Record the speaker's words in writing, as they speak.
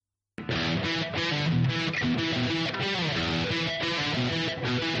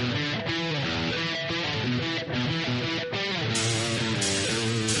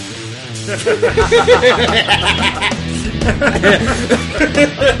Let's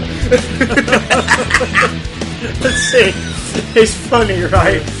see. It's funny,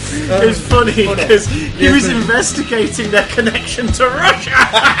 right? It's funny because he was investigating their connection to Russia.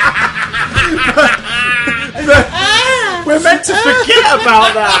 but we're meant to forget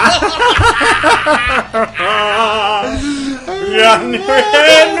about that.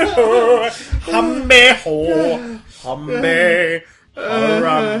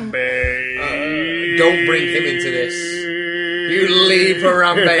 Don't bring him into this. You leave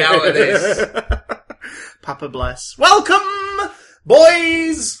Harambe out of this. Papa bless. Welcome,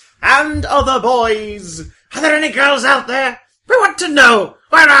 boys and other boys. Are there any girls out there? We want to know.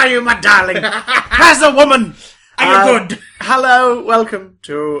 Where are you, my darling? Where's the woman? Are you good? Hello, welcome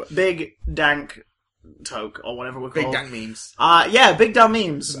to Big Dank Toke, or whatever we're called. Big Dank Memes. Yeah, Big Dank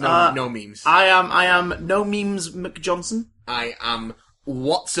Memes. No memes. I am No Memes McJohnson. I am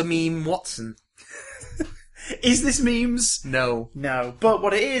What's-a-Meme Watson. Is this memes? No. No. But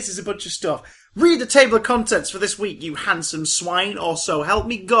what it is a bunch of stuff. Read the table of contents for this week, you handsome swine, or so help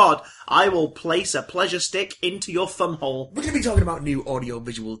me God, I will place a pleasure stick into your thumb hole. We're going to be talking about new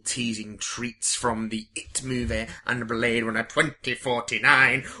audio-visual teasing treats from the It movie and Blade Runner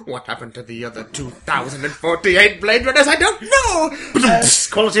 2049. What happened to the other 2048 Blade Runners? I don't know!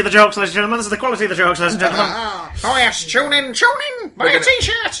 Quality of the jokes, ladies and gentlemen. This is the quality of the jokes, ladies and gentlemen. Oh yes, tune in! Buy a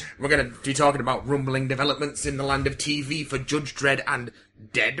t-shirt! We're going to be talking about rumbling developments in the land of TV for Judge Dredd and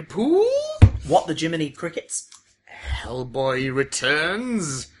Deadpool? What the Jiminy Crickets? Hellboy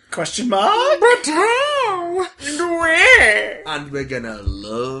returns? Question mark? But how? Where? And we're gonna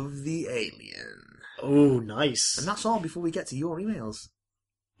love the alien. Oh, nice. And that's all before we get to your emails.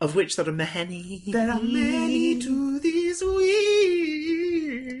 Of which there are many. There are many to this week.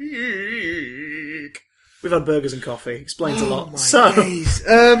 We've had burgers and coffee. Explains a lot. Days.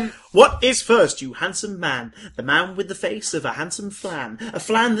 What is first, you handsome man? The man with the face of a handsome flan. A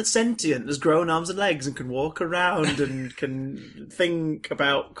flan that's sentient, has grown arms and legs, and can walk around and can think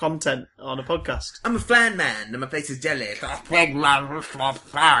about content on a podcast. I'm a flan man, and my face is jelly.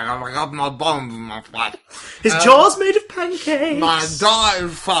 His jaw's made of pancakes. My jaw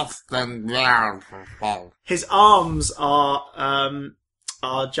is soft and His arms are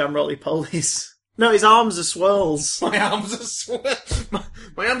jam-rolly polies. No, his arms are swirls. My arms are swirls.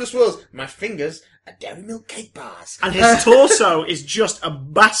 My arms are swirls. My fingers are Dairy Milk cake bars. And his torso is just a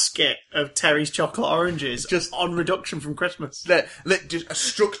basket of Terry's chocolate oranges, just on reduction from Christmas. Just a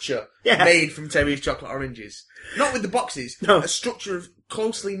structure made from Terry's chocolate oranges. Not with the boxes. No. A structure of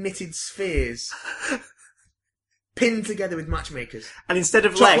closely knitted spheres. Pinned together with matchmakers. And instead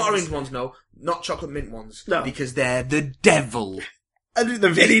of chocolate legs... orange ones, no. Not chocolate mint ones. No. Because they're the devil. The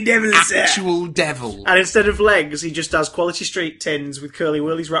very devil is actual devil. And instead of legs, he just has Quality Street tins with curly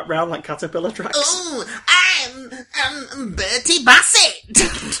whirlies wrapped round like caterpillar tracks. Oh, I'm Bertie Bassett.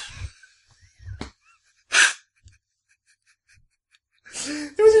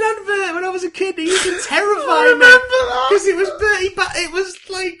 There was an advert when I was a kid that used to terrify me. Because it was Bertie Bassett. It was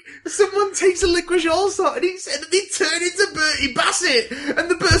like, someone takes a licorice allsort and he said that they turn into Bertie Bassett. And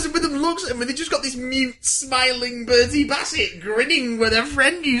the person with them looks at them and they just got this mute, smiling Bertie Bassett grinning where their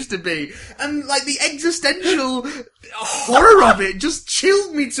friend used to be. And like the existential horror of it just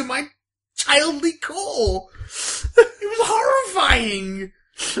chilled me to my childly core. It was horrifying.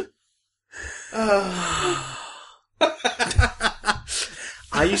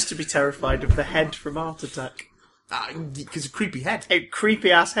 I used to be terrified of the head from Art Attack. Because a creepy head. A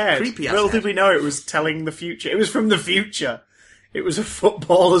creepy-ass head. Creepy-ass Little head. did we know it was telling the future. It was from the future. It was a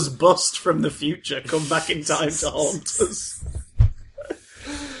footballer's bust from the future come back in time to haunt us.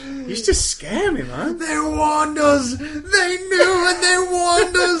 You used to scare me, man. They warned us. They knew and they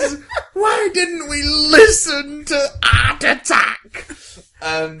warned us. Why didn't we listen to Art Attack?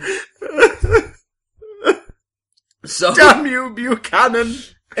 So, damn you, Buchanan!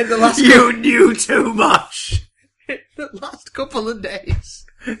 In the last you knew too much. In the last couple of days,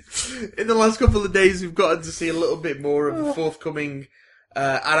 we've gotten to see a little bit more of the forthcoming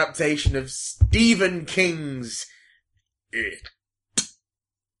adaptation of Stephen King's It.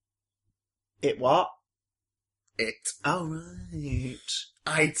 It what? It. Oh, right.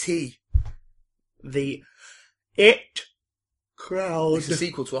 IT. The It crowd. It's a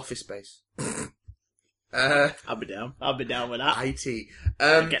sequel to Office Space. I'll be down with that. IT.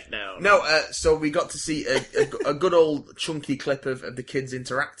 Get down. No, so we got to see a good old chunky clip of the kids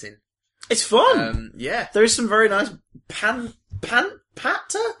interacting. It's fun. Yeah. There is some very nice patter and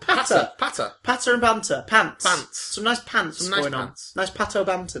banter. Pants. Some nice pants going on. Nice pato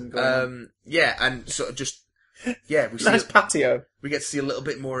banter going on. Yeah, and sort of just yeah, Nice patio. we get to see a little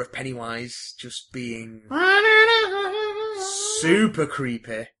bit more of Pennywise just being super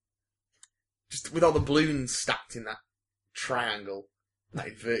creepy. Just with all the balloons stacked in that triangle, that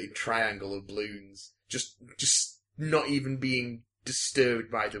inverted triangle of balloons, just not even being disturbed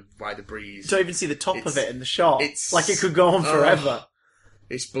by the breeze. You don't even see the top of it in the shot. It's like it could go on forever.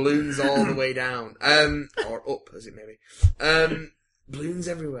 It's balloons all the way down, or up as it may be. Balloons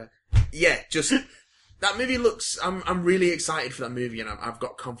everywhere. Yeah, just that movie looks. I'm really excited for that movie, and I've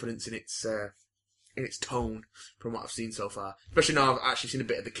got confidence in its tone from what I've seen so far. Especially now I've actually seen a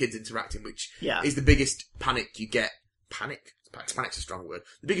bit of the kids interacting, which is the biggest panic you get. Panic? Panic's a strong word.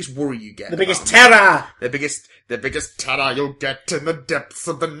 The biggest worry you get. The biggest terror! The biggest terror you'll get in the depths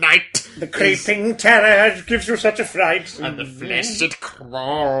of the night. The creeping terror gives you such a fright. And the flesh, it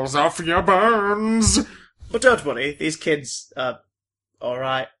crawls off your bones. But don't worry, these kids are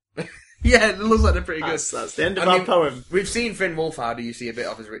alright. Yeah, it looks like they're pretty good. That's the end of our poem. We've seen Finn Wolfhard, who you see a bit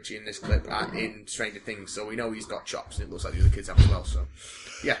of as Richie in this clip, in Stranger Things, so we know he's got chops, and it looks like the other kids have as well, so...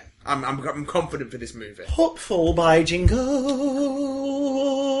 Yeah, I'm confident for this movie. Hopeful by Jingle.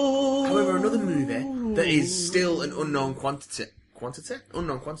 However, another movie that is still an unknown quantity.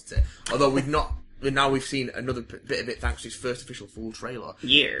 Unknown quantity. Although we've seen another bit of it thanks to his first official full trailer.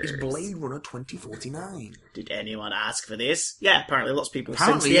 Years. Is Blade Runner 2049. Did anyone ask for this? Yeah, apparently lots of people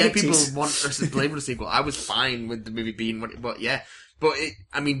Apparently, since the 80s. people want a Blade Runner sequel. I was fine with the movie being what it, but yeah. But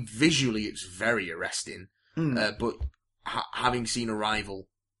visually it's very arresting. But having seen Arrival,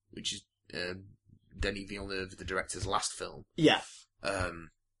 which is Denis Villeneuve, the director's last film,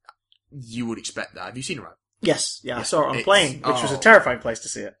 you would expect that. Have you seen Arrival? Yes, I saw it on a plane, which was a terrifying place to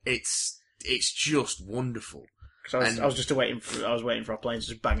see it. It's just wonderful. Because I was waiting for our plane to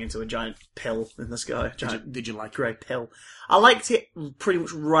just bang into a giant pill in the sky. Did you like grey pill? I liked it pretty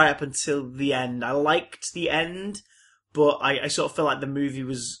much right up until the end. I liked the end, but I sort of felt like the movie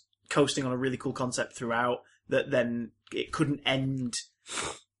was coasting on a really cool concept throughout. That then it couldn't end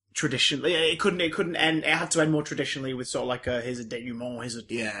traditionally. It couldn't end. It had to end more traditionally with sort of like here's a denouement, here's a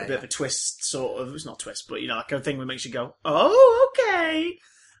bit of a twist, sort of. It's not a twist, but like a thing that makes you go, oh, okay,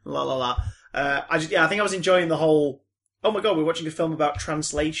 la la la. I think I was enjoying the whole. Oh my god, we're watching a film about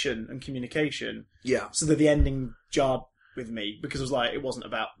translation and communication. Yeah. So that the ending jarred with me because it was like it wasn't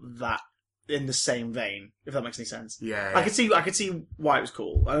about that in the same vein. If that makes any sense. Yeah. I could see why it was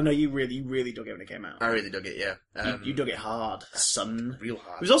cool. I know you really dug it when it came out. I really dug it. Yeah. You dug it hard, son. Real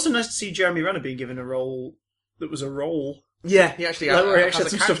hard. It was also nice to see Jeremy Renner being given a role that was a role. Yeah, he actually where he actually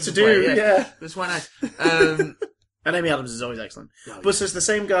had some stuff to do. Yeah. That's why nice. And Amy Adams is always excellent. But so it's the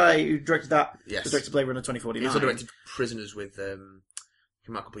same guy who directed that. Yes. Who directed Blade Runner 2049. He also directed Prisoners with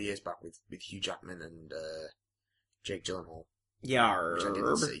came out a couple of years back with Hugh Jackman and Jake Gyllenhaal. Yeah, which I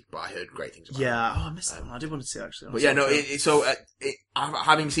didn't see, but I heard great things about it. Yeah, I missed that one. I did want to see it, actually. But yeah, no,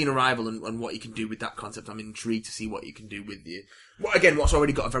 having seen Arrival and what you can do with that concept, I'm intrigued to see what you can do with what's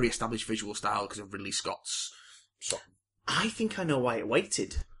already got a very established visual style because of Ridley Scott's sort of... I think I know why it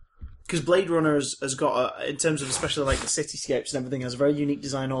waited. Because Blade Runner has got, in terms of especially like the cityscapes and everything, has a very unique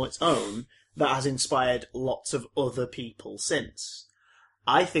design all its own that has inspired lots of other people since.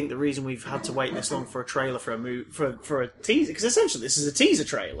 I think the reason we've had to wait this long for a trailer for a movie, for a teaser, because essentially this is a teaser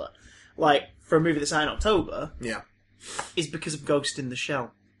trailer, like for a movie that's out in October, is because of Ghost in the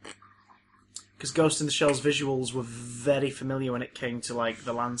Shell. Because Ghost in the Shell's visuals were very familiar when it came to like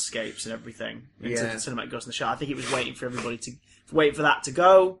the landscapes and everything into the cinematic Ghost in the Shell. I think it was waiting for everybody to wait for that to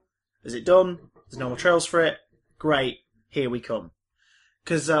go. Is it done? There's no more trails for it. Great, here we come.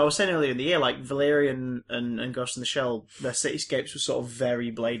 Because I was saying earlier in the year, like Valerian and Ghost in the Shell, their cityscapes were sort of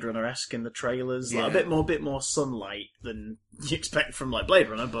very Blade Runner-esque in the trailers, like a bit more sunlight than you expect from like Blade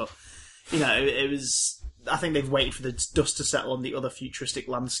Runner. But it was. I think they've waited for the dust to settle on the other futuristic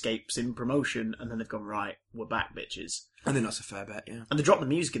landscapes in promotion, and then they've gone right. We're back, bitches. I think that's a fair bet, yeah. And they dropped the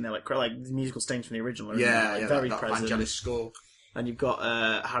music in there, like the musical stains from the original. Very that present. Vangelis score. And you've got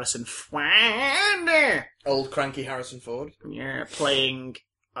Harrison Ford. Old cranky Harrison Ford. Yeah, playing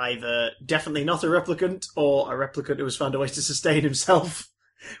either definitely not a replicant or a replicant who has found a way to sustain himself.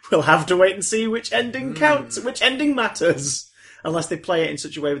 We'll have to wait and see which ending counts, which ending matters. Unless they play it in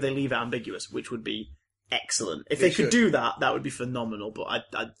such a way where they leave it ambiguous, which would be excellent. If they could do that, that would be phenomenal, but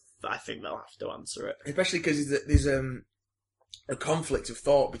I think they'll have to answer it. Especially because there's a conflict of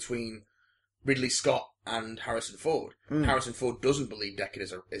thought between Ridley Scott and Harrison Ford. Harrison Ford doesn't believe Deckard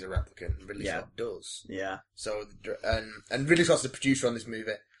is a replicant, and Ridley Scott does. Yeah. So, and Ridley Scott's the producer on this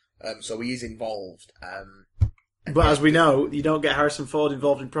movie, so he is involved. But as we know, you don't get Harrison Ford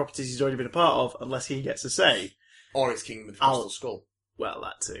involved in properties he's already been a part of unless he gets a say. Or it's Kingdom of the Crystal Skull. Well,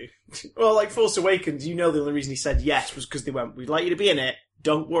 that too. Well, like Force Awakens, you know the only reason he said yes was because they went, we'd like you to be in it,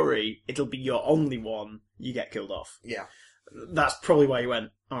 don't worry, it'll be your only one, you get killed off. Yeah. That's probably why he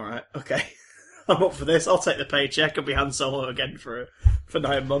went, alright, okay, I'm up for this, I'll take the paycheck, I'll be Han Solo again for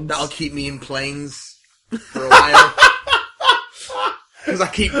 9 months. That'll keep me in planes for a while. Because I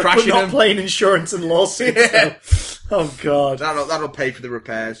keep crashing But not them. playing insurance and lawsuits. Yeah. So. Oh, God. That'll pay for the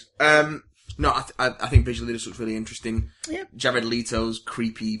repairs. No, I think visually this looks really interesting. Yeah. Jared Leto's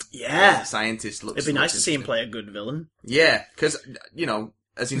creepy scientist looks. It'd be nice to see him interesting. play a good villain. Yeah, because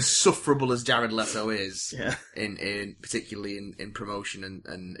as insufferable as Jared Leto is, Yeah. in particularly in promotion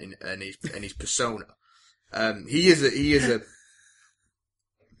and in his persona, he is a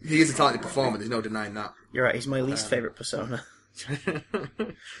talented performer. There's no denying that. You're right, he's my least favourite persona.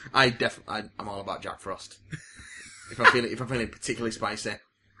 I'm all about Jack Frost. If I'm feeling particularly spicy,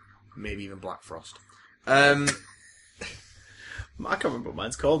 maybe even Black Frost. I can't remember what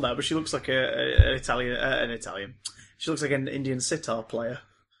mine's called now, but she looks like an Italian. She looks like an Indian sitar player.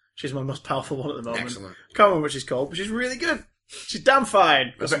 She's my most powerful one at the moment. Excellent. Can't remember what she's called, but she's really good. She's damn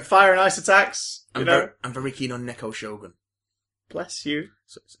fine. Got some fire and ice attacks. I'm very keen on Neko Shogun. Bless you.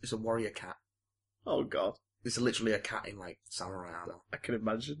 So it's a warrior cat. Oh, God. It's literally a cat in like samurai armor I can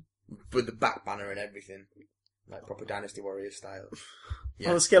imagine. with the back banner and everything, like proper Dynasty Warrior style.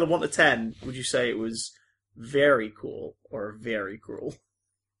 Yeah. On a scale of 1 to 10, would you say it was very cool or very cruel?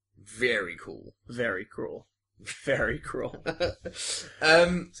 Very cool. Very cruel. Very cruel.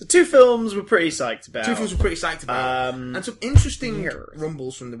 Um, So 2 films we're pretty psyched about. 2 films we're pretty psyched about, Um, and some interesting yes.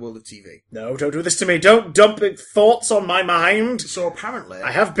 rumbles from the world of TV. No, don't do this to me. Don't dump thoughts on my mind. So apparently,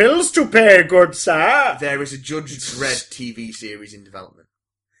 I have bills to pay, good sir. there is a Judge Dredd TV series in development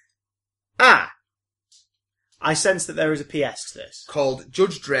Ah. I sense that there is a PS to this. called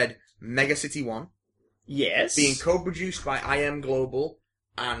Judge Dredd Mega City 1, Yes. being co-produced by IM Global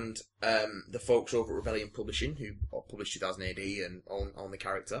and the folks over at Rebellion Publishing, who published 2000 AD and own the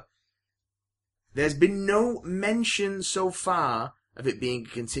character. There's been no mention so far of it being a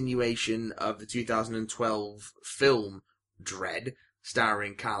continuation of the 2012 film Dredd,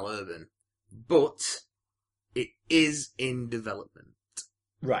 starring Carl Urban, but it is in development.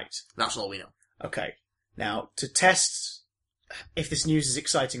 Right. That's all we know. Okay. Now, to test if this news is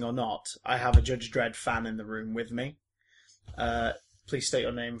exciting or not, I have a Judge Dredd fan in the room with me. Please state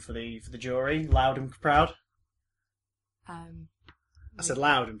your name for the jury. Loud and proud. I said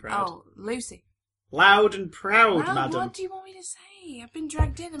loud and proud. Oh, Lucy. Loud and proud, Well, madam. what do you want me to say? I've been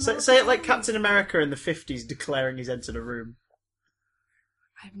dragged in. Say it like Captain America in the 50s declaring he's entered a room.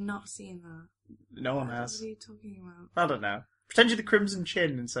 I've not seen that. No one What has. are you talking about? I don't know. Pretend you're the Crimson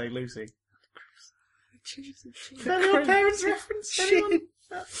Chin and say Lucy. Your parents' reference? Anyone?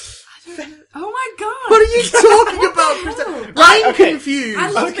 I don't know. Oh my god! What are you talking about, Krista? Right, I'm okay. confused.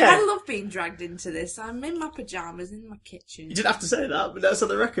 Okay. I love being dragged into this. I'm in my pyjamas in my kitchen. You didn't have to say that, but that's on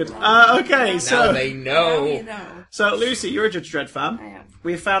the record. Okay, Now so they Now know. you know. so Lucy, you're a Judge Dredd fan. I am.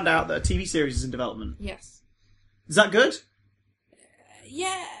 We have found out that a TV series is in development. Yes. Is that good?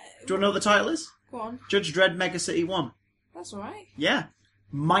 Yeah. Do you want to know what the title is? Go on. Judge Dredd Mega City 1. That's alright. Yeah.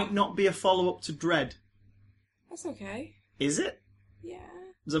 Might not be a follow-up to Dredd. That's okay. Is it? Yeah.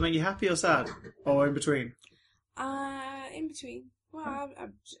 Does that make you happy or sad? Or in between? In between. Well,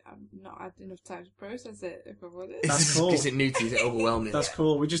 I've not had enough time to process it, if I'm honest. That's cool. Is it new to you? Is it overwhelming? That's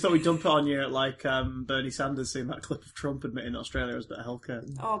cool. We just thought we'd dump it on you like Bernie Sanders seeing that clip of Trump admitting that Australia has better healthcare.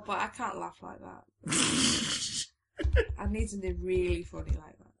 Oh, but I can't laugh like that. I need something really funny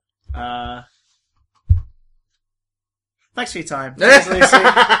like that. Thanks for your time. Thanks, Lucy.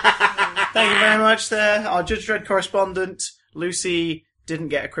 Thank you very much there. Our Judge Dredd correspondent, Lucy, didn't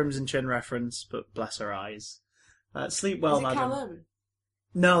get a Crimson Chin reference, but bless her eyes. Sleep well, Is it madam. Carl Urban?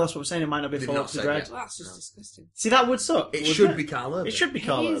 No, that's what we're saying. It might not be a Did follow-up not to say Dredd. yet. Well, that's just disgusting. See, that would suck. It wouldn't should be Carl Urban. It should be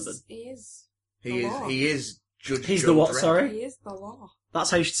Carl he Urban. is. He is Judge. He's Joe the what, Dredd. sorry? He is the law.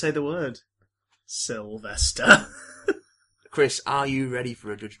 That's how you should say the word. Sylvester. Chris, are you ready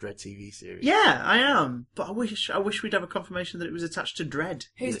for a Judge Dredd TV series? Yeah, I am. But I wish we'd have a confirmation that it was attached to Dredd.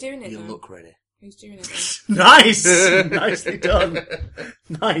 Who's doing it You then? look ready. Who's doing it then? Nice! Nicely done.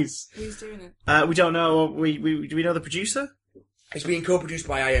 Nice. Who's doing it? We don't know. Do we know the producer? It's being co-produced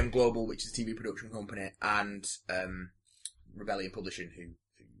by IM Global, which is a TV production company, and Rebellion Publishing,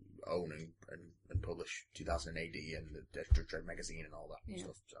 who own and publish 2000 AD and the Judge Dredd magazine and all that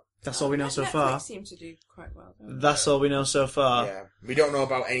stuff. So. That's all we know so Netflix far. seem to do quite well. Don't they? That's all we know so far. Yeah, we don't know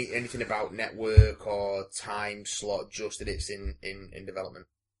about anything about network or time slot. Just that it's in development.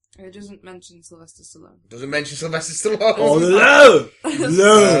 It doesn't mention Sylvester Stallone. Doesn't mention Sylvester Stallone. Oh, no!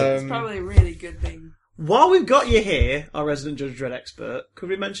 No! It's probably a really good thing. While we've got you here, our resident Judge Dredd expert, could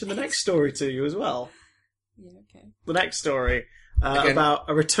we mention the next story to you as well? Yeah, okay. The next story Again. about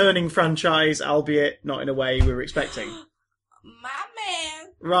a returning franchise, albeit not in a way we were expecting. My man.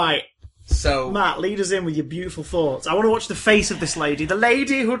 Right. So, Matt, lead us in with your beautiful thoughts. I want to watch the face of this lady. The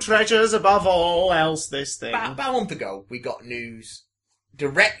lady who treasures above all else this thing. about a month ago, we got news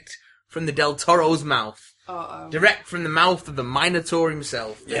direct from the Del Toro's mouth. Uh-oh. Direct from the mouth of the Minotaur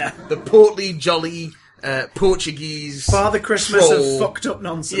himself. Yeah. The portly, jolly, Portuguese Father Christmas troll. of fucked up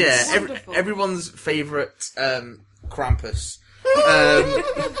nonsense. Yeah, Wonderful. everyone's favourite Krampus.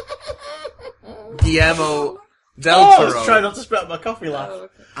 Guillermo Del Oh, I Toro. was trying not to spread my coffee laugh. Oh,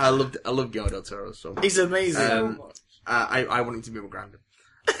 okay. I love Guillermo Del Toro so much. He's amazing. So Um, much. I want him to be Grandin.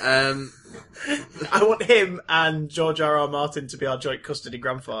 I want him and George R.R. Martin to be our joint custody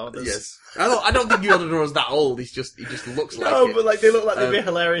grandfathers. Yes. I don't think Guillermo Del Toro's that old. He just looks like No, it. but like they look like they'd be a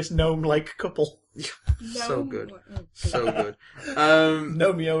hilarious gnome-like couple. So No. good. Oh, So good.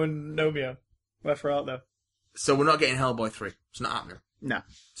 Nomeo and Nomeo. Wherefore art thou? So we're not getting Hellboy 3. It's not happening. No.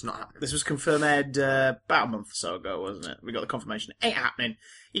 It's not happening. This was confirmed about a month or so ago, wasn't it? We got the confirmation. It ain't happening.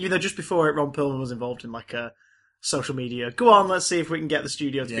 Even though just before it, Ron Perlman was involved in like a social media. Go on, let's see if we can get the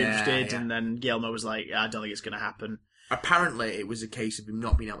studio to be Yeah, interested. yeah. And then Guillermo was like, I don't think it's going to happen. Apparently, it was a case of him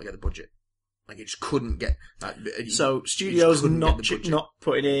not being able to get the budget. Like, it just couldn't get... So studios couldn't not get the budget. not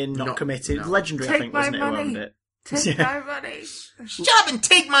putting in, not committed. no. Legendary, I Take think, my wasn't it? Who money. owned it? Take Yeah. my money. Shut up and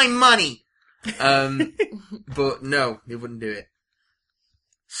take my money! But no, they wouldn't do it.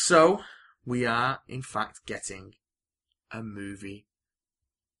 So, we are, in fact, getting a movie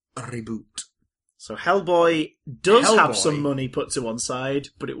reboot. So Hellboy does have Hellboy. some money put to one side,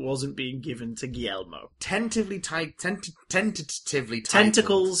 but it wasn't being given to Guillermo. Tentatively titled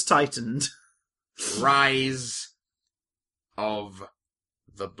Tentacles tightened. Rise of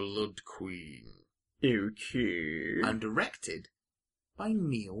the Blood Queen. Okay. And directed by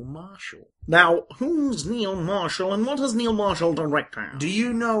Neil Marshall. Now, who's Neil Marshall and what has Neil Marshall directed? Do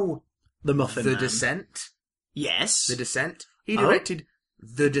you know The Muffin The Man. Descent? Yes. The Descent? He Oh. directed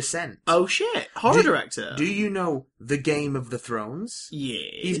The Descent. Oh shit. Horror Do- director. Do you know The Game of the Thrones? Yes.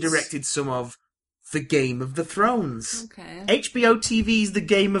 He's directed some of The Game of the Thrones. Okay. HBO TV's The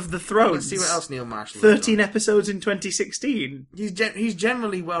Game of the Thrones. Let's see what else Neil Marshall has 13 done. episodes in 2016. He's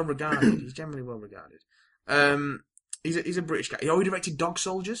generally well regarded. He's a British guy. He directed Dog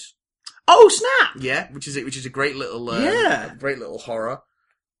Soldiers. Oh, snap! Yeah, which is a great little Yeah. a great little horror.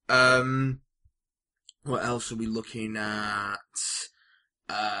 What else are we looking at?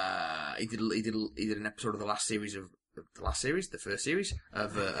 He did an episode of the first series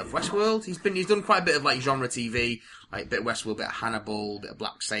of Westworld. He's done quite a bit of like genre TV, like a bit of Westworld, bit of Hannibal, bit of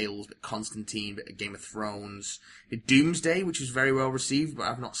Black Sails, bit of Constantine, bit of Game of Thrones. He did Doomsday, which is very well received, but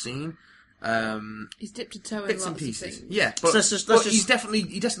I've not seen. He's dipped a toe in Bits lots and of pieces. things. Yeah, but, So let's just- he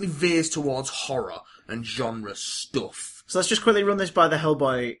definitely veers towards horror and genre stuff. So let's just quickly run this by the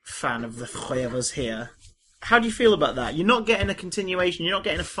Hellboy fan of the Cuevas here. How do you feel about that? You're not getting a continuation, you're not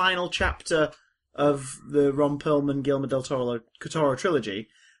getting a final chapter of the Ron Perlman, Guillermo del Toro trilogy,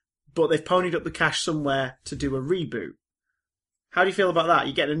 but they've ponied up the cash somewhere to do a reboot. How do you feel about that?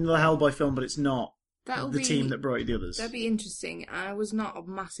 You're getting another Hellboy film, but it's not That'll the be, team that brought you the others. That'd be interesting. I was not a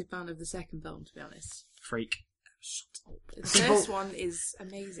massive fan of the second film, to be honest. Freak. The first one is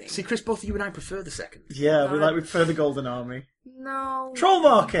amazing. See, Chris, both you and I prefer the second. Yeah, we prefer the Golden Army. No. Troll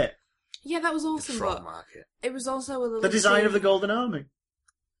Market! Yeah, that was awesome, Troll but Market. it was also a little The design too- of the Golden Army.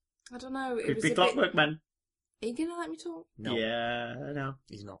 I don't know. It Could was be a bit... Clockwork Man. Are you gonna let me talk? No, Yeah, no,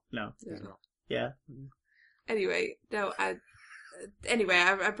 he's not. no, Yeah. He's not. yeah. Anyway, no, I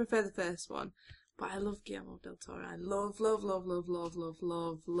prefer the first one. But I love Guillermo del Toro. I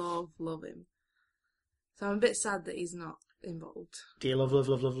love him. So I'm a bit sad that he's not involved. Do you love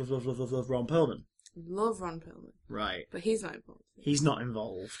Ron Perlman? Love Ron Perlman, Right. but he's not involved. He's not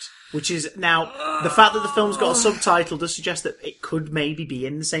involved. Which is, now, the fact that the film's got a subtitle does suggest that it could maybe be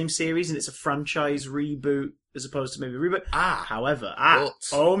in the same series and it's a franchise reboot as opposed to maybe a reboot. However, but-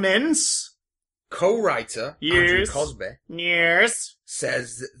 Omens, Co-writer Andrew Yes. Cosby yes,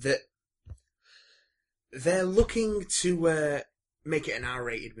 says that they're looking to make it an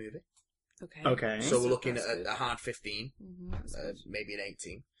R-rated movie. Okay. Okay. So we're looking That's at good. a hard 15, That's good. maybe an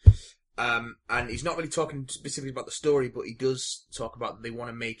 18. And he's not really talking specifically about the story, but he does talk about that they want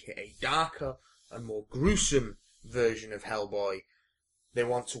to make it a darker and more gruesome version of Hellboy. They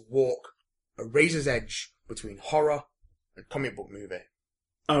want to walk a razor's edge between horror and comic book movie.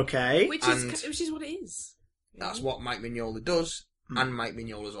 okay. Which and- is what it is. That's what Mike Mignola does and Mike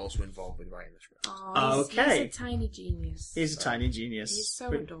Mignola's also involved with writing the script. Oh, Okay. He's a tiny genius. He's a tiny genius. He's so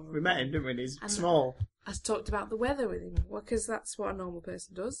we, adorable. we met him, didn't we? He's And- small. I talked about the weather with him, because that's what a normal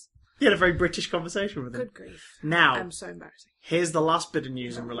person does. You had a very British conversation with him. Good grief. Now, I'm so embarrassing. here's the last bit of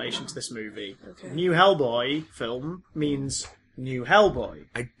news in relation to this movie. Okay. New Hellboy film means new Hellboy.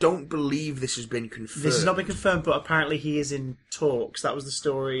 I don't believe this has been confirmed. This has not been confirmed, but apparently he is in talks. That was the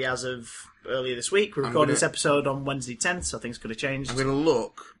story as of earlier this week. We're recording this episode on Wednesday 10th, so things could have changed. I'm going to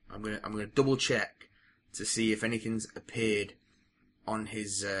look. I'm going to double check to see if anything's appeared on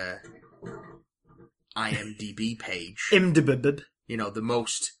his IMDb page. IMDb. You know, the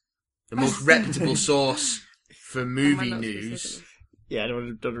most reputable source for movie news. Yeah, I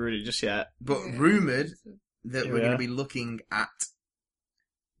don't read it just yet. But rumoured that Here we're we going are. to be looking at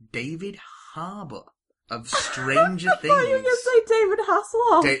David Harbour of Stranger Things. say David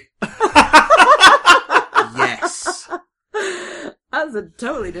Hasselhoff. Yes. That's a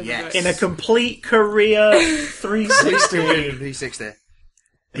totally different Yes. In a complete career 360. 360.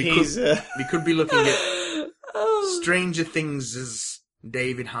 He's, We could be looking at Oh. Stranger Things as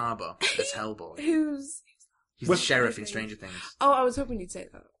David Harbour as Hellboy. Who's... He's the sheriff in Stranger Things. Oh, I was hoping you'd say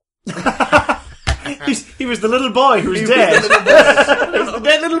that. he was the little boy who's He was dead. the little boy. He's the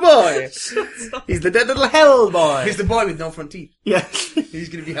dead little boy. He's the dead little Hellboy. He's the boy with no front teeth. Yeah. He's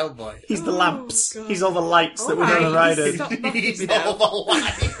going to be Hellboy. He's the Oh, lamps. God. He's all the lights that All we right, never rided. stop knocking He's me down. all the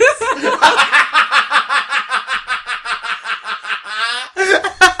lights.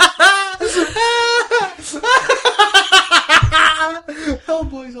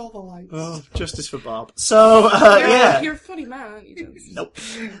 Hellboy's all the lights. Oh, justice for Bob. So, yeah. You're a funny man, aren't you, Jones? Nope.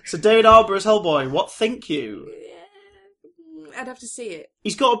 So David Harbour as Hellboy, what think you? I'd have to see it.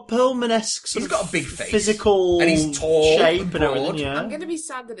 He's got a Perlman-esque sort He's of got a big face. physical And he's tall shape and and everything, broad. yeah. I'm going to be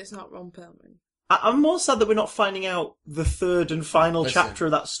sad that it's not Ron Perlman. I'm more sad that we're not finding out the third and final Listen. chapter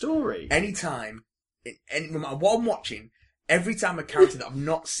of that story. Anytime, no matter what I'm watching, every time a character that I've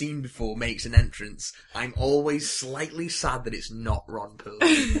not seen before makes an entrance, I'm always slightly sad that it's not Ron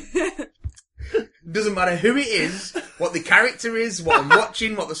Perlman. Doesn't matter who it is, what the character is, what I'm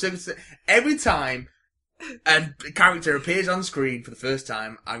watching, what the circumstance. Every time a character appears on screen for the first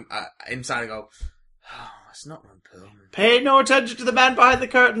time, I'm inside I go, oh, it's not Ron Perlman. Pay no attention to the man behind the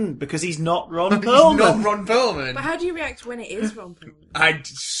curtain, because he's not Ron He's Perlman. not Ron Perlman. But how do you react when it is Ron Perlman? I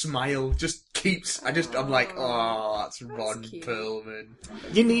just smile, I'm like, oh, that's Ron cute. Perlman.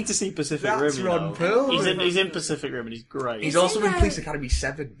 You need to see Pacific Rim. That's you Ron know. Perlman. He's in Pacific Rim and he's great. He's Is also he in the- Police Academy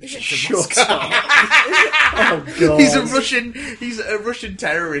 7. Shut up. Oh god. He's a Russian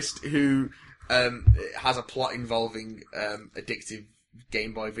terrorist who has a plot involving addictive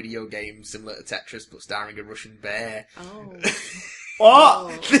Game Boy video games similar to Tetris but starring a Russian bear. Oh.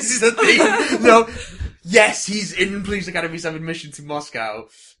 What? This is the thing. No, yes, he's in Police Academy 7 Mission to Moscow.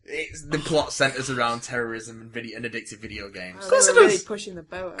 The plot centers around terrorism and addictive video games. Of course they it were really does. pushing the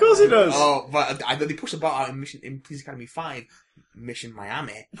boat. Of course he does. Oh, but I know they push the boat out in Police Academy 5, Mission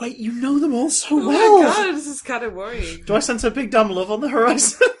Miami. Wait, you know them all so Oh well. my god, this is kind of worrying. Do I sense a big damn love on the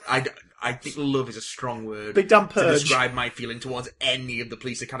horizon? I think love is a strong word Big damn to purge. describe my feeling towards any of the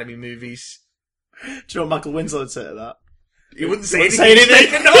Police Academy movies. Do you know what Michael Winslow would say to that? He wouldn't He say wouldn't anything. say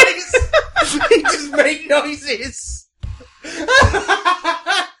He'd make a noise. He'd just make noises.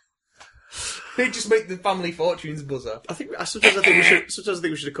 He'd just make the Family Fortunes buzzer. Sometimes I think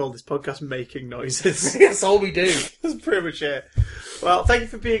we should have called this podcast "Making Noises." That's all we do. That's pretty much it. Well, thank you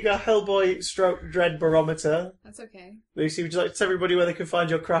for being a Hellboy stroke dread barometer. That's okay. Lucy, would you like to tell everybody where they can find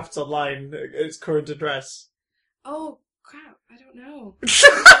your crafts online at its current address? Oh, crap. I don't know. I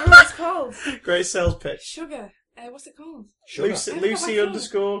don't know what it's called. Great sales pitch. Sugar. What's it called? Lucy, I haven't got my phone.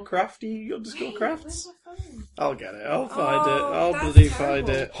 Lucy _crafty crafts. Where's my phone? I'll get it. I'll find it. Oh, I'll that's bloody terrible. find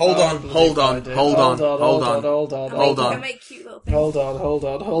it. Hold I'll on, bloody hold on, find it. hold on, hold on. hold on, Hold I on. make cute little things. hold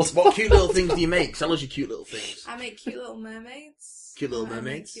on. What cute little things do you make? Tell us your cute little things. I make cute little mermaids. Cute little I make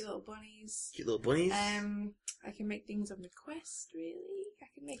mermaids? cute little bunnies. Cute little bunnies. I can make things on request, really. I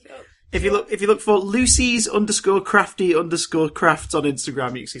can make it up. If you look for Lucy's _crafty _crafts on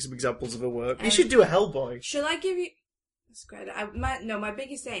Instagram, you can see some examples of her work. You should do a Hellboy. Shall I give you... That's great. My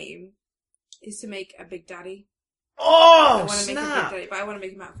biggest aim is to make a Big Daddy. I Oh, want to make a Big snap! Daddy, but I want to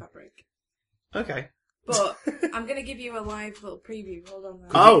make him out of fabric. Okay. But I'm going to give you a live little preview. Hold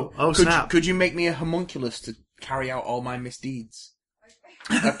on. Oh, Could snap! you make me a homunculus to carry out all my misdeeds?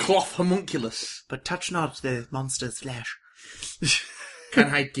 A cloth homunculus. But touch not the monster's flesh.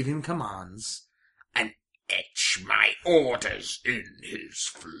 Can I give him commands and etch my orders in his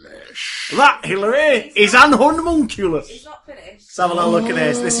flesh? That, Hillary, is an homunculus. It's not finished. Let's have a little look at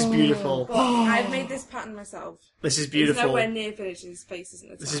this. This is beautiful. But I've made this pattern myself. This is It's beautiful. nowhere near finished. His face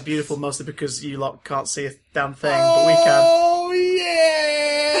isn't. This is beautiful, mostly because you lot can't see a damn thing, but we can. Oh,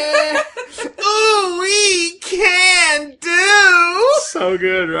 yeah! Oh, we can do! So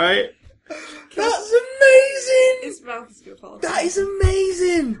good, right? That's amazing! His mouth is good quality. That is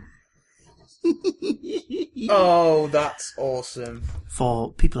amazing! Oh, that's awesome.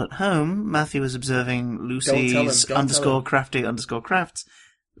 For people at home, Matthew is observing Lucy's Don't tell him. _crafty_crafts.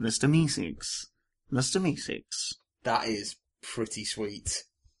 Mr. Meeseeks. Mr. Meeseeks. That is pretty sweet.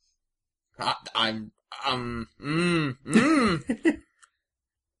 That's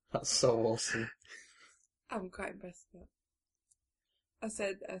so awesome. I'm quite impressed with that. I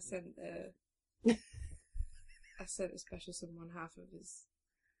sent a special someone half of his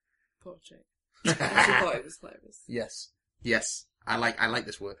portrait. And she thought it was hilarious. Yes. I like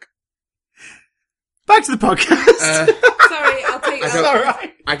this work. Back to the podcast. Sorry, I'll take It's that.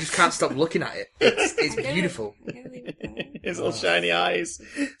 alright. I just can't stop looking at it. It's beautiful. I'm gonna leave it there. His little shiny eyes.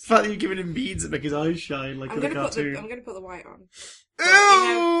 The fact that you're giving him beads that make his eyes shine like I'm in a gonna cartoon. put the white on. But, you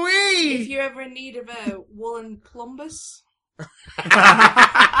know, if Ooh-wee! you're ever in need of a woolen plumbus, let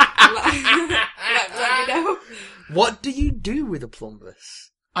me know. What do you do with a plumbus?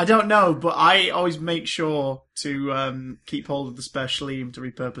 I don't know, but I always make sure to keep hold of the spare schleem to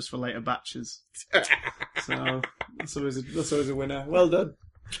repurpose for later batches. So that's always a winner. Well done.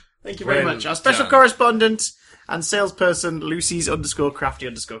 Thank you very Well much. Our special done. correspondent and salesperson, Lucy's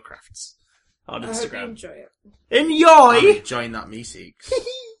 _crafty_crafts on I hope you Instagram. enjoy it. I'm Enjoy! enjoying that Meeseeks.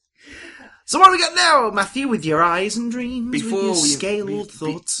 So what do we got now, Matthew, with your eyes and dreams, with your Before scaled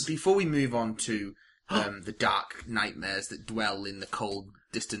thoughts? before we move on to the dark nightmares that dwell in the cold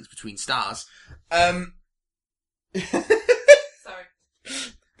distance between stars, Sorry.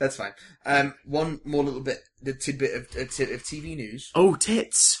 that's fine. One more little bit, the tidbit of TV news. Oh,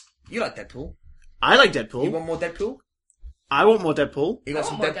 tits. You like Deadpool? I like Deadpool. You want more Deadpool? I want more Deadpool. You I want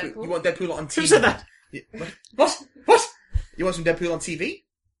some want more Deadpool? Deadpool. You want Deadpool on TV? Who said that? What? You want some Deadpool on TV?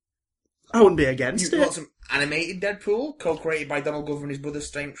 I wouldn't be against You it. want some animated Deadpool, co-created by Donald Glover and his brother,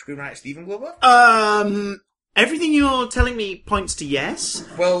 screenwriter Stephen Glover? Everything you're telling me points to yes,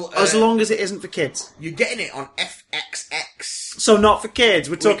 Well, as long as it isn't for kids. you're getting it on FXX, So not for kids.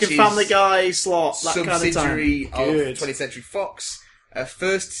 We're talking is Family Guy, slot, that kind of subsidiary time. of Good. 20th Century Fox.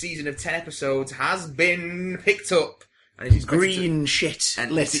 First season of 10 episodes has been picked up, and it's expected Green shit. to,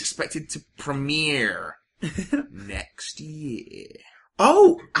 and lit. it's expected to premiere next year.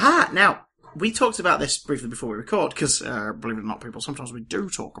 Now, we talked about this briefly before we record, because, believe it or not, people, sometimes we do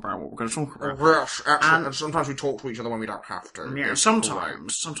talk about what we're going to talk about. Yes, And- and sometimes we talk to each other when we don't have to. Yeah, It's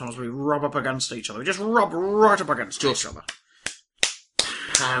sometimes we rub up against each other. We just rub right up against each other.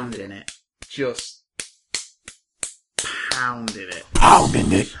 Pounding it. just Pounding it.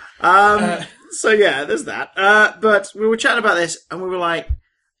 pounding it. So yeah, there's that. But we were chatting about this, and we were like,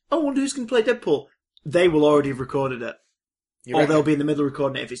 oh, I wonder who's going to play Deadpool. They will already have recorded it. Or they'll be in the middle of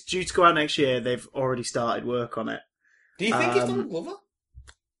recording it. If it's due to go out next year, they've already started work on it. Do you think it's Donald Glover?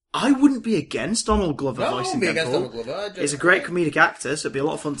 I wouldn't be against Donald Glover No, I voicing wouldn't be against Donald Deadpool. Glover. He's a great comedic actor, so it'd be a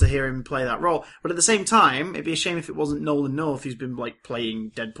lot of fun to hear him play that role. But at the same time, it'd be a shame if it wasn't Nolan North who's been like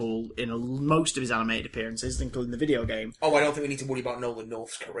playing Deadpool in most of his animated appearances, including the video game. Oh, I don't think we need to worry about Nolan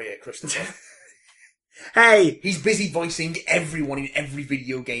North's career, Christopher. Hey, He's busy voicing everyone in every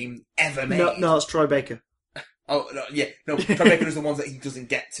video game ever made. no, it's Troy Baker. Oh, no, yeah. No, Troy Baker is the ones that he doesn't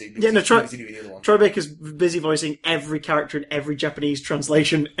get to. because Yeah, no, he's Troy- busy doing the other one. Troy Baker's busy voicing every character in every Japanese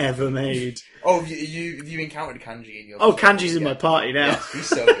translation ever made. Oh, you encountered Kanji in your... Oh, Kanji's in my party now. Yes, he's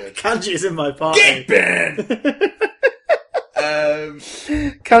so good. Kanji is in my party. Get Ben!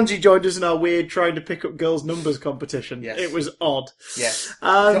 Kanji joined us in our weird trying to pick up girls' numbers competition. Yes. It was odd. Yes.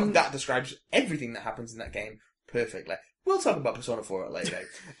 That describes everything that happens in that game perfectly. We'll talk about Persona 4 at a later date.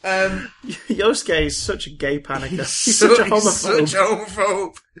 Yosuke is such a gay panicker. He's such a homophobe. Such a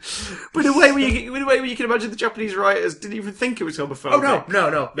homophobe. But in a way where you can imagine the Japanese writers didn't even think it was homophobic. Oh,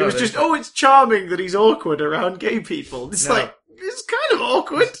 no. It was just, it's charming that he's awkward around gay people. It's No. like, it's kind of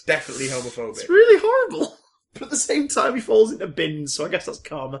awkward. It's definitely homophobic. It's really horrible. But at the same time, he falls into bins, so I guess that's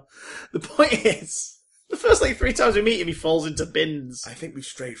karma. The point is, the first 3 times we meet him, he falls into bins. I think we've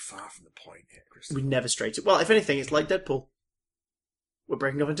strayed far from the point here, Christopher. We never straight it. Well, if anything, it's like Deadpool. We're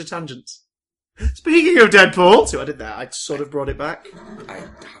breaking off into tangents. Speaking of Deadpool, see what I did there? I sort of brought it back. I have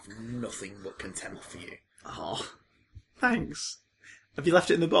nothing but contempt for you. Oh, thanks. Have you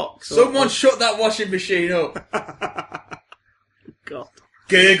left it in the box? or- Someone shut that washing machine up. God.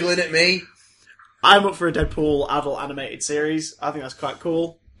 Gurgling at me. I'm up for a Deadpool adult animated series. I think that's quite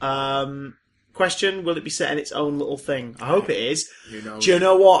cool. Question, will it be set in its own little thing? I hope it is. Who knows? Do you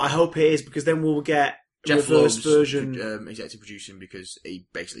know what? I hope it is, because then we'll get a Jeff reverse Loeb's version. executive producing, because he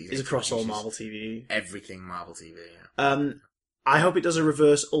basically Is across all Marvel TV. everything Marvel TV. Yeah. I hope it does a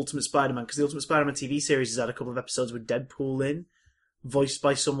reverse Ultimate Spider-Man, because the Ultimate Spider-Man TV series has had a couple of episodes with Deadpool in, voiced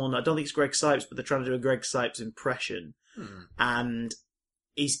by someone, I don't think it's Greg Sipes, but they're trying to do a Greg Sipes impression. And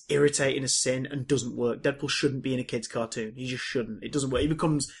he's irritating as sin and doesn't work. Deadpool shouldn't be in a kid's cartoon. He just shouldn't. It doesn't work. He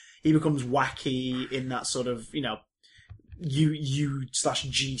becomes wacky in that sort of,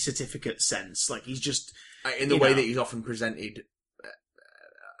 U/G certificate sense. Like, he's just... In the way that he's often presented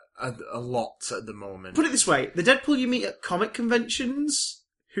a lot at the moment. Put it this way, the Deadpool you meet at comic conventions,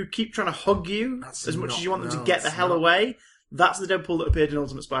 who keep trying to hug you as much as you want them to get the hell away, that's the Deadpool that appeared in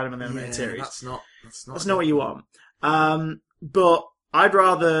Ultimate Spider-Man the animated series. That's not what you want. But I'd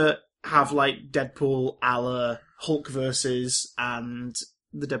rather have, like, Deadpool a la Hulk versus and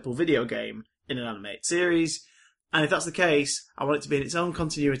the Deadpool video game in an animated series. And if that's the case, I want it to be in its own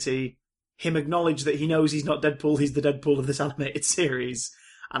continuity, him acknowledge that he knows he's not Deadpool, he's the Deadpool of this animated series.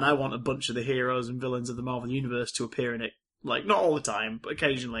 And I want a bunch of the heroes and villains of the Marvel Universe to appear in it. Like, not all the time, but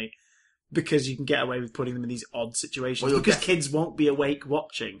occasionally. Because you can get away with putting them in these odd situations. Because kids won't be awake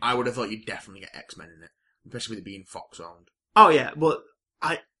watching. I would have thought you'd definitely get X-Men in it. Especially with it being Fox-owned. Oh, yeah. Well,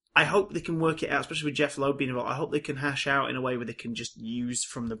 I hope they can work it out, especially with Jeff Loeb being involved. I hope they can hash out in a way where they can just use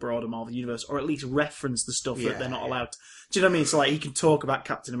from the broader Marvel Universe, or at least reference the stuff that they're not allowed to. Do you know what I mean? So, like, he can talk about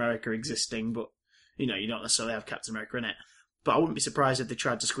Captain America existing, but, you don't necessarily have Captain America in it. But I wouldn't be surprised if they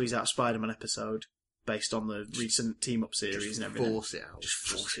tried to squeeze out a Spider-Man episode based on the recent team-up series and everything. Force it out. Just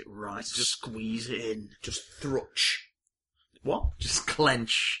force it right. Just squeeze it in. Just thrutch. What? Just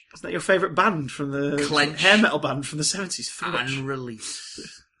clench. Isn't that your favourite band from the... Clench. Hair metal band from the 70s? And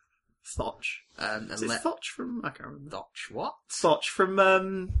release. Thotch. Is it Thotch from... I can't remember. Thotch what? Thotch from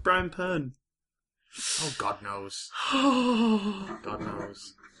Brian Pern. Oh, God knows. God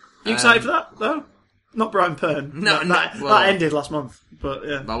knows. You excited for that, though? Not Brian Pern. No, that ended last month, but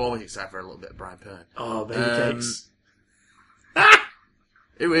yeah. I'm always excited for a little bit of Brian Pern. Oh, baby cakes.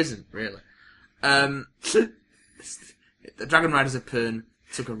 Who isn't, really? The Dragon Riders of Pern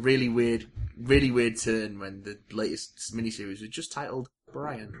took a really weird turn when the latest miniseries was just titled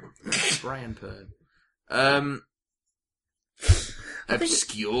Brian Pern.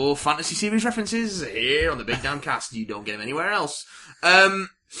 Obscure fantasy series references here on the Big Damn Cast. You don't get them anywhere else.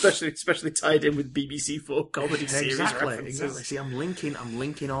 Especially tied in with BBC4 comedy series references. Exactly. See, I'm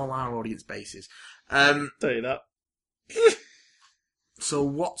linking all our audience bases. Tell you that. So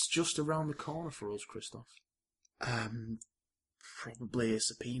what's just around the corner for us, Christoph? Probably a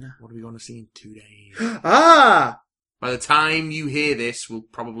subpoena. What are we going to see in 2 days? Ah! By the time you hear this, we'll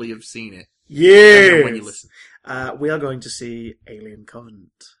probably have seen it. Yeah. When you listen. We are going to see Alien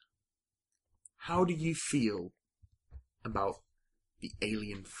Covenant. How do you feel about the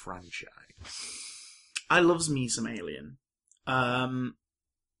Alien franchise? I loves me some Alien. But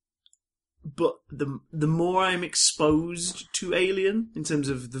the more I'm exposed to Alien, in terms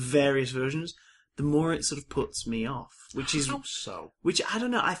of the various versions, the more it sort of puts me off. Which is... How so? Which, I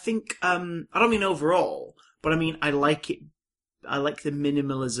don't know, I think... I don't mean overall, but I mean, I like it. I like the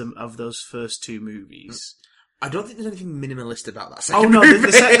minimalism of those first two movies. I don't think there's anything minimalist about that second movie.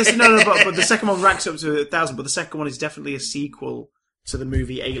 But the second one ranks up to 1,000, but the second one is definitely a sequel to the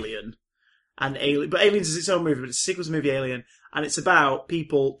movie Alien. But Aliens is its own movie, but it's a sequel to the movie Alien, and it's about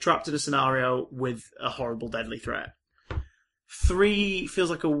people trapped in a scenario with a horrible, deadly threat. 3 feels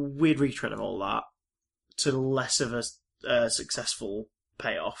like a weird retread of all that, to less of a successful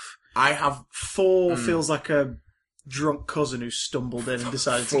payoff. 4 feels like a drunk cousin who stumbled in and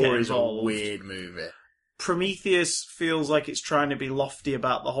decided to get involved. 4 is a weird movie. Prometheus feels like it's trying to be lofty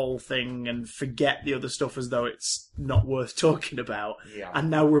about the whole thing and forget the other stuff as though it's not worth talking about. Yeah. And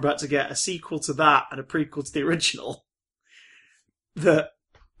now we're about to get a sequel to that and a prequel to the original. That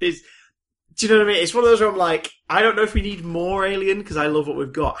is... Do you know what I mean? It's one of those where I'm like, I don't know if we need more Alien because I love what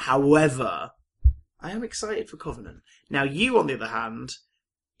we've got. However, I am excited for Covenant. Now, you, on the other hand...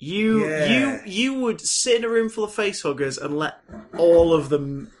 You would sit in a room full of facehuggers and let all of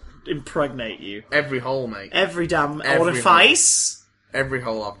them impregnate you. Every hole, mate. Every damn orifice. Every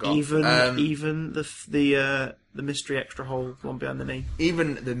hole I've got. Even the mystery extra hole, one behind the knee.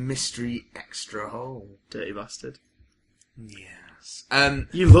 Even the mystery extra hole. Dirty bastard. Yes.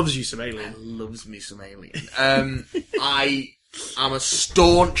 You loves you some Alien. Loves me some Alien. I am a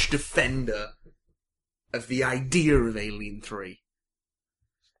staunch defender of the idea of Alien 3.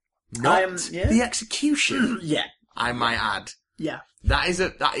 Not the execution. Yeah. I might add. Yeah. That is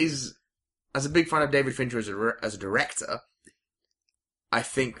as a big fan of David Fincher as a director, I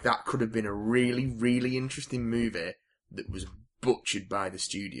think that could have been a really, really interesting movie that was butchered by the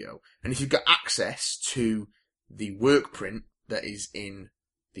studio. And if you've got access to the work print that is in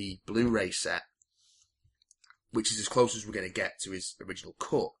the Blu-ray set, which is as close as we're going to get to his original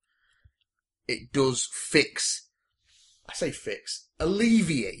cut, it does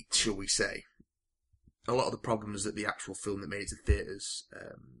alleviate, shall we say, a lot of the problems that the actual film that made it to theatres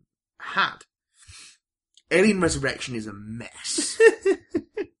had. Alien Resurrection is a mess.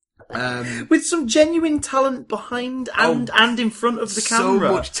 With some genuine talent behind and in front of the camera.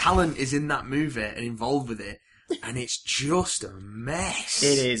 So much talent is in that movie and involved with it, and it's just a mess.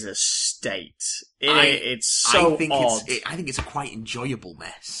 It is a state. It's so odd. I think it's a quite enjoyable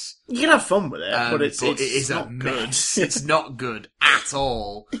mess. You can have fun with it, but it is a not mess. good. It's not good at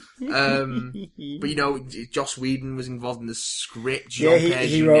all. But Joss Whedon was involved in the script.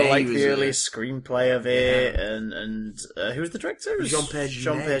 He wrote like the earliest screenplay of it, and who was the director? Jean-Pierre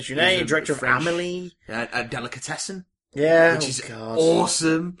Jeunet, director of Amélie. Delicatessen. Yeah, which is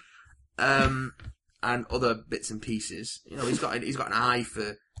awesome. And other bits and pieces. He's got an eye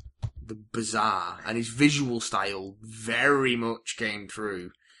for the bizarre, and his visual style very much came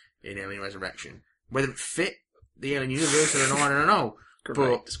through in Alien Resurrection. Whether it fit the Alien universe, I don't know.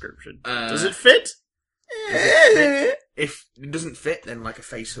 Great description. Does it fit? If it doesn't fit, then like a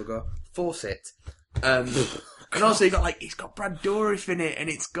face hugger, force it. And also it's got Brad Dourif in it, and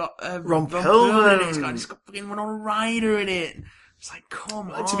it's got Ron Perlman in it. It's got fucking Winona Ryder in it. It's like,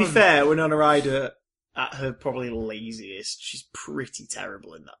 come on. To be fair, Winona Ryder, at her probably laziest, she's pretty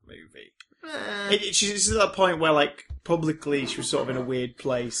terrible in that movie. She's at that point where, like, publicly she was sort of in a weird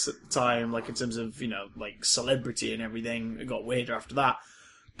place at the time, like, in terms of, like, celebrity and everything. It got weirder after that.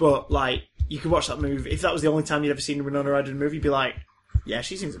 But, like, you could watch that movie. If that was the only time you'd ever seen Winona Ryder in a movie, you'd be like, yeah,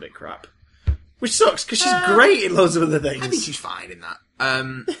 she seems a bit crap. Which sucks, because she's great in loads of other things. I think she's fine in that.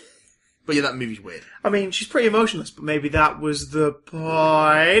 But yeah, that movie's weird. I mean, she's pretty emotionless, but maybe that was the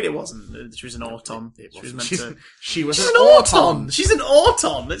point. It wasn't. She was an auton. She was an auton. She's an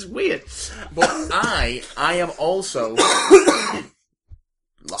auton. That's weird. But I am also...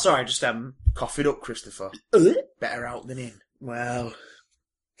 Sorry, just cough it up, Christopher. Better out than in. Well...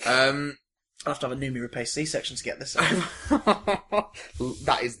 I'll have to have a Numi Rapace C-section to get this out.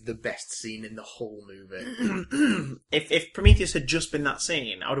 That is the best scene in the whole movie. If Prometheus had just been that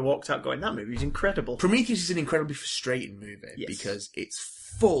scene, I would have walked out going, that movie's incredible. Prometheus is an incredibly frustrating movie because it's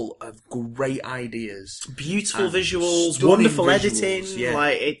full of great ideas. Beautiful visuals, wonderful editing. Yeah.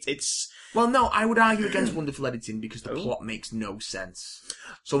 Like, it's... Well, no, I would argue against wonderful editing because the plot makes no sense.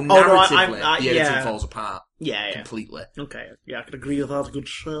 So narratively, the editing falls apart. Yeah. Completely. Okay. Yeah, I could agree with that. A good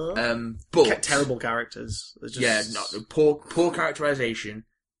show. But terrible characters. Poor characterization.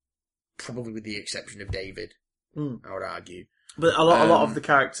 Probably with the exception of David, I would argue. But a lot of the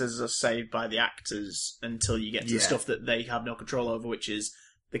characters are saved by the actors until you get to the stuff that they have no control over, which is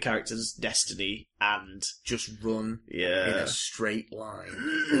the character's destiny and just run in a straight line.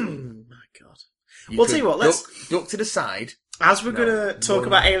 Oh my god. We'll tell you what, let's duck to the side. As we're going to talk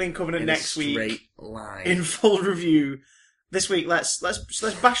about Alien Covenant next week in full review, this week let's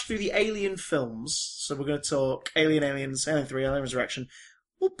bash through the Alien films. So we're going to talk Aliens, Alien 3, Alien Resurrection.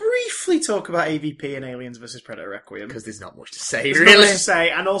 We'll briefly talk about AVP and Aliens vs Predator Requiem. Because there's not much to say, really. Not much to say,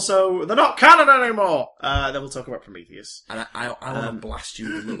 and also, they're not canon anymore! Then we'll talk about Prometheus. And I want to blast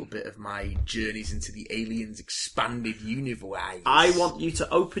you with a little bit of my journeys into the Aliens expanded universe. I want you to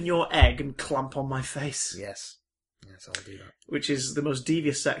open your egg and clamp on my face. Yes, I'll do that. Which is the most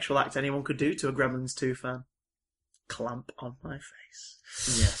devious sexual act anyone could do to a Gremlins 2 fan. Clamp on my face.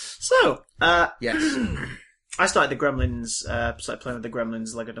 Yes. So, yes. I started the Gremlins, started playing with the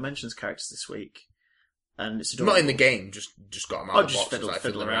Gremlins Lego Dimensions characters this week. And it's adorable. Not in the game, just got them out of the box. Just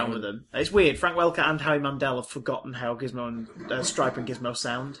fiddling around with them. It's weird. Frank Welker and Howie Mandel have forgotten how Gizmo and Stripe and Gizmo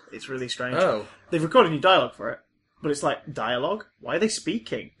sound. It's really strange. Oh. They've recorded new dialogue for it, but it's like, dialogue? Why are they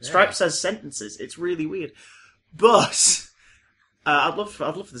speaking? Yeah. Stripe says sentences. It's really weird. But I'd love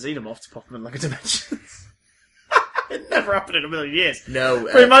for the Xenomorph to pop them in Lego Dimensions. It never happened in a million years. No.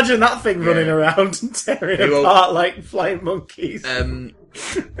 But imagine that thing running around and tearing apart like flying monkeys.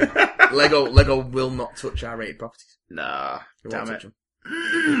 Lego will not touch R-rated properties. Nah, damn it.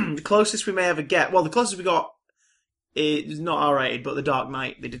 The closest we may ever get... Well, the closest we got is not R-rated, but The Dark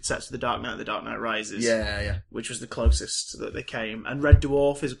Knight. They did sets to The Dark Knight, The Dark Knight Rises. Yeah. Which was the closest that they came. And Red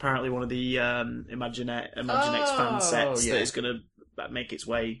Dwarf is apparently one of the Imaginext fan sets that is going to make its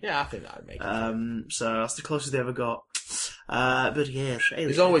way. Yeah, I think that would make it. So that's the closest they ever got. But yes,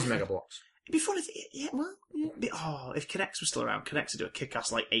 There's always Mega Bloks. It'd be fun if, yeah, well, yeah, if Kinect was still around, Kinect would do a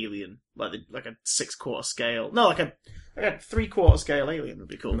kick-ass, like, Alien, like a 6/4 scale, no, like a 3/4 scale Alien would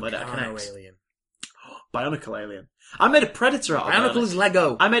be cool, but a Kinect. Alien. Bionicle Alien. I made a Predator out of Bionicle is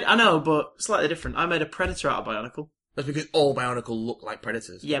Lego. I know, but slightly different. I made a Predator out of Bionicle. That's because all Bionicle look like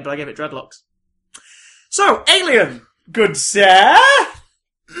Predators. Yeah, but I gave it dreadlocks. So, Alien! Good sir!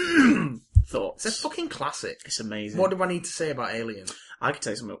 Thoughts? It's a fucking classic. It's amazing. What do I need to say about Alien? I could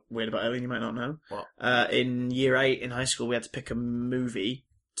tell you something weird about Alien you might not know. What? In year 8 in high school, we had to pick a movie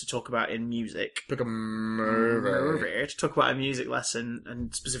to talk about in music. Pick a movie. To talk about a music lesson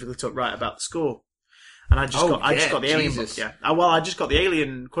and specifically write about the score. And I just got the Alien book, yeah. I just got the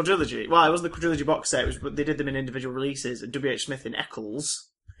Alien quadrilogy. Well, it wasn't the quadrilogy box set, they did them in individual releases, and W.H. Smith in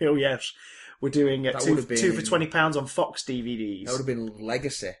Eccles, oh yes, we're doing two for £20 on Fox DVDs. That would have been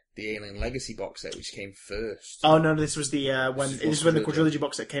Legacy, the Alien Legacy box set, which came first. Oh no, this was the when the quadrilogy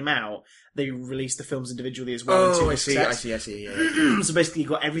box set came out. They released the films individually as well. Oh, I see. Yeah. So basically, you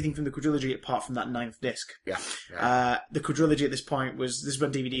got everything from the quadrilogy apart from that 9th disc. Yeah. The quadrilogy at this point this is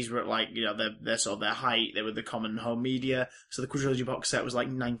when DVDs were at, like, you know, their sort of their height. They were the common home media. So the quadrilogy box set was like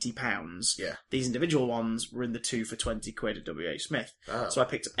 £90. Yeah. These individual ones were in the 2 for £20 at W.H. Smith. Oh. So I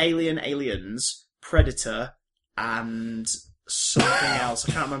picked up Alien, Aliens, Predator, and something else.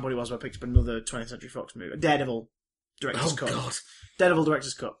 I can't remember what it was, but I picked up another 20th Century Fox movie. Daredevil Director's Cut. God. Daredevil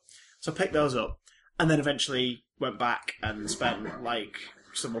Director's Cut. So I picked those up, and then eventually went back and spent, like,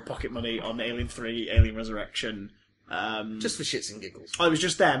 some more pocket money on Alien 3, Alien Resurrection. Just for shits and giggles. It was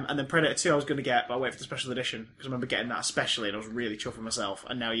just them, and then Predator 2 I was going to get, but I waited for the special edition, because I remember getting that especially, and I was really chuffed with myself.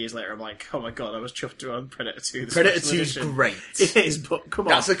 And now, years later, I'm like, oh my god, I was chuffed on Predator 2. Predator 2 is great. It is, but come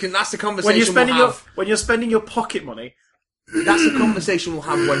on. That's the conversation when you're spending your pocket money... That's a conversation we'll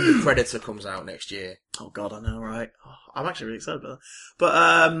have when the Predator comes out next year. Oh god, I know, right? Oh, I'm actually really excited about that. But,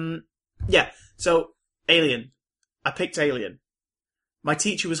 yeah, so, Alien. I picked Alien. My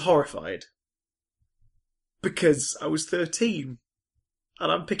teacher was horrified. Because I was 13.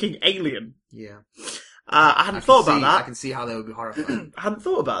 And I'm picking Alien. Yeah. I hadn't thought about that. I can see how they would be horrified. I hadn't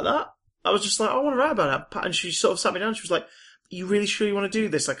thought about that. I was just like, I want to write about it. And she sort of sat me down and she was like, are you really sure you want to do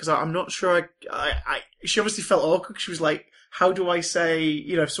this? Like, because I'm not sure she obviously felt awkward. She was like, how do I say,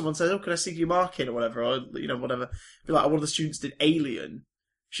 you know, if someone says, oh, can I see your marking or whatever, or, you know, whatever. Be like, one of the students did Alien.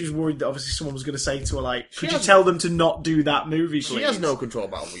 She was worried that obviously someone was going to say to her, like, could you tell them to not do that movie, please? She has no control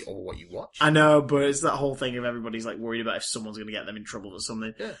about what you watch. I know, but it's that whole thing of everybody's, like, worried about if someone's going to get them in trouble or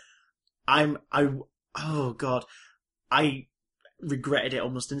something. Yeah. Oh, God. I regretted it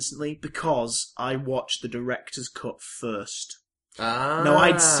almost instantly because I watched the director's cut first. Ah. No, I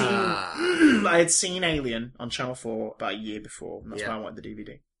had seen Alien on Channel 4 about a year before, and that's why I wanted the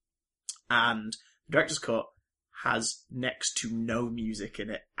DVD. And the director's cut has next to no music in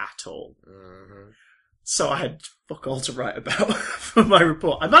it at all. Mm-hmm. So I had fuck all to write about for my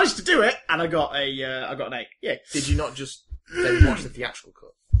report. I managed to do it, and I got an A. Yeah. Did you not just then watch the theatrical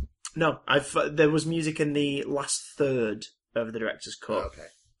cut? No, there was music in the last third of the director's cut. Oh, okay.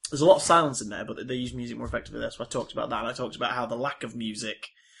 There's a lot of silence in there, but they use music more effectively there, so I talked about that, and I talked about how the lack of music,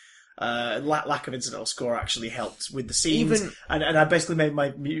 lack of incidental score actually helped with the scenes. And I basically made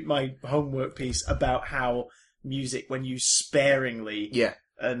my homework piece about how music, when used sparingly... Yeah.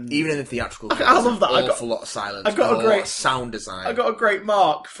 And even in the theatrical cut, I love that. Awful lot of silence. I got a great sound design. I got a great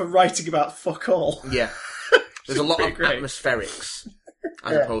mark for writing about fuck all. Yeah. There's a lot of great. Atmospherics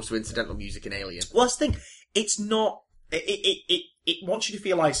as opposed to incidental music in Alien. Well, that's the thing. It's not... It wants you to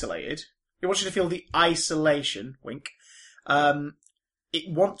feel isolated. It wants you to feel the isolation. Wink.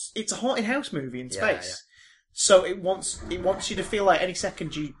 It's a haunted house movie in space. Yeah. So it wants you to feel like any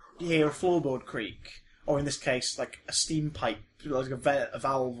second you hear a floorboard creak, or in this case, like a steam pipe, like a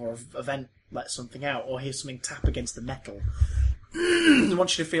valve or a vent let something out, or hear something tap against the metal. It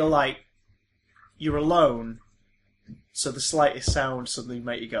wants you to feel like you're alone, so the slightest sound suddenly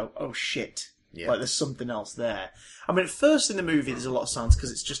make you go, oh shit. Yeah. Like there's something else there. I mean, at first in the movie there's a lot of sounds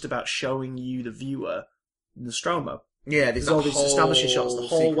because it's just about showing you, the viewer, the Nostromo. Yeah, there's all these establishing shots, the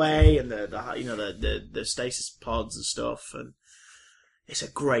hallway and the stasis pods and stuff, and it's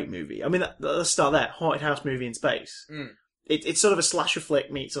a great movie. I mean, let's start there. Haunted house movie in space. Mm. It's sort of a slasher flick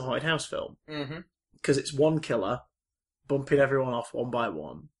meets a haunted house film because it's one killer bumping everyone off one by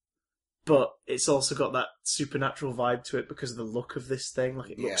one. But it's also got that supernatural vibe to it because of the look of this thing. Like,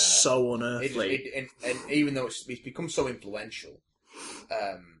 it looks so unearthly. And even though it's become so influential,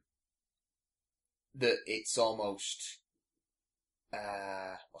 that it's almost...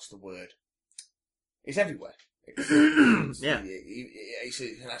 what's the word? It's everywhere. It's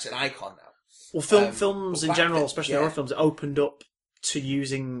an icon now. Well, films in general, especially horror films, opened up to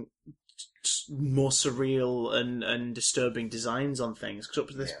using more surreal and disturbing designs on things. Because up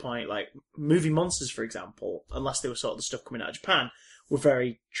to this point, like movie monsters, for example, unless they were sort of the stuff coming out of Japan, were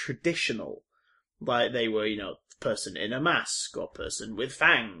very traditional. Like they were, person in a mask, or person with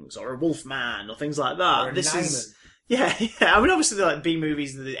fangs, or a wolf man, or things like that. Or a this Nyman. is. Yeah. I mean, obviously, the like B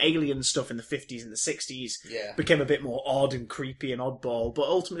movies, the alien stuff in the 50s and the 60s became a bit more odd and creepy and oddball. But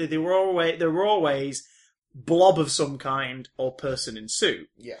ultimately, they were always blob of some kind or person in suit.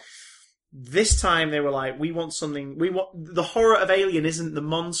 Yeah. This time, they were like, we want something. The horror of Alien isn't the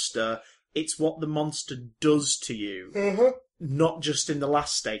monster; it's what the monster does to you. Mm-hmm. Not just in the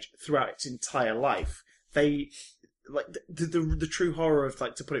last stage, throughout its entire life. They like the true horror of,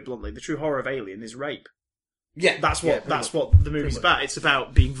 like, to put it bluntly, the true horror of Alien is rape. Yeah, That's what the movie's about. It's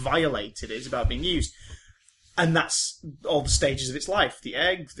about being violated. It's about being used, and that's all the stages of its life. The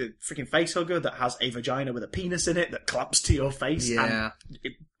egg, the freaking facehugger that has a vagina with a penis in it that claps to your face and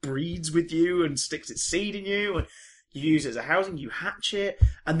it breeds with you and sticks its seed in you. And you use it as a housing. You hatch it,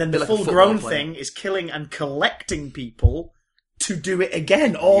 and then the like a full-grown football player. thing is killing and collecting people to do it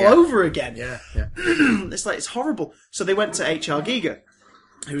again, all over again. Yeah. It's horrible. So they went to H.R. Giger,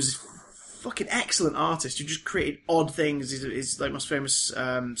 who's a fucking excellent artist who just created odd things. His like most famous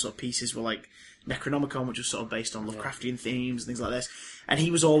sort of pieces were like Necronomicon, which was sort of based on Lovecraftian themes and things like this. And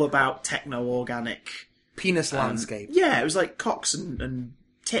he was all about techno-organic Penis landscape. Yeah, it was like cocks and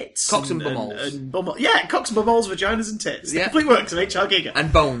tits. Cocks and bumholes. Yeah, cocks and bumholes, vaginas and tits. Yeah. The complete works of H.R. Giger.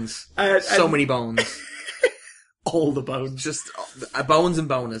 And bones. So many bones. All the bones. Just bones and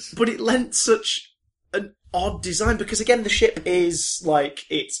boners. But it lent such an odd design because, again, the ship is like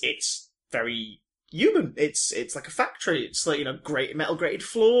it's very human. It's like a factory. It's like great metal grated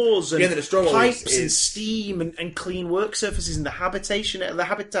floors and The Nostromo pipes is and steam and clean work surfaces and the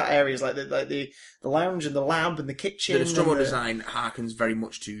habitat areas like the lounge and the lab and the kitchen. The Nostromo and design harkens very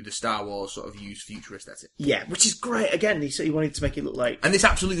much to the Star Wars sort of used future aesthetic. Yeah, which is great. Again, he wanted to make it look like, And this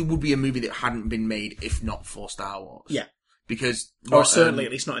absolutely would be a movie that hadn't been made if not for Star Wars. Yeah. Because or certainly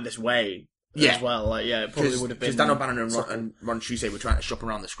at least not in this way. Yeah. As well, like it probably would have been. Because Dan O'Bannon and Ron Shusay were trying to shop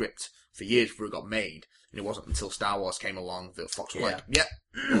around the script for years before it got made, and it wasn't until Star Wars came along that Fox were like, "Yep,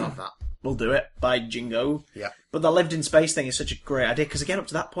 we'll have that. We'll do it by jingo." Yeah. But the lived in space thing is such a great idea because, again, up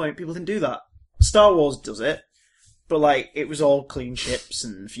to that point, people didn't do that. Star Wars does it, but like it was all clean ships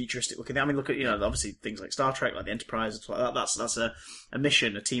and futuristic looking. I mean, look at obviously things like Star Trek, like the Enterprise and stuff like that. That's a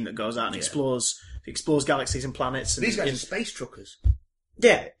mission, a team that goes out and explores galaxies and planets. And These guys are space truckers.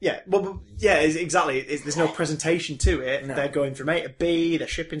 Yeah. Well, yeah, exactly. There's no presentation to it. No. They're going from A to B. They're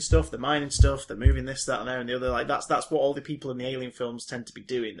shipping stuff. They're mining stuff. They're moving this, that, and there, and the other. Like that's what all the people in the Alien films tend to be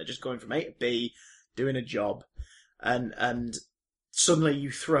doing. They're just going from A to B, doing a job, and suddenly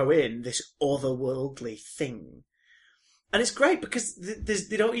you throw in this otherworldly thing, and it's great because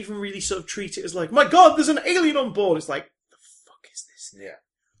they don't even really sort of treat it as like, my God, there's an alien on board. It's like, the fuck is this? Yeah.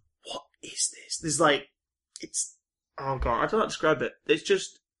 What is this? There's like, it's. Oh God, I don't know how to describe it. It's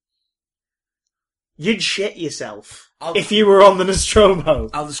just you'd shit yourself if you were on the Nostromo.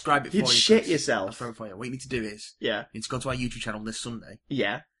 I'll describe it for you. You'd shit Chris. yourself. I'll describe it for you. What you need to do is Yeah, you need to go to our YouTube channel this Sunday,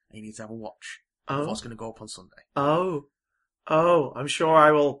 yeah. and you need to have a watch of Oh, what's going to go up on Sunday. oh. I'm sure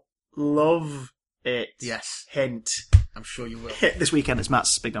I will love it. Yes, Hint. I'm sure you will. This weekend it's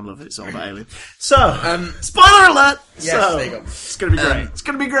Matt's Big Damn Love. It's all about Alien. So, spoiler alert. Yes, so, there you go. It's gonna be great. It's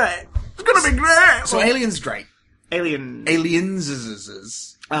gonna be great. It's gonna be great. So Alien's great. Alien.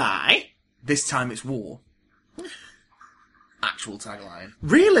 Aliens. Aye. This time it's war. Actual tagline.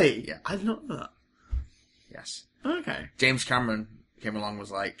 Really? Yeah. I did not know that. Yes. Okay. James Cameron came along and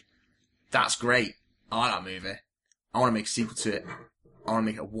was like, that's great. I like that movie. I want to make a sequel to it. I want to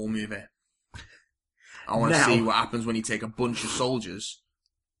make it a war movie. I want to Now- see what happens when you take a bunch of soldiers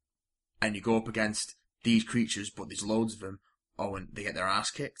and you go up against these creatures, but there's loads of them, or when they get their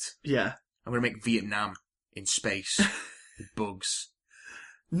ass kicked. Yeah. I'm going to make Vietnam in space with bugs.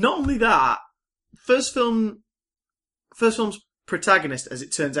 Not only that, first film's protagonist, as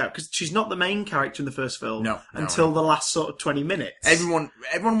it turns out, because she's not the main character in the first film until the last sort of 20 minutes. Everyone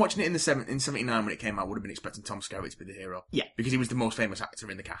watching it in 79 when it came out would have been expecting Tom Skerritt to be the hero. Yeah. Because he was the most famous actor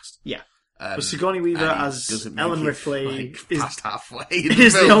in the cast. Yeah. But Sigourney Weaver and he as doesn't make Ellen it, Ripley like, is past halfway.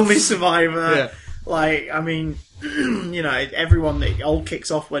 is the only survivor. Yeah. Like, I mean, everyone, it all kicks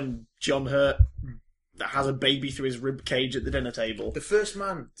off when John Hurt has a baby through his rib cage at the dinner table. The first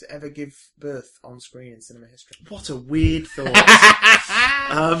man to ever give birth on screen in cinema history. What a weird thought.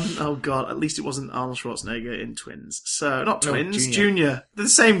 Oh God, at least it wasn't Arnold Schwarzenegger in Twins. So, not No, Twins, Junior. Junior. They're the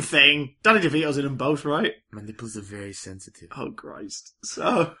same thing. Danny DeVito's in them both, right? My nipples are very sensitive. Oh Christ.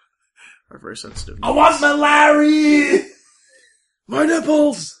 So, I'm very sensitive. I want my Larry! My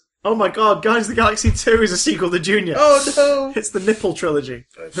nipples! Oh my god, Guardians of the Galaxy 2 is a sequel to Junior. Oh no! It's the nipple trilogy.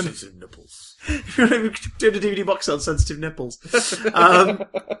 Sensitive nipples. If you want to do a DVD box set on sensitive nipples. The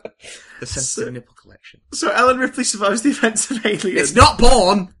sensitive nipple collection. So Ellen Ripley survives the events of Alien. It's not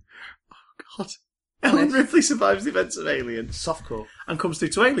porn! God. Ellen Ripley survives the events of Alien. Softcore. And comes through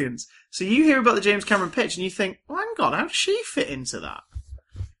to Aliens. So you hear about the James Cameron pitch and you think, well, hang on, how does she fit into that?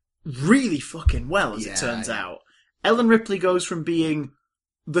 Really fucking well, as it turns out. Ellen Ripley goes from being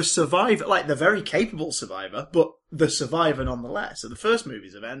the survivor, like the very capable survivor, but the survivor nonetheless of the first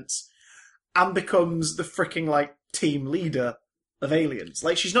movie's events, and becomes the freaking, like, team leader of Aliens.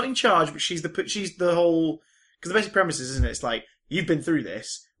 Like, she's not in charge, but she's the whole... Because the basic premise is, isn't it? It's like, you've been through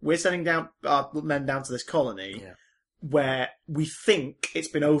this, we're sending down our men down to this colony, where we think it's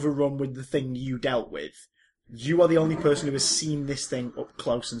been overrun with the thing you dealt with. You are the only person who has seen this thing up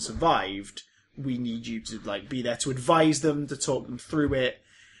close and survived. We need you to, like, be there to advise them, to talk them through it.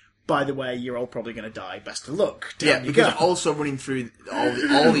 By the way, you're all probably going to die. Best of luck. Down you because go. also running through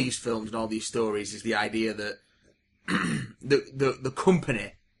all these films and all these stories is the idea that the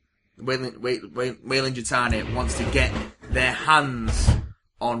company, Weyland-Yutani, wants to get their hands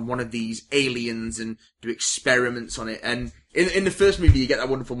on one of these aliens and do experiments on it. And in the first movie, you get that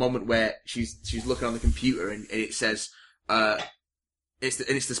wonderful moment where she's looking on the computer and it says, it's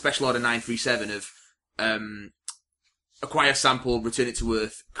the Special Order 937 of, acquire sample, return it to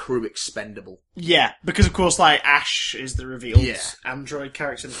Earth, crew expendable. Yeah, because of course, like, Ash is the revealed android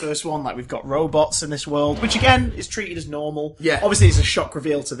character in the first one. Like, we've got robots in this world, which again is treated as normal. Yeah. Obviously, it's a shock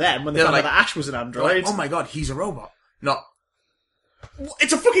reveal to them when they found out like, that Ash was an android. Like, oh my god, he's a robot. Not,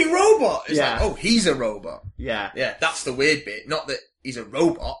 it's a fucking robot! It's like, oh, he's a robot. Yeah. Yeah, that's the weird bit. Not that he's a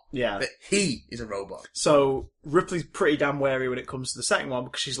robot, Yeah. but he is a robot. So Ripley's pretty damn wary when it comes to the second one,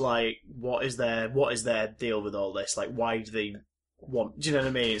 because she's like, what is their deal with all this? Like, why do they want, do you know what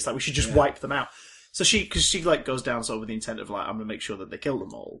I mean? It's like, we should just wipe them out. So because she like goes down sort of with the intent of like, I'm gonna make sure that they kill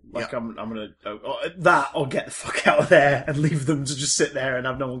them all. Like, I'm gonna, or get the fuck out of there and leave them to just sit there and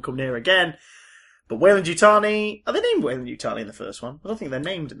have no one come near again. But Weyland-Yutani, are they named Weyland-Yutani in the first one? I don't think they're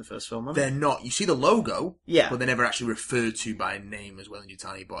named in the first film, are they? They're not. You see the logo, Yeah. but they're never actually referred to by name as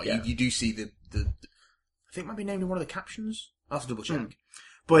Weyland-Yutani. But you do see the I think it might be named in one of the captions. I'll have to double check.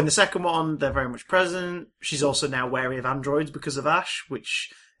 But in the second one, they're very much present. She's also now wary of androids because of Ash,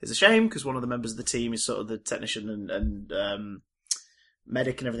 which is a shame, because one of the members of the team is sort of the technician and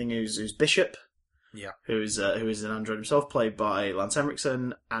medic and everything who's Bishop. Yeah. Who is an android himself, played by Lance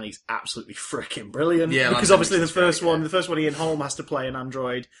Henriksen, and he's absolutely freaking brilliant. Yeah, because Lance obviously Henriksen's the first one, Ian Holm has to play an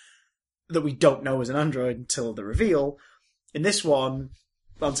android that we don't know is an android until the reveal. In this one,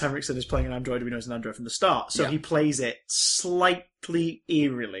 Lance Henriksen is playing an android we know is an android from the start, so he plays it slightly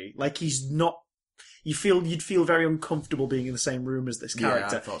eerily, like he's not. You'd feel very uncomfortable being in the same room as this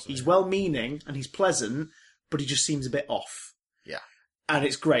character. I thought so, He's well-meaning and he's pleasant, but he just seems a bit off. Yeah. And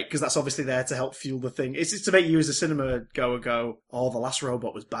it's great, because that's obviously there to help fuel the thing. It's just to make you as a cinema go, oh, the last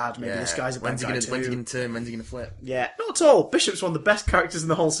robot was bad, maybe this guy's a bad guy too. When's he going to turn? When's he going to flip? Yeah, not at all. Bishop's one of the best characters in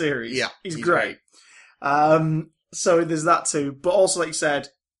the whole series. Yeah. He's great. So there's that too. But also, like you said,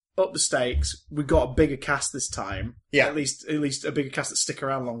 up the stakes. We've got a bigger cast this time. Yeah. At least a bigger cast that stick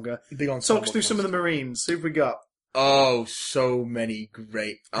around longer. Big on Talk us through some of the Marines. Who've we got? Oh, so many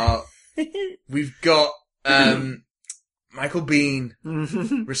great. We've got Michael Biehn,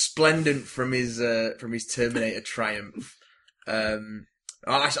 resplendent from his Terminator triumph.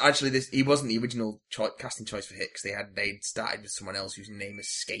 Actually, he wasn't the original casting choice for Hicks. They'd started with someone else whose name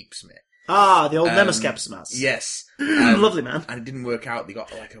escapes me. Ah, the old Nemoskepsmas. Yes. Lovely man. And it didn't work out. They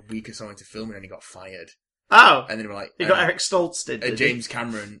got like a week or so into filming and he got fired. Oh. And then they were like... You got Eric Stoltz did James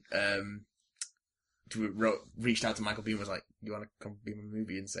Cameron reached out to Michael Biehn and was like, you want to come be in my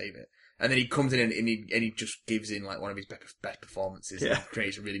movie and save it? And then he comes in and he just gives in like one of his best performances and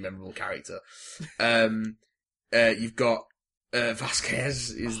creates a really memorable character. You've got Vasquez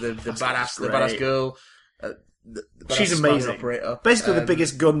is the badass girl. She's amazing. Operator. Basically the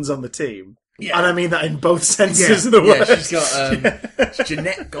biggest guns on the team. Yeah. And I mean that in both senses of the word. Yeah, she's got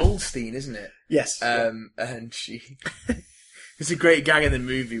Jeanette Goldstein, isn't it? Yes. And she... It's a great gag in the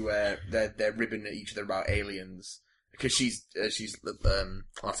movie where they're ribbing at each other about aliens. Because she's Latin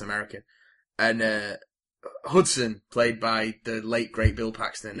American. And Hudson, played by the late great Bill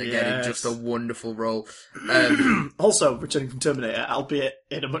Paxton, again in just a wonderful role. Also returning from Terminator, albeit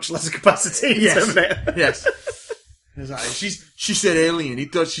in a much lesser capacity. Yes. Terminator. Yes. She said alien.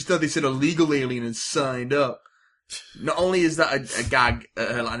 She thought they said illegal alien and signed up. Not only is that a gag at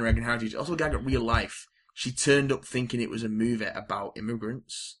her Latin American heritage, also a gag at real life. She turned up thinking it was a movie about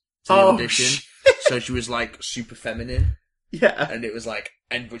immigrants to the audition. So she was like super feminine. Yeah. And it was like,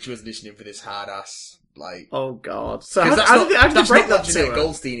 but she was auditioning for this hard ass, like. Oh God! So 'Cause how did they break that to Jeanette her?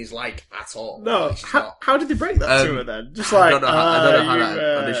 Goldstein is like at all. No, Like, she's not. how did they break that to her then? Just I like don't know how you,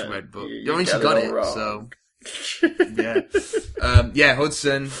 that audition went, but you I mean, she got got all it. wrong. So yeah,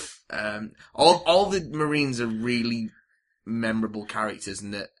 Hudson. All the Marines are really memorable characters,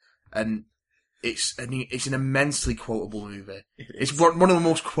 and it's an immensely quotable movie. It's one of the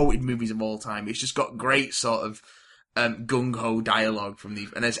most quoted movies of all time. It's just got great sort of gung ho dialogue from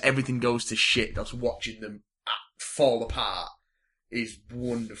these, and as everything goes to shit, just watching them fall apart is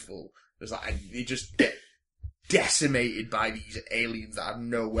wonderful. It's like you just get decimated by these aliens that have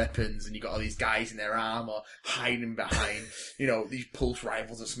no weapons, and you got all these guys in their armor hiding behind, these pulse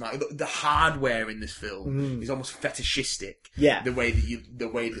rifles and smart. The hardware in this film is almost fetishistic. Yeah, every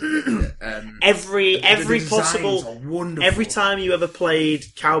possible. Every time you ever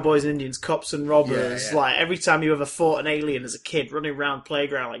played Cowboys and Indians, Cops and Robbers, like every time you ever fought an alien as a kid, running around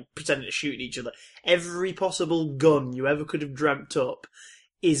playground like pretending to shoot each other, every possible gun you ever could have dreamt up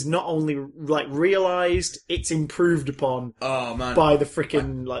is not only like realised, it's improved upon by the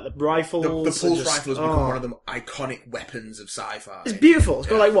freaking like the rifles. The pulse rifle has become one of the iconic weapons of sci-fi. It's beautiful. It's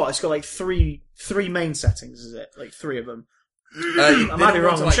got like what? It's got like three main settings, is it? Like three of them. I might be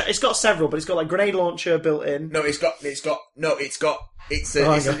wrong. It's got several, but it's got like grenade launcher built in. No, it's just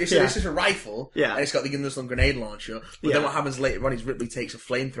a rifle. Yeah. And it's got the Gunderson grenade launcher. But then what happens later on is Ripley takes a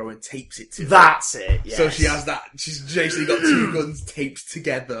flamethrower and tapes it to That's it, yes. So she has that. She's basically got two guns taped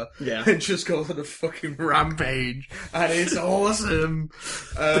together. Yeah. And just goes on a fucking rampage. And it's awesome.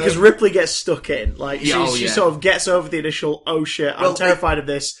 Because Ripley gets stuck in. Like, she sort of gets over the initial, oh shit, I'm terrified of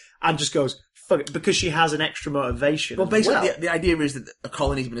this, and just goes, fuck it, because she has an extra motivation. Well, basically, the idea is that a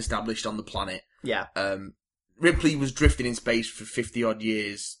colony's been established on the planet. Yeah. Ripley was drifting in space for 50-odd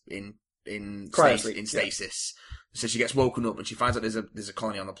years in stasis. So she gets woken up and she finds out there's a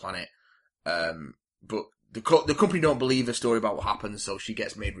colony on the planet. But the company don't believe the story about what happened, so she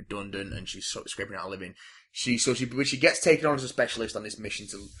gets made redundant and she's sort of scraping out a living. She gets taken on as a specialist on this mission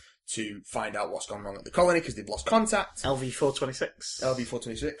to find out what's gone wrong at the colony because they've lost contact.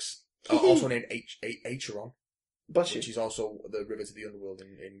 LV-426. Also named Acheron. Which is also the river to the underworld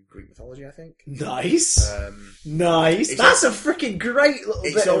in Greek mythology, I think. Nice. Nice. That's a freaking great little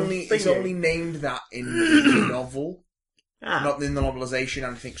bit. It's only named that in the novel, not in the novelization.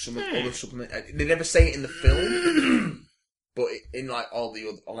 And I think some other supplement. They never say it in the film, but in like all the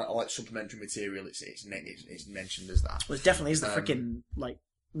other supplementary material, it's mentioned as that. Well, it definitely is the freaking like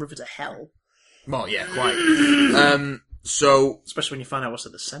river to hell. Well, yeah, quite. So especially when you find out what's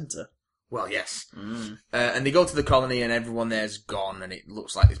at the centre. Well, yes. And they go to the colony and everyone there's gone and it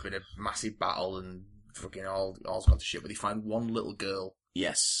looks like there's been a massive battle and fucking all's gone to shit. But they find one little girl.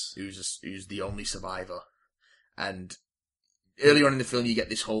 Yes. Who's the only survivor. And earlier on in the film you get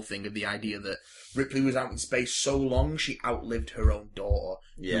this whole thing of the idea that Ripley was out in space so long she outlived her own daughter,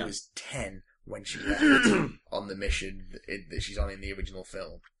 who was 10 when she left on the mission that she's on in the original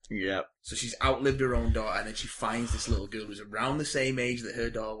film. Yeah. So she's outlived her own daughter, and then she finds this little girl who's around the same age that her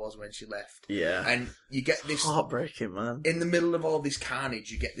daughter was when she left. Yeah. And you get this... Heartbreaking, man. In the middle of all this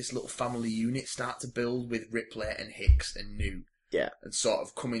carnage, you get this little family unit start to build with Ripley and Hicks and Newt. Yeah. And sort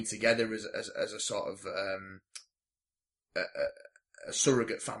of coming together as a sort of... a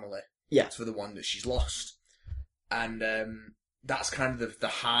surrogate family. Yeah. For the one that she's lost. And that's kind of the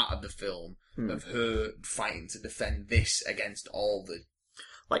heart of the film, of her fighting to defend this against all the...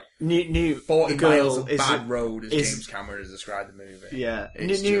 Like, New 40 miles of bad road, as James Cameron has described the movie. Yeah.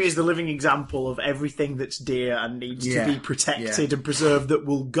 New is the living example of everything that's dear and needs to be protected and preserved that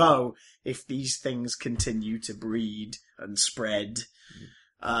will go if these things continue to breed and spread.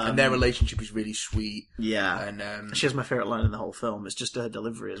 And their relationship is really sweet. Yeah. And she has my favourite line in the whole film. It's just her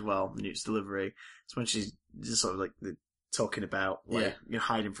delivery as well, Newt's delivery. It's when she's just sort of like talking about, like, you're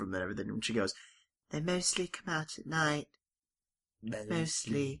hiding from them and everything, and she goes, they mostly come out at night.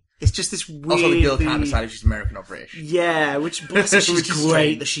 Mostly. It's just this weird... Also, the girl can't decide if she's American or British. Yeah, which, bless her, she's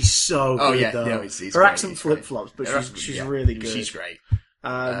great. That she's so good, though. No, it's her great, accent flip-flops, but she's really good. She's great.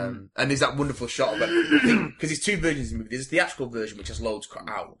 And there's that wonderful shot of it. Because there's two versions of the movie. There's the theatrical version, which has loads cut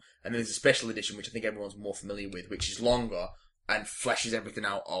out. And then there's a special edition, which I think everyone's more familiar with, which is longer and fleshes everything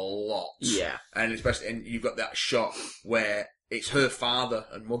out a lot. Yeah. And you've got that shot where it's her father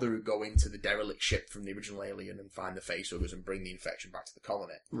and mother who go into the derelict ship from the original Alien and find the facehuggers and bring the infection back to the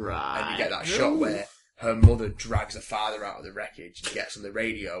colony. Right. And you get that shot where her mother drags her father out of the wreckage and gets on the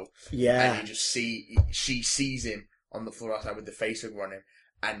radio. Yeah. And you just she sees him on the floor outside with the facehugger on him.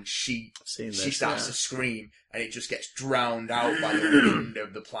 And she starts to scream and it just gets drowned out by the wind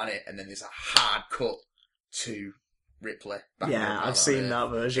of the planet. And then there's a hard cut to Ripley. I've seen that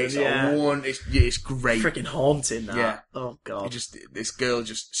version. It's yeah, it's great. freaking haunting. That. Yeah. Oh god. This girl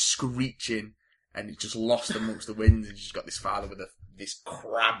just screeching, and it's just lost amongst the winds, and she's got this father with this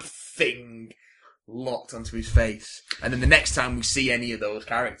crab thing locked onto his face. And then the next time we see any of those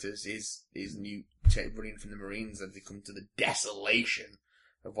characters is Newt running from the Marines as they come to the desolation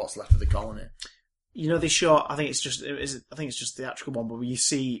of what's left of the colony. You know, this shot, I think it's just the theatrical one, but where you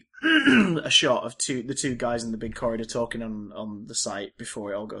see a shot of the two guys in the big corridor talking on the site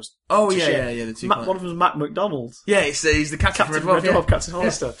before it all goes. Oh, to shit. yeah, the two. One of them is Mac McDonald. Yeah, he's the Captain Captain Red Dwarf, Captain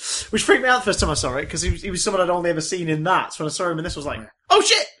Hollister. Which freaked me out the first time I saw it, because he was someone I'd only ever seen in that. So when I saw him in this, I was like, oh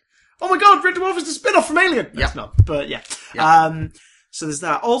shit! Oh my god, Red Dwarf is the spin-off from Alien! Yeah. It's not, but yeah. So there's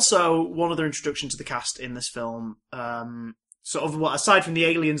that. Also, one other introduction to the cast in this film, sort of, aside from the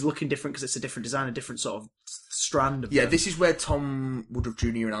aliens looking different because it's a different design, a different sort of strand of them. this is where Tom Woodruff Jr.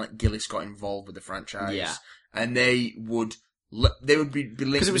 and Alec Gillis got involved with the franchise. Yeah. And they would be linked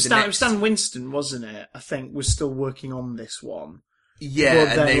because it was Stan Winston, wasn't it? I think was still working on this one. Yeah,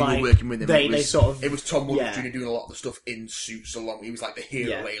 But and they like, were working with him. It was Tom Woodruff Jr. doing a lot of the stuff in suits along. He was like the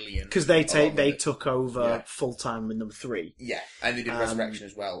hero alien. because they took over full time with number 3. Yeah, and they did Resurrection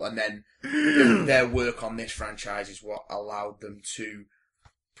as well. And then their work on this franchise is what allowed them to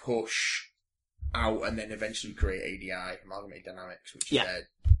push out and then eventually create ADI, Amalgamated Dynamics, which is their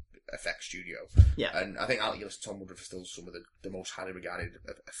effects studio. Yeah. And I think Alec Gillis and Tom Woodruff are still some of the most highly regarded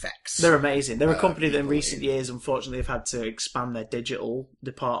effects. They're amazing. They're a company that in recent years, unfortunately, have had to expand their digital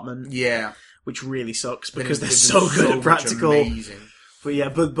department. Yeah. Which really sucks because they're so good at practical. Amazing. But yeah,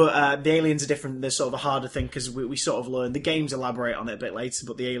 but the aliens are different. They're sort of a harder thing because we sort of learn. The games elaborate on it a bit later,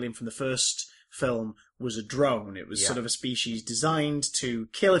 but the alien from the first film was a drone. It was sort of a species designed to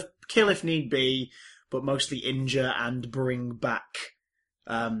kill if need be, but mostly injure and bring back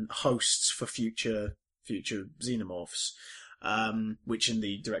hosts for future xenomorphs. Which in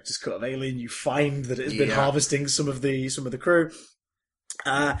the director's cut of Alien, you find that it has been harvesting some of the crew.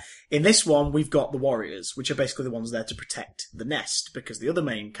 In this one, we've got the Warriors, which are basically the ones there to protect the nest, because the other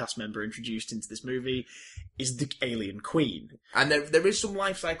main cast member introduced into this movie is the Alien Queen. And there is some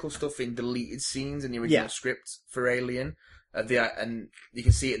life cycle stuff in deleted scenes in the original script for Alien, and you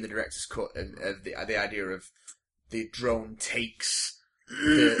can see it in the director's cut of the idea of the drone takes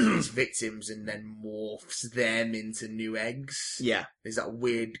its victims and then morphs them into new eggs. Yeah. There's that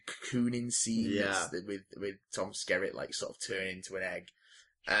weird cocooning scene with Tom Skerritt like sort of turning into an egg.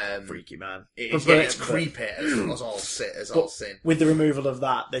 Freaky, man. It's creepy as all sin. With the removal of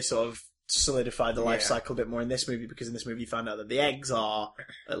that, they sort of solidified the life cycle a bit more in this movie, because in this movie you find out that the eggs are,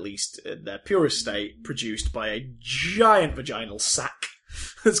 at least in their purest state, produced by a giant vaginal sac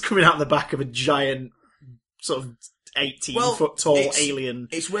that's coming out the back of a giant sort of 18-foot tall alien.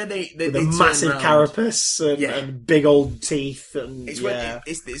 It's where they with a massive carapace and big old teeth. And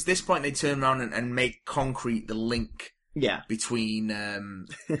it's this point they turn around and make concrete the link between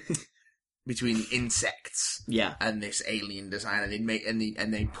between insects and this alien design,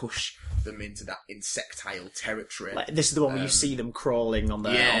 and they push them into that insectile territory. Like, this is the one where you see them crawling on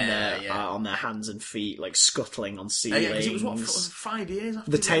their hands and feet, like scuttling on ceilings. It was 5 years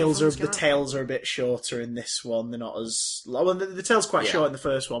after the tails are a bit shorter in this one. They're not as well. The tail's quite short in the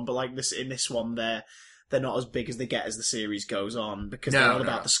first one, but like in this one they're not as big as they get as the series goes on, because they're all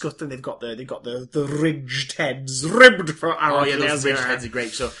about the scuttling. They've got the ridged heads, ribbed for arrows. Oh yeah, those ridged heads are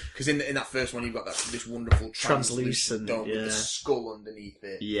great. So because in that first one you've got this wonderful translucent dome with the skull underneath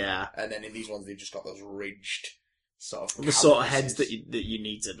it. Yeah, and then in these ones they've just got those ridged sort of sort of heads that you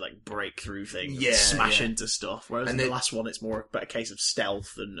need to like break through things, and smash into stuff. Whereas in the last one it's more a case of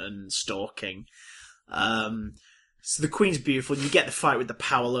stealth and stalking. So the Queen's beautiful. You get the fight with the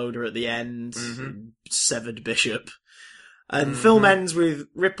power loader at the end, severed bishop. And the film ends with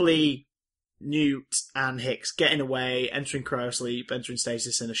Ripley, Newt, and Hicks getting away, entering cryosleep, entering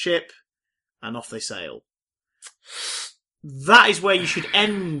stasis in a ship, and off they sail. That is where you should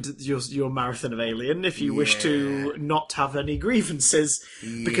end your marathon of Alien if you wish to not have any grievances.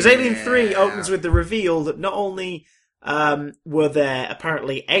 Because Alien 3 opens with the reveal that not only were there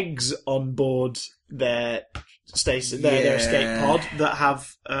apparently eggs on board their station, their escape pod that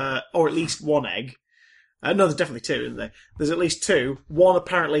have, or at least one egg. No, there's definitely two, isn't there? There's at least two. One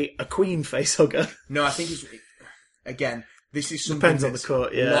apparently a queen facehugger. No, I think it's again. This is something depends on the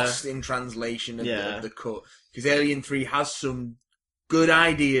cut. Lost in translation of the cut, because Alien 3 has some good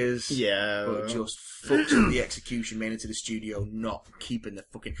ideas. But just fucks up the execution, mainly to the studio not keeping the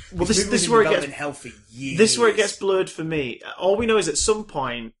fucking. Well, this is where it gets healthy. This is where it gets blurred for me. All we know is at some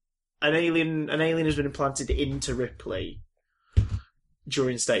point an alien has been implanted into Ripley,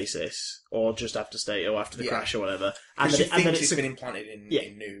 during stasis, or just after after the crash or whatever. And then it's been implanted in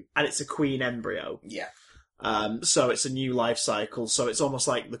new. And it's a queen embryo. Yeah. So it's a new life cycle. So it's almost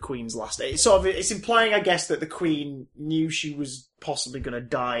like the queen's last. It's implying, I guess, that the queen knew she was possibly going to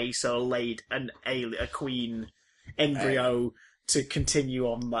die, so laid a queen embryo to continue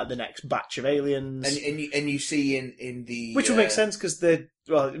on like the next batch of aliens. And you see in the which will make sense because it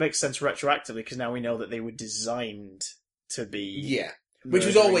makes sense retroactively because now we know that they were designed to be which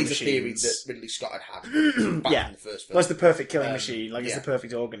was always machines. a theory that Ridley Scott had back in the first film. Well, it's the perfect killing machine, it's the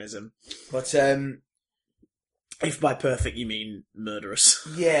perfect organism. But if by perfect you mean murderous.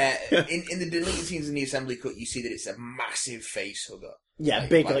 Yeah, in the deleted scenes in the assembly cut, you see that it's a massive face hugger. Yeah,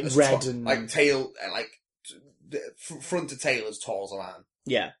 big, red and like tail, front to tail as tall as a man.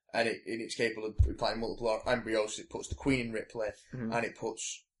 Yeah, and it's capable of implanting multiple embryos. It puts the queen in Ripley, and it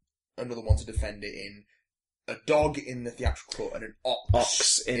puts another one to defend it in a dog in the theatrical cut and an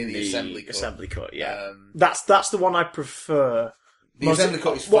ox in the assembly cut. Yeah, that's the one I prefer. The assembly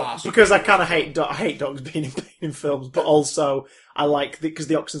cut is fast because I kind of hate dogs being in films, but also I like because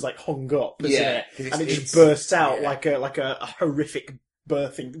the oxen's like hung up, isn't it? And it just bursts out like a horrific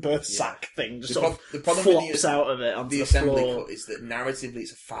birth sack thing, just sort of flops out of it onto the assembly floor. Cut is that narratively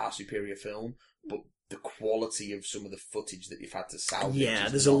it's a far superior film, but the quality of some of the footage that you've had to salvage. Yeah,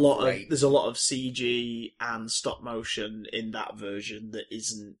 there's a lot of CG and stop motion in that version that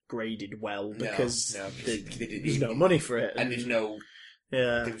isn't graded well because there's no money for it, and there's no.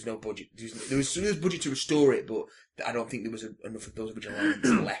 Yeah, there was no budget. There was budget to restore it, but I don't think there was enough of those original elements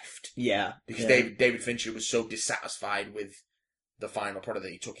left. Yeah, because David Fincher was so dissatisfied with the final product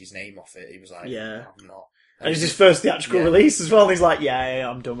that he took his name off it. He was like, I'm not. And it's his first theatrical release as well. And he's like,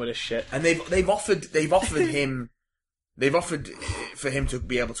 I'm done with this shit. And they've offered him. They've offered for him to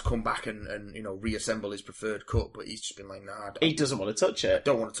be able to come back and reassemble his preferred cut, but he's just been like, nah. He doesn't want to touch it. I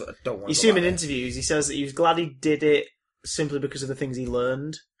don't want to. You see him in interviews. He says that he was glad he did it simply because of the things he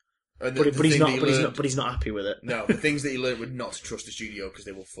learned. But he's not happy with it. No, the things that he learned were not to trust the studio because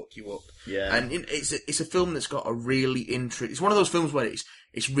they will fuck you up. Yeah, and it's a film that's got a really interesting. It's one of those films where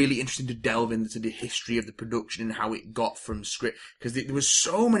it's really interesting to delve into the history of the production and how it got from script, because there was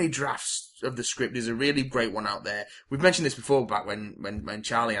so many drafts of the script. There's a really great one out there. We've mentioned this before back when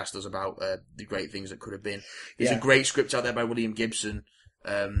Charlie asked us about the great things that could have been. There's a great script out there by William Gibson.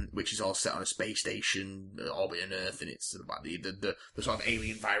 Which is all set on a space station orbiting Earth, and it's about the sort of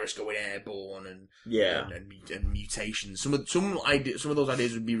alien virus going airborne and mutations. Some of those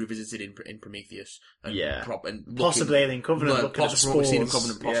ideas would be revisited in Prometheus. And possibly Alien Covenant.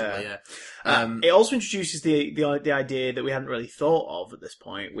 Possibly yeah. It also introduces the idea that we hadn't really thought of at this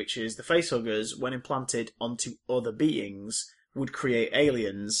point, which is the facehuggers, when implanted onto other beings, would create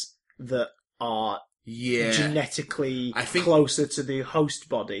aliens that are genetically closer to the host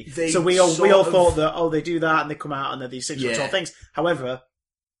body. So we all thought that they do that and they come out and they're these 6 foot tall things. However,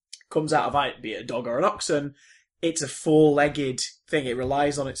 comes out of be it a dog or an oxen, it's a 4-legged thing. It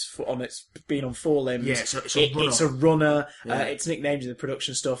relies on its being on 4 limbs. Yeah, so it's a runner. It's nicknamed in the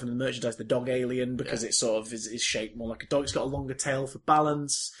production stuff and the merchandise the dog alien because it sort of is shaped more like a dog. It's got a longer tail for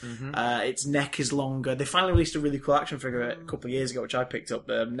balance. Mm-hmm. Its neck is longer. They finally released a really cool action figure a couple of years ago, which I picked up.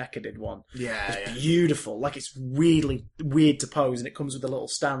 NECA did one. It's beautiful. Like, it's really weird to pose, and it comes with a little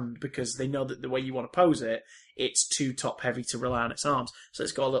stand because they know that the way you want to pose it, it's too top heavy to rely on its arms. So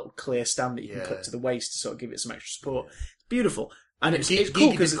it's got a little clear stand that you can clip to the waist to sort of give it some extra support. It's beautiful. And it's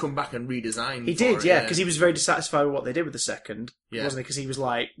cool because come back and redesign. He did, because he was very dissatisfied with what they did with the second, wasn't he? Because he was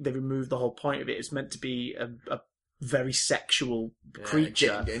like, they removed the whole point of it. It's meant to be a very sexual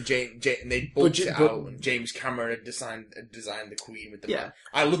creature, and they bulked it out. And James Cameron had designed the Queen with the man.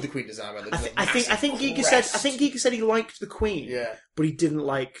 I love the Queen design. I think Giga said he liked the Queen, but he didn't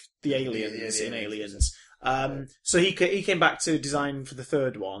like the aliens in Aliens. So he came back to design for the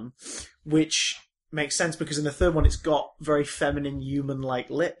third one, which makes sense because in the third one it's got very feminine human-like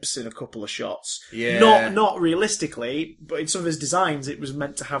lips in a couple of shots. Not realistically, but in some of his designs it was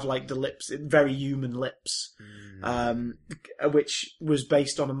meant to have like the lips, very human lips, which was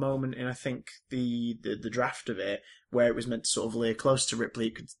based on a moment in, I think, the draft of it where it was meant to sort of lay close to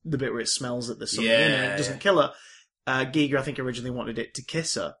Ripley, the bit where it smells that there's something in it, it doesn't kill her. Giga, I think, originally wanted it to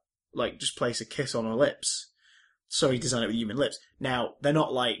kiss her, like just place a kiss on her lips. So he designed it with human lips. Now, they're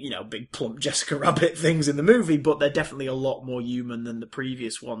not like, big plump Jessica Rabbit things in the movie, but they're definitely a lot more human than the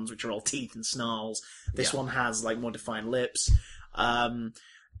previous ones, which are all teeth and snarls. This one has, like, more defined lips.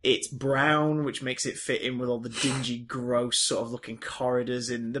 It's brown, which makes it fit in with all the dingy, gross sort of looking corridors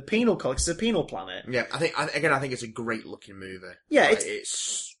in the penal colony. It's a penal planet. Yeah, I think it's a great looking movie. Yeah,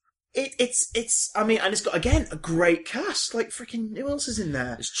 it's It's. I mean, and it's got again a great cast. Like freaking, who else is in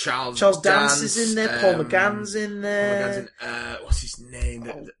there? There's Charles Dance is in there. Paul McGann's in there. What's his name?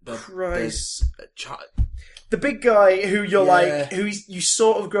 Christ. The big guy who you're you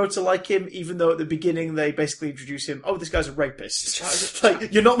sort of grow to like him, even though at the beginning they basically introduce him. Oh, this guy's a rapist.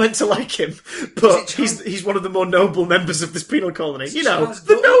 Like you're not meant to like him, but he's one of the more noble members of this penal colony. You know,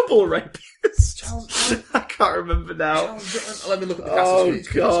 the noble rapist. I can't remember now. Let me look at the cast. Oh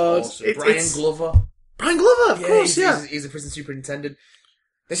God, awesome. Brian Glover. Brian Glover, of course, he's a prison superintendent.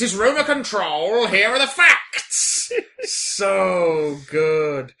 This is Rumour Control. Here are the facts. So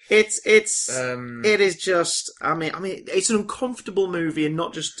good. It is just. I mean, it's an uncomfortable movie, and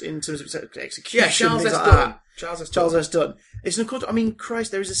not just in terms of execution. Yeah, Charles S. Dutton. Charles S. Dutton. It's an uncomfortable. I mean,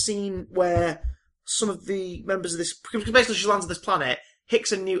 Christ, there is a scene where some of the members of this, because basically she lands on this planet.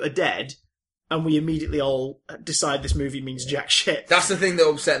 Hicks and Newt are dead, and we immediately all decide this movie means jack shit. That's the thing that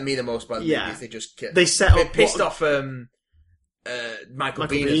upset me the most about the movie. They set up pissed off. Michael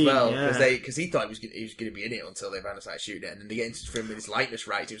Biehn as well, because he thought he was going to be in it until they finally started shooting it, and then they get into for him with his likeness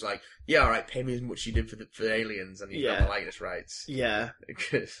rights. He was like, "Yeah, all right, pay me as much as you did for Aliens, and you got the likeness rights." Yeah,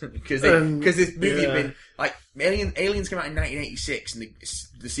 because this movie had been like Aliens came out in 1986, and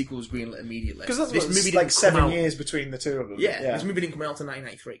the sequel was greenlit immediately. Because this movie like 7 years between the two of them. Yeah, this movie didn't come out until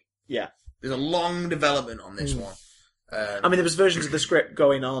 1993. Yeah, there's a long development on this one. I mean, there was versions of the script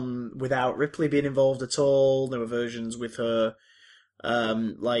going on without Ripley being involved at all. There were versions with her.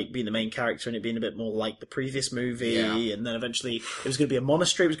 Like being the main character and it being a bit more like the previous movie, and then eventually it was going to be a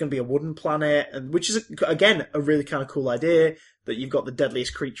monastery, it was going to be a wooden planet, and which is again a really kind of cool idea that you've got the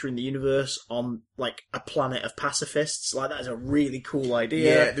deadliest creature in the universe on like a planet of pacifists. Like that is a really cool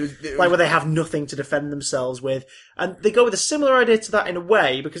idea. Yeah, there was, like where they have nothing to defend themselves with, and they go with a similar idea to that in a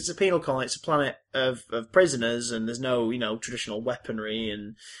way because it's a penal colony, it's a planet of prisoners, and there's no traditional weaponry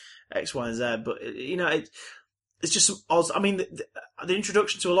and X, Y, and Z. But it's just some odds. I mean, the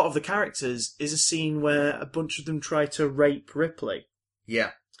introduction to a lot of the characters is a scene where a bunch of them try to rape Ripley.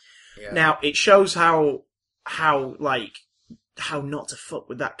 Yeah. Now, it shows how not to fuck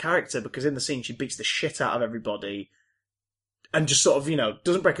with that character, because in the scene she beats the shit out of everybody and just sort of,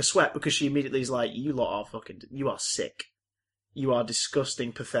 doesn't break a sweat because she immediately is like, you lot are you are sick. You are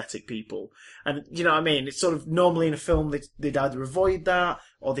disgusting, pathetic people. And, you know what I mean? It's sort of, normally in a film, they'd either avoid that,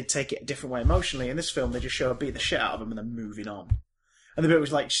 or they'd take it a different way emotionally. In this film, they just show her beat the shit out of them and then moving on. And the bit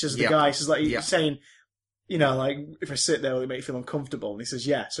was like, she says, the guy says, like, he's saying, like, if I sit there, will it make you feel uncomfortable? And he says,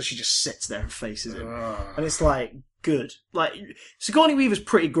 yeah. So she just sits there and faces him. And it's like, good. Like, Sigourney Weaver's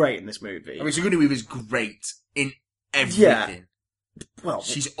pretty great in this movie. I mean, Sigourney Weaver's great in everything. Yeah. Well,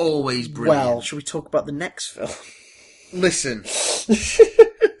 she's always brilliant. Well, shall we talk about the next film? Listen,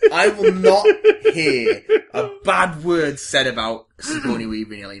 I will not hear a bad word said about Sigourney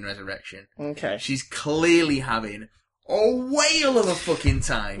Weaver in Alien Resurrection. Okay. She's clearly having a whale of a fucking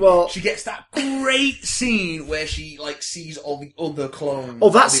time. Well, she gets that great scene where she sees all the other clones.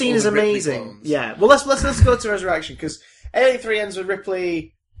 Oh, that scene is amazing. Yeah. Well, let's go to Resurrection, because Alien 3 ends with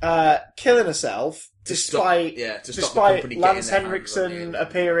Ripley killing herself despite Lance Henriksen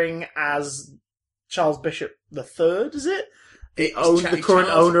appearing as Charles Bishop III, is it? The current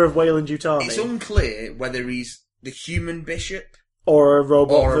owner of Weyland-Yutani. It's unclear whether he's the human Bishop or a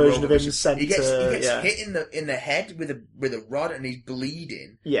robot version of him sent He gets to... hit in the head with a rod and he's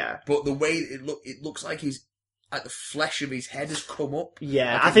bleeding. Yeah. But the way it looks like he's... Like the flesh of his head has come up.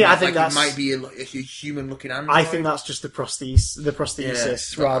 Yeah, like I think that's... It might be a human-looking android. I think that's just the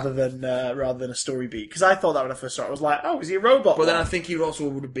prosthesis rather than a story beat. Because I thought that when I first saw it, I was like, oh, is he a robot? But then I think he also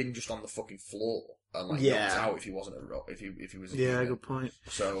would have been just on the fucking floor and knocked out if he wasn't a robot. If he was a human. Good point.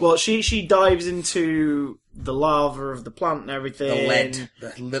 So, well, she dives into the lava of the plant and everything. The lead,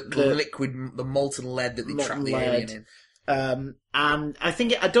 the liquid, the molten lead that they trap the alien in. And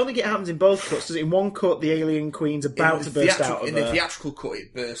I don't think it happens in both cuts. Because in one cut, the alien queen's about to burst out of in the theatrical cut,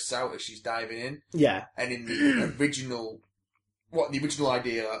 it bursts out as she's diving in. Yeah. And in the original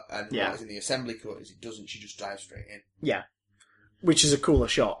idea and what in the assembly cut is it doesn't. She just dives straight in. Yeah. Which is a cooler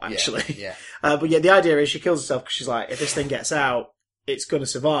shot, actually. Yeah. But the idea is she kills herself because she's like, if this thing gets out, it's going to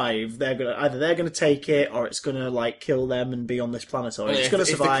survive. They're going to take it, or it's going to kill them and be on this planet, or it's going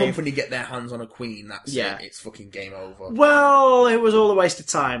to survive. If the company get their hands on a queen, that's it. It's fucking game over. Well, it was all a waste of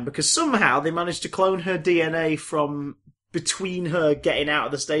time because somehow they managed to clone her DNA from between her getting out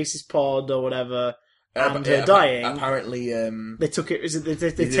of the stasis pod or whatever and her dying. Apparently, they took it.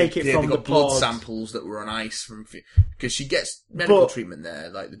 They take it from the pod. blood samples that were on ice because she gets medical treatment there.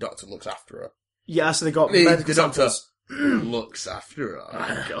 Like the doctor looks after her. Yeah, so they got medical samples. Looks after her.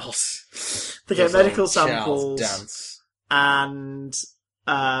 Oh, God. They get medical samples, and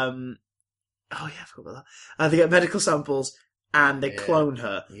Oh yeah, I forgot about that. They get medical samples and they clone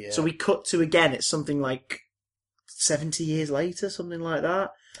her. Yeah. So we cut to again. It's something like 70 years later, something like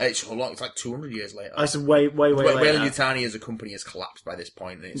that. It's a lot. It's like 200 years later. I said way later. Weyland-Yutani as a company has collapsed by this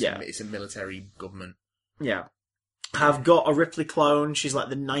point. And it's a military government. Yeah. Have got a Ripley clone. She's like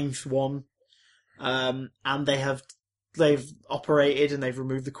the 9th one. And they've operated and they've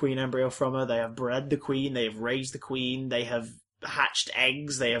removed the queen embryo from her. They have bred the queen. They have raised the queen. They have hatched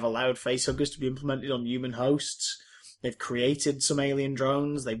eggs. They have allowed facehuggers to be implemented on human hosts. They've created some alien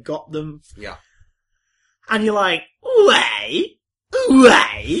drones. They've got them. Yeah. And you're like, wait.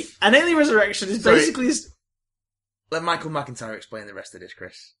 And Alien Resurrection is basically... Let Michael McIntyre explain the rest of this,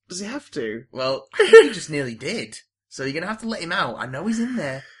 Chris. Does he have to? Well, I think he just nearly did. So you're going to have to let him out. I know he's in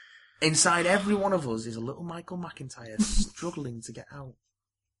there. Inside every one of us is a little Michael McIntyre struggling to get out.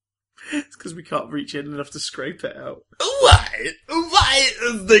 It's because we can't reach in enough to scrape it out. Why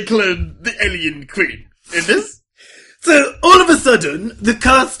is they clone the alien queen in this? So, all of a sudden, the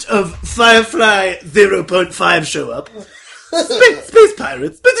cast of Firefly 0.5 show up. Space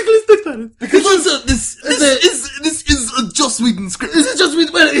pirates. Basically space pirates. Because also, this is a Joss Whedon script. This is Joss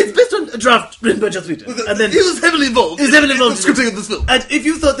Whedon. Well, it's based on a draft written by Joss Whedon. And then he was heavily involved. in the scripting of this film. And if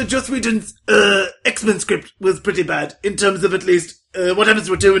you thought that Joss Whedon's X-Men script was pretty bad, in terms of at least what happens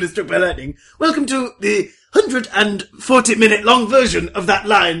to a 2 when it's struck by lightning, welcome to the 140-minute long version of that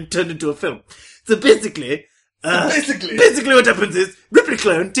line turned into a film. So basically what happens is Ripley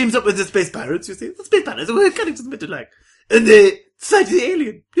clone teams up with the space pirates. You see, the space pirates are cutting to the middle like, and they fight the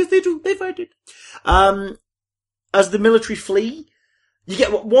alien. Yes, they do. They fight it. As the military flee, you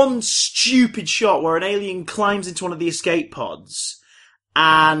get one stupid shot where an alien climbs into one of the escape pods,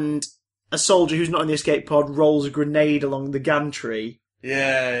 and a soldier who's not in the escape pod rolls a grenade along the gantry.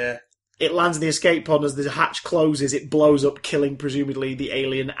 Yeah. It lands in the escape pod, and as the hatch closes, it blows up, killing presumably the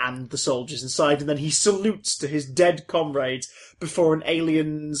alien and the soldiers inside, and then he salutes to his dead comrades before an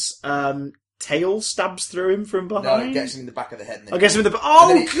alien's tail stabs through him from behind. No, it gets him in the back of the head. And God, it's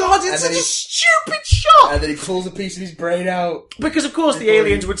such a stupid shot! And then he pulls a piece of his brain out. Because, of course, the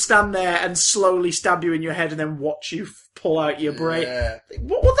aliens would stand there and slowly stab you in your head and then watch you pull out your brain. Yeah.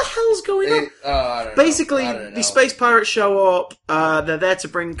 What the hell's going on? I don't Basically, know. the space pirates show up, they're there to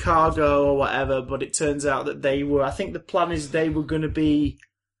bring cargo or whatever, but it turns out that I think the plan is they were going to be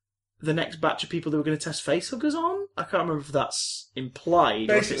the next batch of people they were going to test facehuggers on. I can't remember if that's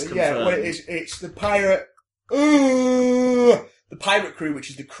implied or if it's confirmed. Well, it's the pirate... the pirate crew, which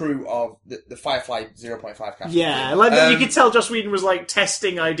is the crew of the Firefly 0.5 captain. Yeah, like you could tell Joss Whedon was like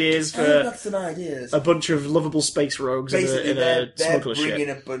testing ideas for some ideas. a bunch of lovable space rogues in a smuggler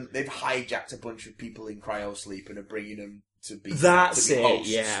ship. They've hijacked a bunch of people in cryosleep and are bringing them to be hosts for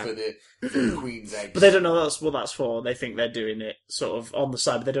the Queen's eggs. But they don't know what that's for. They think they're doing it sort of on the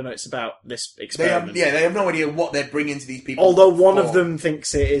side, but they don't know it's about this experiment. They have no idea what they're bringing to these people. Although one of them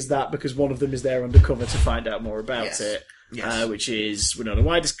thinks it is that because one of them is there undercover to find out more about it. Yes. Which is Winona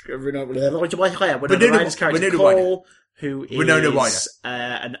Ryder's character Cole, who is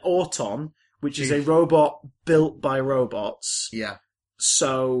an Auton, which is a robot built by robots. Yeah.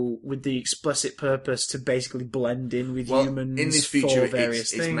 So, with the explicit purpose to basically blend in with humans in this feature, for various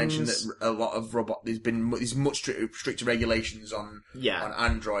things. It's mentioned that a lot of there's much stricter regulations on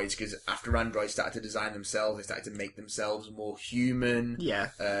androids, because after androids started to design themselves, they started to make themselves more human. Yeah.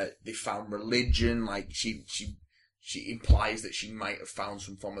 They found religion, like she implies that she might have found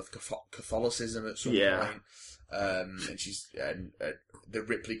some form of Catholicism at some point. And the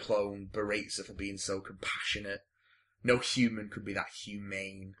Ripley clone berates her for being so compassionate. No human could be that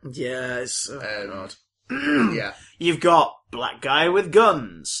humane. Yes. God. Yeah. You've got black guy with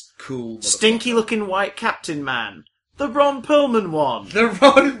guns. Cool. Stinky looking white captain man. The Ron Perlman one.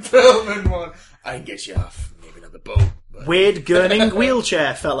 I can get you off. Maybe not the boat. But... Weird gurning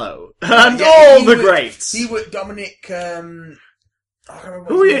wheelchair fellow. And all the greats. He was Dominic, Who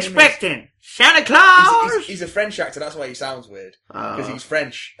are you expecting? Santa Claus? He's a French actor, that's why he sounds weird. Because he's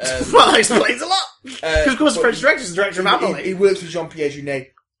French. Well, that explains a lot. Because, of course, the French director is the director of Amelie. He works with Jean-Pierre Jeunet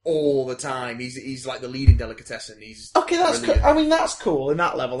all the time. He's like the lead in Delicatessen. Okay, that's cool. I mean, that's cool in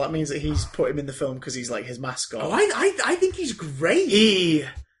that level. That means that he's put him in the film because he's like his mascot. Oh, I think he's great. He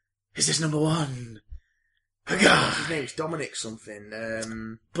is his number one. His name's Dominic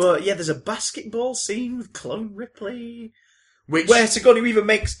something. But yeah, there's a basketball scene with Clone Ripley. Where Sigourney Weaver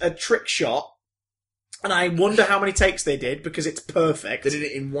makes a trick shot, and I wonder how many takes they did because it's perfect. They did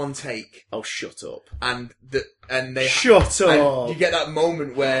it in one take. Oh, shut up! Shut up! You get that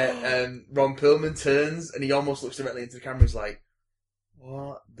moment where Ron Perlman turns and he almost looks directly into the camera. He's like,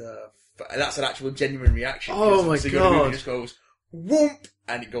 "What the?" And that's an actual genuine reaction. Oh my Sigourney God! Weaver just goes, whoomp,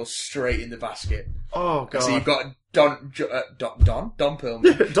 and it goes straight in the basket. Oh god. So you've got Don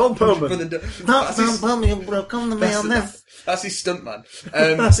Perlman. Don Perlman. For the- That's Don Perlman broke on the mail. That's his stuntman.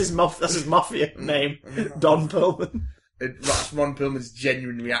 That's his mafia name. Don Perlman. That's Ron Perlman's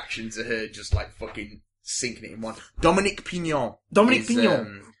genuine reaction to her just like fucking sinking it in one. Dominique Pignon.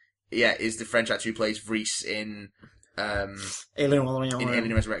 Is the French actor who plays Vries in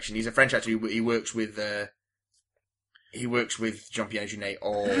Alien Resurrection. He's a French actor who he works with Jean-Pierre Jeunet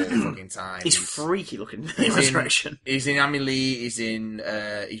all the fucking time. He's freaky looking in Resurrection. He's in Amélie,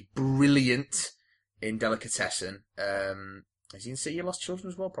 he's brilliant in Delicatessen. Is he in City of Lost Children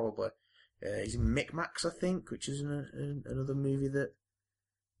as well? Probably. He's in Micmacs, I think, which is another movie that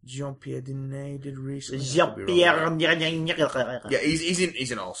Jean-Pierre Jeunet did recently. Yeah,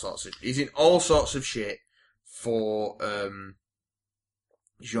 he's in all sorts of shit for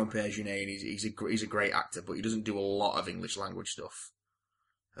Jean-Pierre Jeunet, and he's a great actor, but he doesn't do a lot of English language stuff.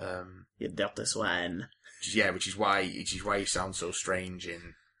 You dirty swine. Which is why he sounds so strange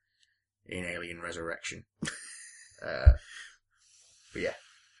in Alien Resurrection. But yeah.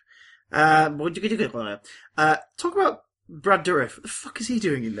 Talk about Brad Dourif. What the fuck is he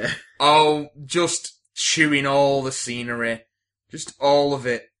doing in there? Oh, just chewing all the scenery. Just all of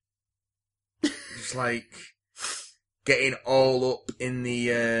it. Just like getting all up in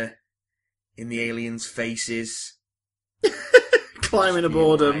the aliens' faces. Climbing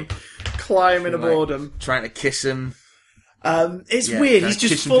aboard them. Trying to kiss them. It's weird. He's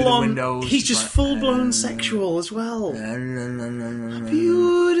just full on. He's just full blown sexual as well.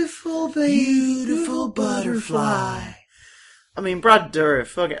 Beautiful baby, beautiful butterfly. I mean, Brad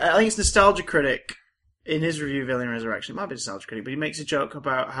Dourif. I think it's Nostalgia Critic in his review of Alien Resurrection. It might be Nostalgia Critic, but he makes a joke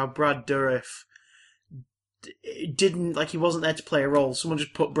about how Brad Dourif he wasn't there to play a role. Someone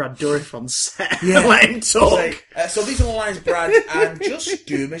just put Brad Dourif on set and let him talk. So these are the lines, Brad, and just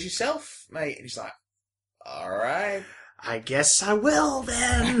do them as yourself, mate. And he's like, alright. I guess I will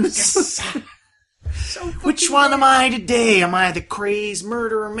then. Which one am I today? Am I the crazed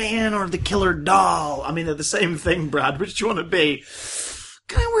murderer man or the killer doll? I mean, they're the same thing, Brad. Which do you want to be?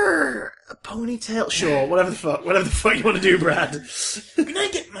 Can I wear a ponytail? Sure, whatever the fuck you want to do, Brad. Can I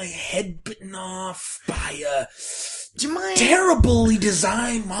get my head bitten off by a do you mind? Terribly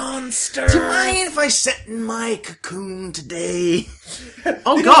designed monster? Do you mind if I sit in my cocoon today?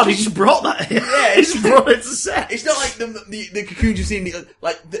 Oh God, he just brought that. Yeah, he just brought it to set. It's not like the cocoon you've seen.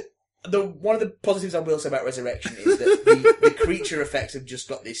 Like the one of the positives I will say about Resurrection is that the creature effects have just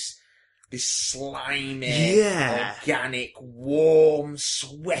got this slimy, organic, warm,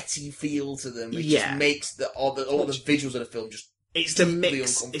 sweaty feel to them. It just makes all the visuals of the film just. It's the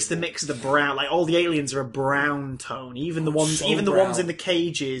mix. It's the mix of the brown. Like all the aliens are a brown tone. Even the ones in the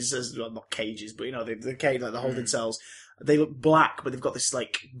cages, not cages, but the cage, like the holding cells, they look black, but they've got this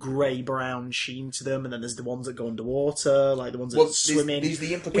like grey brown sheen to them. And then there's the ones that go underwater, like the ones that swim in,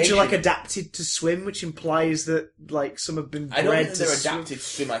 which are like adapted to swim, which implies that like some have been bred I don't think to they're swim. adapted to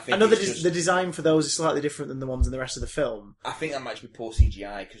swim. I think the design for those is slightly different than the ones in the rest of the film. I think that might just be poor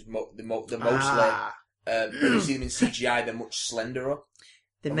CGI because they're mostly. When you see them in CGI, they're much slenderer.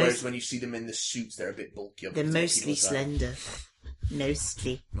 Whereas when you see them in the suits, they're a bit bulkier. They're mostly slender.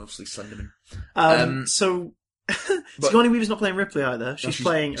 Mostly Slenderman. So Sigourney Weaver's not playing Ripley either. She's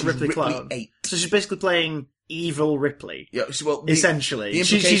playing a Ripley clone. 8. So she's basically playing evil Ripley. Yeah, essentially.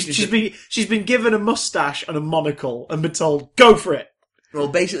 She's been given a mustache and a monocle and been told, go for it. Well,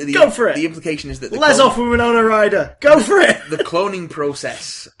 basically, go for it. The implication is that Les off with Winona Ryder. Go for it. The cloning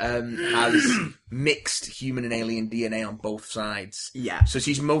process has mixed human and alien DNA on both sides. Yeah. So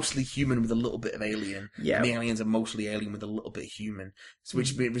she's mostly human with a little bit of alien. Yeah. And the aliens are mostly alien with a little bit of human. So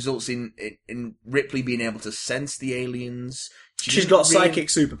which results in Ripley being able to sense the aliens. She's got psychic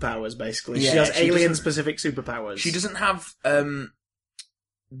superpowers, basically. Yeah, she has alien-specific superpowers. She doesn't have the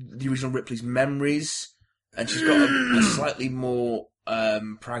original Ripley's memories, and she's got a slightly more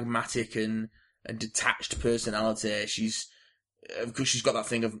pragmatic and detached personality. She's got that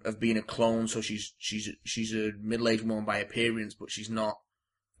thing of being a clone, so she's a middle-aged woman by appearance, but she's not.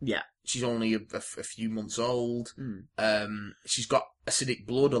 Yeah, she's only a few months old. She's got acidic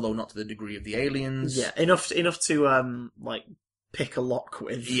blood, although not to the degree of the aliens. Yeah, enough to like pick a lock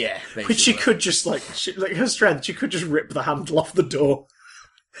with. Yeah, basically. Which she could just like her strength. She could just rip the handle off the door.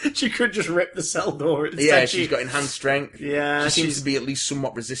 She could just rip the cell door. Instead, she's got enhanced strength. Yeah, she seems to be at least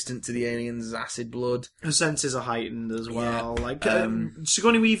somewhat resistant to the aliens' acid blood. Her senses are heightened as well. Yeah. Like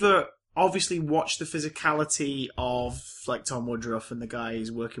Sigourney Weaver obviously watched the physicality of like Tom Woodruff and the guy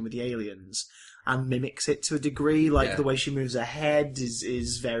who's working with the aliens and mimics it to a degree. Like the way she moves her head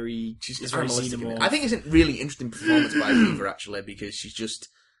is very very xenomorph. I think it's a really interesting performance by Eva actually, because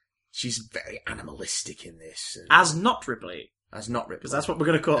she's very animalistic in this. As not Ripley. As not Ripley. Because that's what we're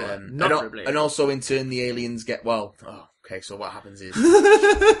going to call her. Not Ripley. And also in turn the aliens get, so what happens is...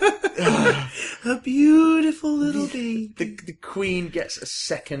 a beautiful little baby. The queen gets a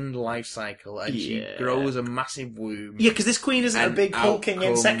second life cycle and she grows a massive womb. Yeah, because this queen isn't a big hulking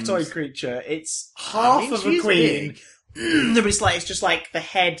insectoid creature. It's half of a queen. No, but it's just like the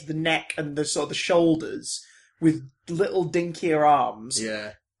head, the neck, and the sort of the shoulders with little dinkier arms.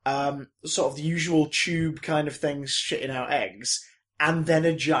 Yeah. Sort of the usual tube kind of things shitting out eggs, and then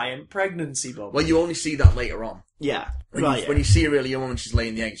a giant pregnancy bubble. Well, you only see that later on. Yeah. When you see her early on when she's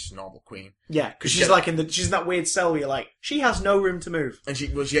laying the eggs, she's a normal queen. Yeah, because she's in that weird cell where you're like, she has no room to move. And you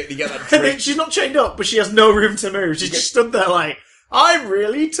get that drink. She's not chained up, but she has no room to move. She's just stood there like, I'm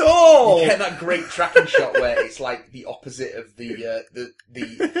really tall. You get that great tracking shot where it's like the opposite of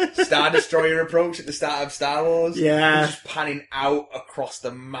the Star Destroyer approach at the start of Star Wars. Yeah. It's just panning out across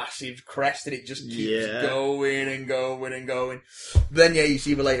the massive crest and it just keeps going and going and going. Then you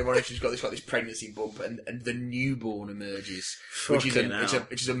see her later on and she's got this pregnancy bump and the newborn emerges. Which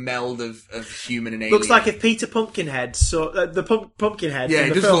is a meld of human and alien. Looks like if Peter Pumpkinhead the Pumpkinhead in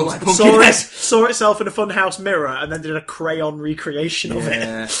the just film looks like Pumpkinhead. saw itself in a funhouse mirror and then did a crayon recreation of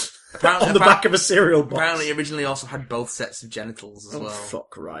it on the back of a cereal box. Apparently, originally also had both sets of genitals as well.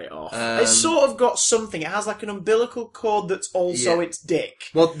 Fuck right off. It's sort of got something. It has like an umbilical cord that's also its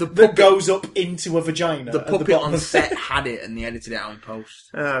dick. Well, that goes up into a vagina. The puppet on set had it, and they edited it out in post.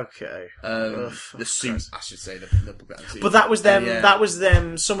 Okay. The suit, I should say, the puppet on suit. But that was them. That was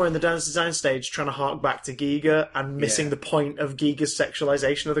them somewhere in the dance design stage trying to hark back to Giga and missing the point of Giga's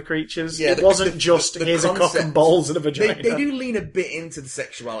sexualization of the creatures. Yeah, it wasn't just here's a cock and balls and a vagina. They do lean a bit into the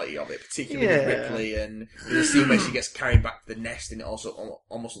sexuality of it, particularly with Ripley, and there's a scene where she gets carried back to the nest, and it also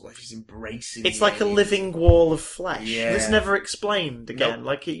almost looks like she's embracing. It's like a living wall of flesh. Yeah. It's never explained again. Nope.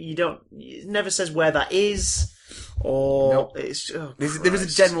 Like it never says where that is, or it's. There is a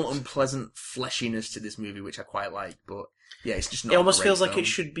general unpleasant fleshiness to this movie, which I quite like, but yeah, it's just not. It almost feels film. like it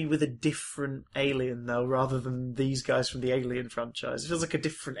should be with a different alien, though, rather than these guys from the Alien franchise. It feels like a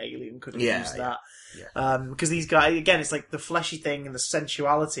different alien could have used that. Yeah. Because these guys, again, it's like the fleshy thing and the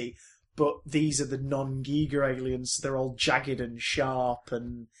sensuality, but these are the non-Giga aliens. They're all jagged and sharp,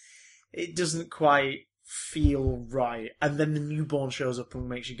 and it doesn't quite feel right. And then the newborn shows up and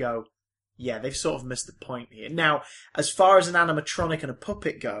makes you go, yeah, they've sort of missed the point here. Now, as far as an animatronic and a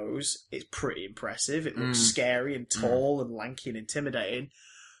puppet goes, it's pretty impressive. It looks scary and tall and lanky and intimidating.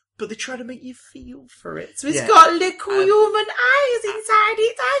 But they try to make you feel for it. So it's got little human eyes inside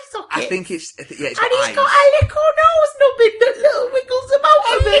its eye socket. I think it's got and it's got a little nose nubbin that little wiggles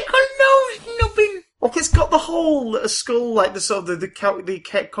about a bit. Little nose nubbin. Like it's got the whole skull, like the sort of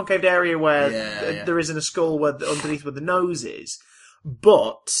the concave area where there isn't a skull underneath where the nose is.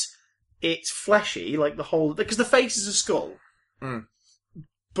 But it's fleshy, like the whole, because the face is a skull.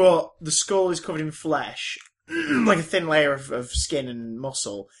 But the skull is covered in flesh, like a thin layer of skin and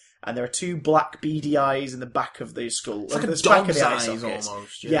muscle. And there are two black beady eyes in the back of the skull. It's like the a dog's eye eyes sockets.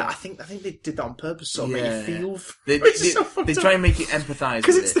 almost. Yeah, I think they did that on purpose, so make you feel. They try and make you empathise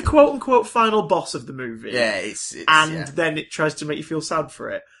because with it's it. the quote unquote final boss of the movie. Yeah, it's then it tries to make you feel sad for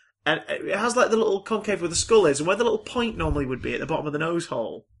it, and it has like the little concave where the skull is, and where the little point normally would be at the bottom of the nose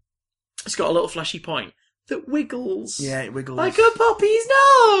hole. It's got a little fleshy point that wiggles. Yeah, it wiggles like a puppy's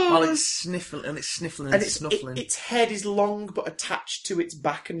nose. While it's sniffling and snuffling. Its head is long but attached to its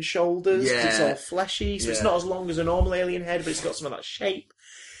back and shoulders. Yeah. It's all fleshy, so it's not as long as a normal alien head, but it's got some of that shape.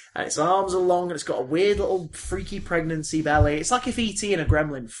 And its arms are long, and it's got a weird little freaky pregnancy belly. It's like if E.T. and a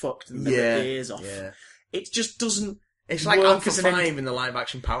gremlin fucked and ripped the ears off. Yeah. It just doesn't. It's like Alpha 5 in the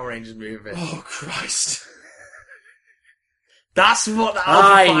live-action Power Rangers movie. Oh Christ! That's what the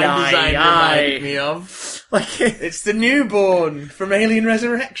Alpha 5 design reminded me of. Like it's the newborn from Alien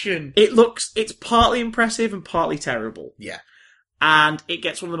Resurrection. It's partly impressive and partly terrible. Yeah. And it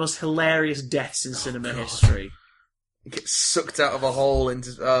gets one of the most hilarious deaths in cinema history. It gets sucked out of a hole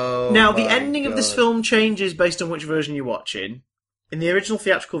into... Now, the ending of this film changes based on which version you're watching. In the original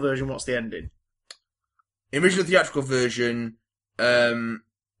theatrical version, what's the ending? The original theatrical version...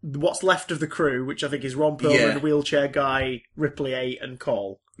 what's left of the crew, which I think is Ron Perlman, Wheelchair Guy, Ripley 8, and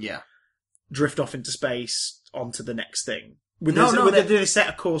Cole. Yeah. Drift off into space onto the next thing. They set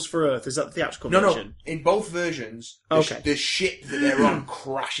a course for Earth. Is that the theatrical version? No. In both versions, the ship that they're on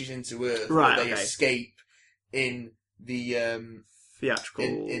crashes into Earth. Right, They escape in the theatrical...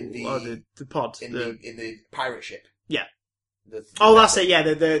 In the pod. in the pirate ship. Yeah. The That's it, yeah.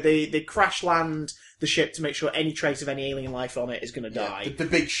 They crash land the ship to make sure any trace of any alien life on it is going to die. The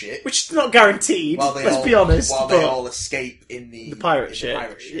big ship. Which is not guaranteed, let's be honest. While they all escape in the pirate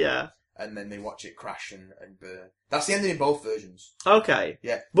ship. Yeah. And then they watch it crash and burn. That's the ending in both versions. Okay.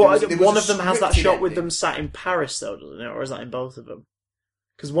 Yeah. But one of them has that shot with them sat in Paris, though, doesn't it? Or is that in both of them?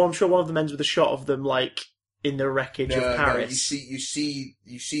 Because I'm sure one of them ends with a shot of them, like, in the wreckage of Paris. No, you see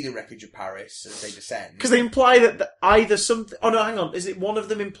the wreckage of Paris as they descend. Because they imply that either something... Oh, no, hang on. Is it one of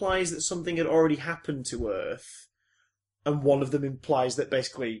them implies that something had already happened to Earth, and one of them implies that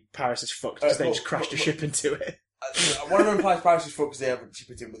basically Paris is fucked because they just crashed a ship into it? One of them implies Paris is fucked because they haven't shipped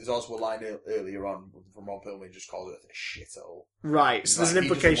it in, but there's also a line earlier on from Ron Perlman just called Earth a shithole. Right, so there's an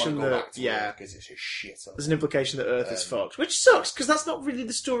implication that... Yeah. Because it's a shithole. There's an implication that Earth is fucked, which sucks, because that's not really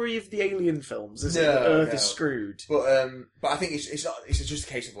the story of the Alien films, is it? That Earth is screwed. But I think it's not. It's just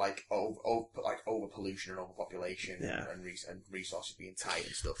a case of like over pollution and overpopulation and resources being tight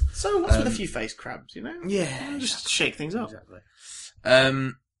and stuff. So what's with a few face crabs, you know? Yeah, just shake things up. Exactly.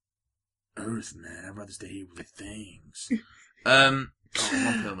 Earth, man, I'd rather stay here with things. Ron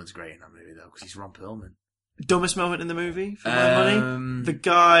Perlman's great in that movie though, because he's Ron Perlman. Dumbest moment in the movie for my money? The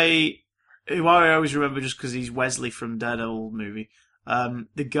guy who I always remember just because he's Wesley from Daredevil movie.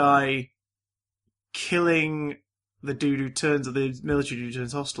 The guy killing the military dude who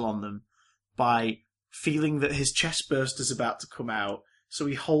turns hostile on them by feeling that his chest burster's about to come out. So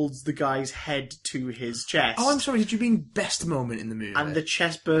he holds the guy's head to his chest. Oh, I'm sorry, did you mean best moment in the movie? And the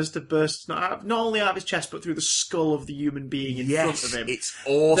chest burster bursts not only out of his chest, but through the skull of the human being in front of him. It's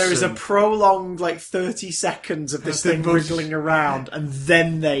awesome. There is a prolonged, 30 seconds of this thing wriggling around, and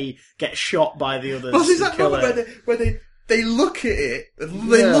then they get shot by the others. Well, there's that moment where they look at it,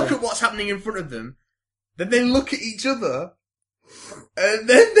 they look at what's happening in front of them, then they look at each other, and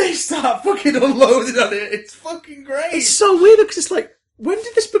then they start fucking unloading on it. It's fucking great. It's so weird, because it's like, when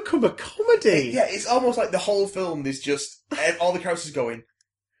did this become a comedy? Yeah, it's almost like the whole film is just all the characters going,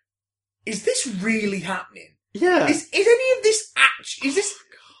 is this really happening? Yeah. Is any of this is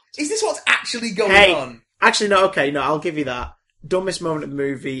this what's actually going on? Actually, no, okay, no, I'll give you that. Dumbest moment of the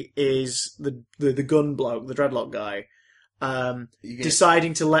movie is the gun bloke, the dreadlock guy,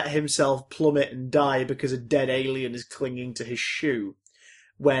 deciding to let himself plummet and die because a dead alien is clinging to his shoe.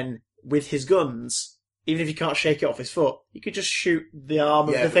 When, with his guns... Even if you can't shake it off his foot, you could just shoot the arm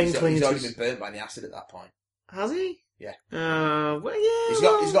of the thing clinging to his... He's already been burnt by the acid at that point. Has he? Yeah. Well, yeah.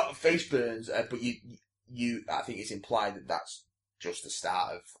 He's got face burns, but I think it's implied that that's just the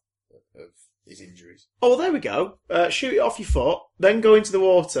start of his injuries. Oh, well, there we go. Shoot it off your foot, then go into the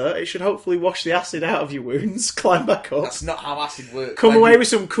water. It should hopefully wash the acid out of your wounds, climb back up. That's not how acid works. Come away with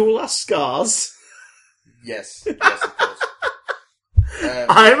some cool-ass scars. Yes, of course.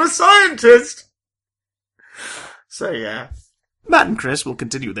 I'm a scientist! So, yeah. Matt and Chris will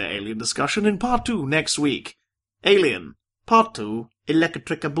continue their Alien discussion in Part 2 next week. Alien, Part 2,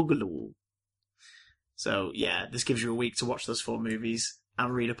 Electrica Boogaloo. So, yeah, this gives you a week to watch those 4 movies,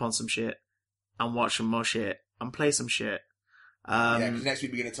 and read up on some shit, and watch some more shit, and play some shit. Because next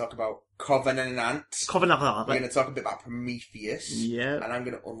week we're going to talk about Covenant. We're going to talk a bit about Prometheus. Yeah. And I'm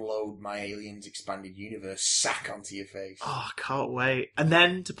going to unload my Aliens Expanded Universe sack onto your face. Oh, I can't wait. And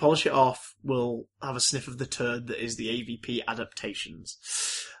then, to polish it off, we'll have a sniff of the turd that is the AVP adaptations.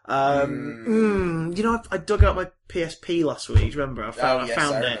 You know, I dug out my PSP last week, remember? I found it.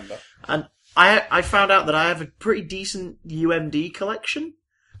 Remember. And I found out that I have a pretty decent UMD collection.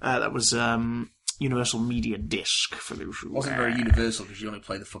 That was, Universal Media Disc for those who... It wasn't very universal because you only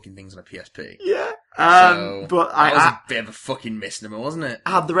play the fucking things on a PSP. Yeah. But that was a bit of a fucking misnomer, wasn't it?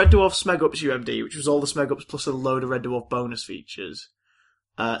 I had the Red Dwarf Smegups UMD, which was all the Smegups plus a load of Red Dwarf bonus features.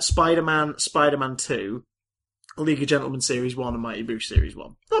 Spider-Man, Spider-Man 2, League of Gentlemen Series 1 and Mighty Boosh Series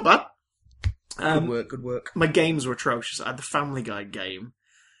 1. Not bad. Good work. My games were atrocious. I had the Family Guy game.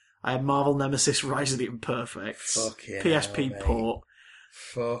 I had Marvel Nemesis Rise of the Imperfects. PSP port.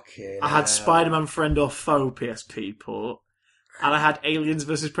 I had Spider-Man Friend or Foe PSP port. And I had Aliens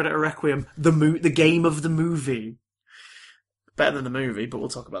vs Predator Requiem, the game of the movie. Better than the movie, but we'll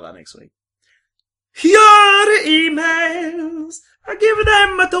talk about that next week. Here are the emails. I give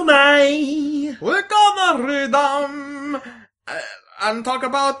them a domain. We're gonna read them and talk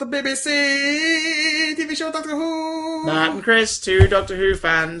about the BBC TV show Doctor Who. Matt and Chris, 2 Doctor Who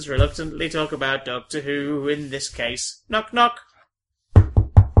fans, reluctantly talk about Doctor Who in this case. Knock knock.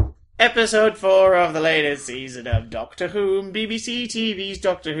 Episode 4 of the latest season of Doctor Who, BBC TV's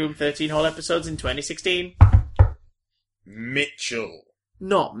Doctor Who, 13 whole episodes in 2016. Mitchell.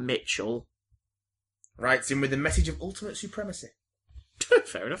 Not Mitchell. Writes in with a message of ultimate supremacy.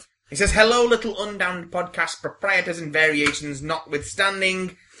 Fair enough. He says, hello, little undowned podcast proprietors and variations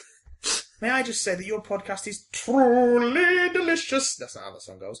notwithstanding. May I just say that your podcast is truly delicious. That's not how the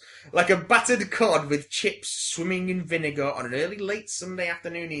song goes. Like a battered cod with chips swimming in vinegar on an early, late Sunday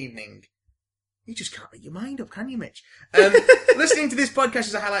afternoon evening. You just can't make your mind up, can you, Mitch? Listening to this podcast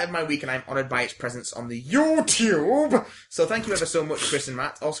is a highlight of my week, and I'm honoured by its presence on the YouTube. So thank you ever so much, Chris and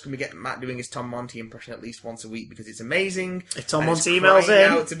Matt. Also, can we get Matt doing his Tom Monty impression at least once a week, because it's amazing. If Tom And Monty it's emails crying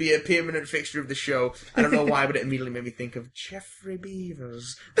in. out to be a permanent fixture of the show. I don't know why, but it immediately made me think of Geoffrey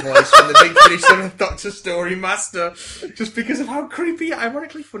Beaver's voice from the Big Finish 7th Doctor Story Master, just because of how creepy,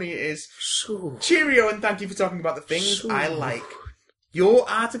 ironically funny it is. So, Cheerio, and thank you for talking about the things I like. Your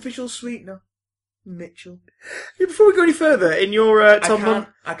artificial sweetener, Mitchell. yeah, before we go any further, in your Tom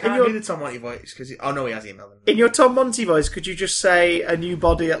I can't your- do the Tom Monty voice because oh no, he has emailed them. in your Tom Monty voice, could you just say "a new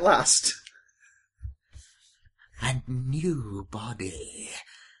body at last"? A new body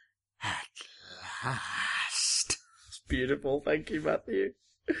at last. It's beautiful. Thank you, Matthew.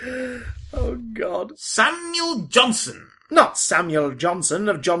 Oh God. Samuel Johnson Not Samuel Johnson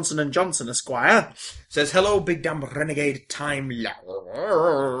of Johnson and Johnson Esquire. says, hello, big damn renegade time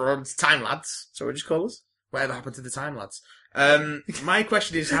lads. Time lads. So what did you call us? Whatever happened to the time lads? My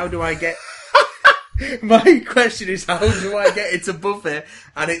question is, how do I get... My question is, how do I get into Buffy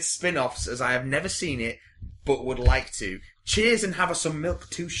and its spin-offs, as I have never seen it, but would like to? Cheers and have us some milk,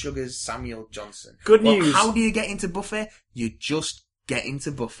 2 sugars, Samuel Johnson. Good Well, news. how do you get into Buffy? You just get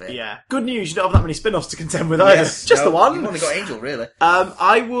into Buffy. Yeah. Good news. You don't have that many spin-offs to contend with either. Yes, Just no, the one. You've only got Angel, really.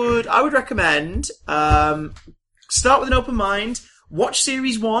 I would recommend start with an open mind. Watch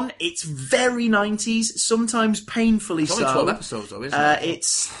series 1. It's very 90s, sometimes painfully It's so. only 12 episodes, though, isn't it?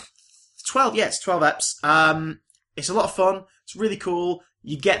 It's 12. Yeah, it's 12 eps. It's a lot of fun. It's really cool.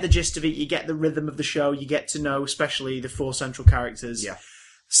 You get the gist of it. You get the rhythm of the show. You get to know, especially the 4 central characters. Yeah.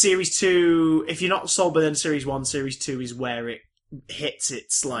 Series 2, if you're not sold by then Series 1, Series 2 is where it hits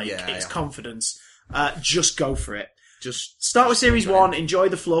its confidence. Just go for it. Just Start with Series 1, enjoy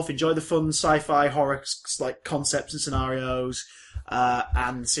the fluff, enjoy the fun sci-fi horror like concepts and scenarios,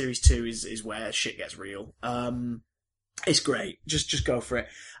 and Series 2 is where shit gets real. It's great. Just go for it.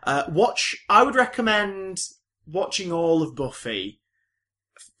 I would recommend watching all of Buffy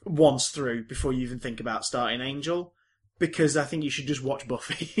once through before you even think about starting Angel, because I think you should just watch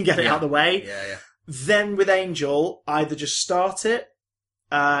Buffy and get it out of the way. Yeah. Then with Angel, either just start it.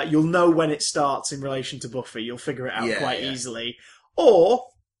 You'll know when it starts in relation to Buffy. You'll figure it out quite easily. Or,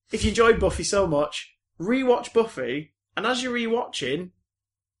 if you enjoyed Buffy so much, rewatch Buffy, and as you're rewatching,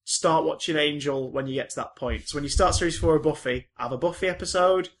 start watching Angel when you get to that point. So when you start Series 4 of Buffy, have a Buffy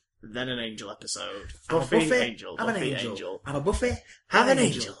episode, then an Angel episode. Buffy, Angel, have an Buffy, Angel. Have a Buffy, have an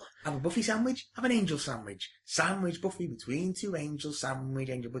Angel. Have a Buffy sandwich, have an Angel sandwich. Sandwich Buffy between 2 angels, sandwich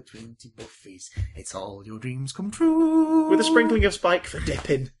Angel between 2 Buffys. It's all your dreams come true. With a sprinkling of Spike for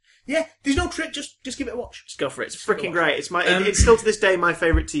dipping. Yeah, there's no trick, just give it a watch. Just go for it. It's freaking great. It's it's still to this day my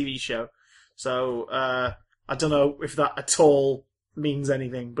favourite TV show. So, I don't know if that at all means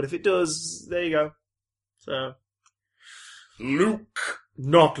anything, but if it does, there you go. So, Luke.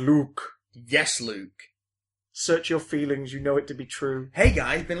 not Luke. Yes, Luke. Search your feelings, you know it to be true. Hey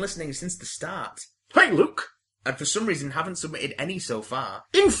guys, been listening since the start. Hey, Luke! And for some reason haven't submitted any so far.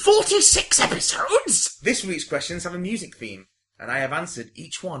 In 46 episodes! This week's questions have a music theme, and I have answered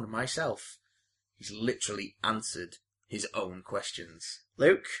each one myself. He's literally answered his own questions.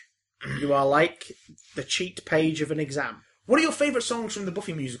 Luke, you are like the cheat page of an exam. What are your favourite songs from the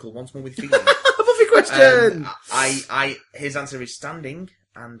Buffy musical, Once More with Feeling? Buffy question! His answer is Standing,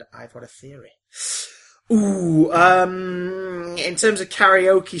 and I've got a theory. Ooh, in terms of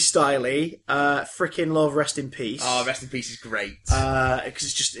karaoke styley, frickin' love, Rest in Peace. Oh, Rest in Peace is great. Because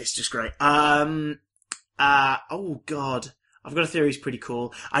it's just great. Oh god. I've got a theory, it's pretty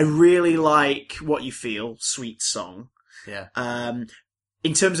cool. I really like What You Feel, Sweet Song. Yeah.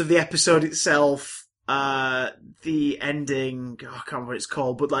 In terms of the episode itself, the ending, I can't remember what it's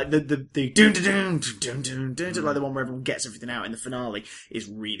called, but like the dun dun dun dun dun dun, like the one where everyone gets everything out in the finale, is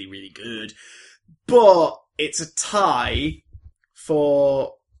really, really good. But it's a tie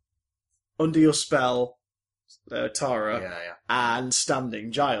for Under Your Spell, Tara, and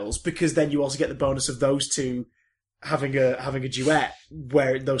Standing, Giles, because then you also get the bonus of those two having a duet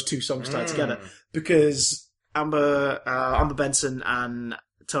where those two songs tie together. Because Amber Benson and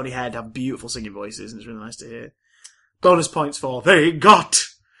Tony Head have beautiful singing voices, and it's really nice to hear. Bonus points for They Got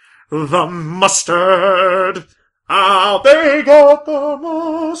the Mustard. Ah, they got the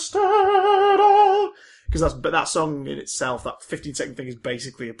mustard. Oh. because that song in itself, that 15-second thing, is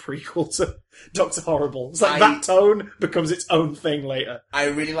basically a prequel to Dr. Horrible. It's like that tone becomes its own thing later. I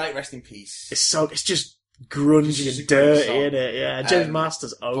really like Rest in Peace. It's just grungy and dirty, isn't it? Yeah, James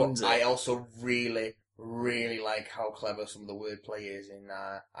Masters owns it. I also really, really like how clever some of the wordplay is in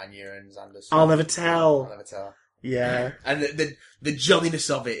Anya and Xander's song. I'll Never Tell. I'll Never Tell. Yeah. And the jolliness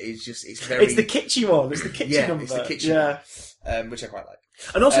of it is just, it's very... It's the kitschy one. It's the kitschy number. It's the kitschy one, which I quite like.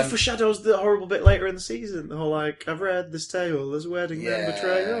 And also foreshadows the horrible bit later in the season. The whole, like, I've read this tale, there's a wedding, then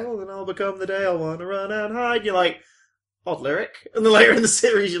betrayal, and I'll become the day I want to run and hide. You're like, odd lyric. And then later in the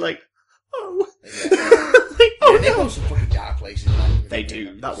series, you're like, oh. Yeah. They go some fucking dark places, man. They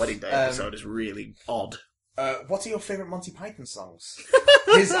do. That wedding day episode is really odd. What are your favourite Monty Python songs?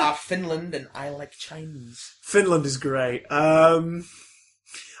 His are Finland and I Like Chinese. Finland is great.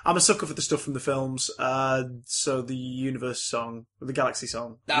 I'm a sucker for the stuff from the films. So the Universe song, the Galaxy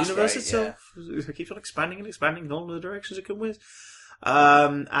song. That's the Universe great, itself it keeps on expanding and expanding in all the directions it can with.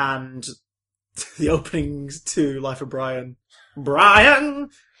 And the openings to Life of Brian. Brian!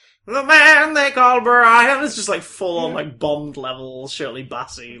 The man they call Brian. It's just like full on like Bond level, Shirley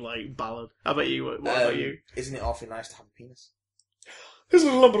Bassey like ballad. How about you? What about you? Isn't it awfully nice to have a penis? Here's a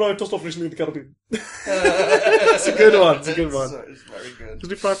little number I tossed off recently in the Caribbean. It's a good one. It's a good one. It's very good.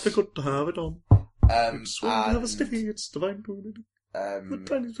 Isn't it frightfully good to have it on? It's when you have a stiffy, it's divine to it. The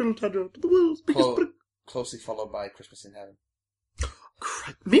tiniest little tadger to the world's biggest brick. Closely followed by Christmas in Heaven.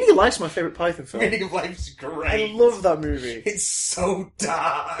 Meaning of Life's my favourite Python film. Meaning of Life's great. I love that movie. It's so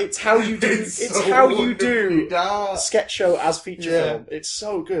dark. It's how you do. It's how you do sketch show as feature film. It's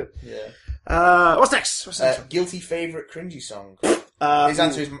so good. Yeah. What's next? Guilty favourite cringy song. His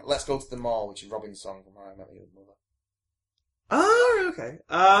answer is "Let's Go to the Mall," which is Robin's song from How I Met Your Mother. Oh, okay.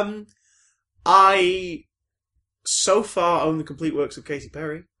 I so far own the complete works of Katy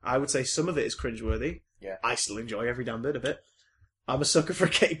Perry. I would say some of it is cringeworthy. Yeah. I still enjoy every damn bit of it. I'm a sucker for a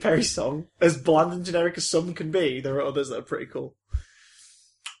Katy Perry song. As bland and generic as some can be, there are others that are pretty cool.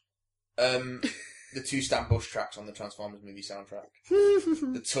 The two Stan Bush tracks on the Transformers movie soundtrack.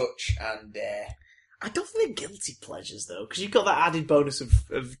 The Touch and... I don't think they're guilty pleasures, though, because you've got that added bonus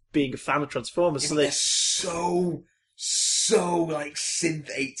of being a fan of Transformers. So they're so like synth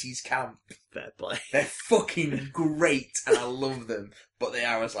 80s camp. Fair play. They're fucking great, and I love them. But they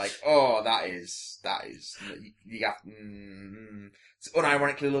are as like, oh, that is. You have to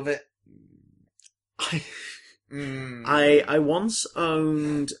unironically love it. I once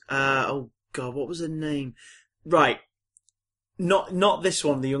owned. Oh God, what was her name? Right, not this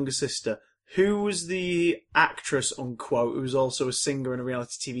one. The younger sister. Who was the actress, unquote, who was also a singer and a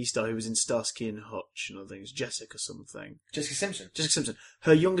reality TV star who was in Starsky and Hutch and other things? Jessica something. Jessica Simpson.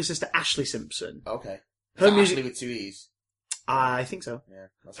 Her younger sister, Ashley Simpson. Okay. Her music Ashley with two E's? I think so. Yeah.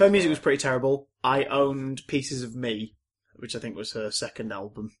 Her music was pretty terrible. I owned Pieces of Me, which I think was her second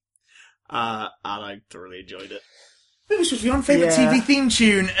album. And I thoroughly enjoyed it. This was your favourite TV theme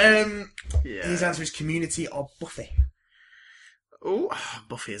tune. Yeah. His answer is Community or Buffy. Oh,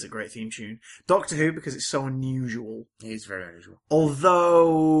 Buffy is a great theme tune. Doctor Who, because it's so unusual. It is very unusual.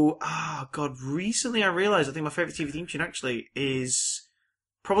 Although, recently I realised I think my favourite TV theme tune actually is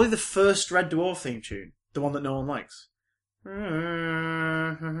probably the first Red Dwarf theme tune. The one that no one likes. That's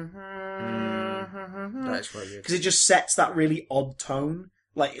quite good. Because it just sets that really odd tone.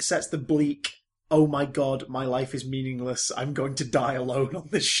 Like, it sets the bleak, oh my god, my life is meaningless, I'm going to die alone on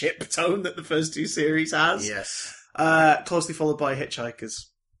this ship tone that the first two series has. Yes. Closely followed by Hitchhikers.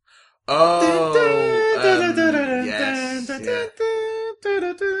 Oh, yes. Yeah.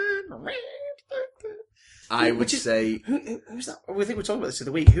 I would say... Who's that? I think we're talking about this the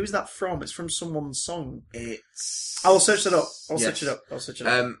other week. Who's that from? It's from someone's song. I'll search it up. I'll search it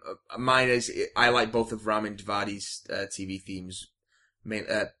up. Mine is... I like both of Ramin Djawadi's TV themes.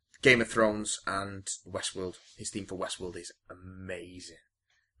 Game of Thrones and Westworld. His theme for Westworld is amazing.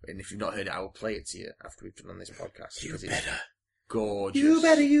 And if you've not heard it, I will play it to you after we've done on this podcast. You better. Gorgeous. You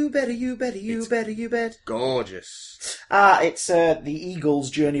better. Gorgeous. It's the Eagles'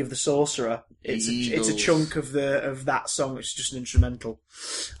 Journey of the Sorcerer. It's a chunk of that song. It's just an instrumental,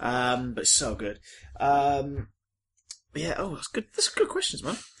 but it's so good. Yeah. Oh, that's good. That's good questions,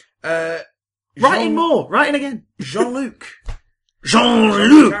 man. Write in more. Write in again. Jean-Luc.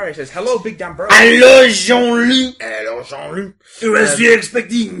 Jean-Luc says, hello, Big Dan Bro. Hello, Jean-Luc. Hello, Jean-Luc. Was you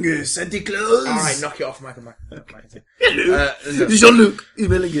expecting Santa Claus? Alright, knock it off, Michael. Hello. Jean-Luc.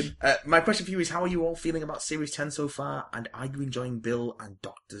 Emailing. My question for you is, how are you all feeling about Series 10 so far, and are you enjoying Bill and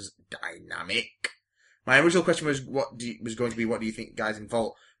Doctor's dynamic? My original question was, what do you think guys in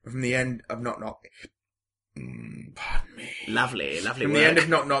Vault? But from the end of Knock Knock, Pardon me. Lovely From work. the end of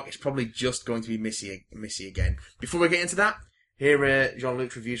Knock Knock, it's probably just going to be Missy again. Before we get into that, here are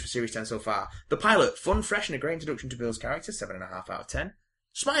Jean-Luc's reviews for Series 10 so far. The pilot, fun, fresh, and a great introduction to Bill's character, 7.5 out of 10.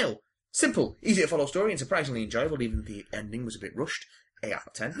 Smile, simple, easy to follow story, and surprisingly enjoyable, even if the ending was a bit rushed. 8 out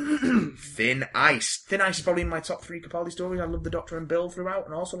of 10. Thin Ice. Thin Ice is probably in my top 3 Capaldi stories. I love the Doctor and Bill throughout,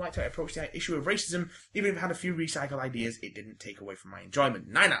 and also liked how it approached the issue of racism. Even if it had a few recycled ideas, it didn't take away from my enjoyment.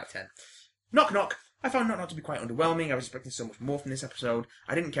 9 out of 10. Knock Knock. I found Knock Knock to be quite underwhelming. I was expecting so much more from this episode.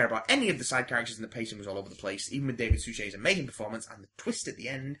 I didn't care about any of the side characters, and the pacing was all over the place. Even with David Suchet's amazing performance and the twist at the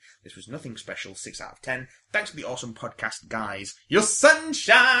end, this was nothing special. 6 out of 10. Thanks for the awesome podcast, guys. Your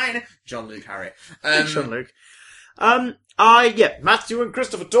sunshine! Jean-Luc Harry. Jean-Luc. Matthew and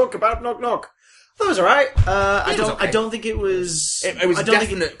Christopher talk about Knock Knock. That was alright. I don't think it was... It was a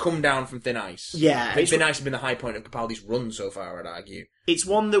definite come down from Thin Ice. Yeah. Thin Ice has been the high point of Capaldi's run so far, I'd argue.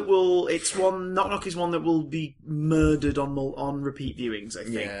 Knock Knock is one that will be murdered on repeat viewings, I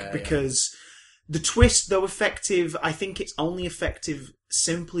think. Because the twist, though effective, I think it's only effective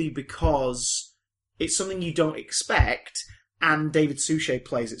simply because it's something you don't expect, and David Suchet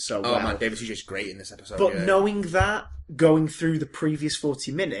plays it so well. Oh man, David Suchet's great in this episode. But knowing that, going through the previous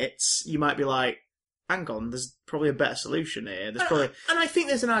 40 minutes, you might be like, hang on, there's probably a better solution here. And I think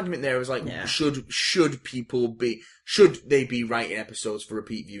there's an argument there. It was like, Yeah. should they be writing episodes for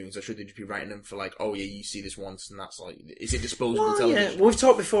repeat viewings, or should they just be writing them for like, oh yeah, you see this once, and that's like, is it disposable television? Well, we've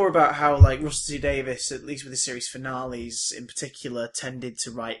talked before about how like Russell T Davies, at least with the series finales in particular, tended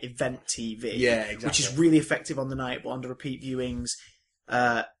to write event TV, Yeah, exactly. which is really effective on the night, but under repeat viewings,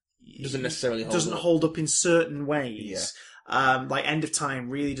 Doesn't necessarily hold up in certain ways. Like End of Time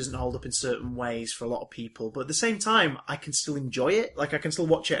really doesn't hold up in certain ways for a lot of people, but at the same time, I can still enjoy it. Like I can still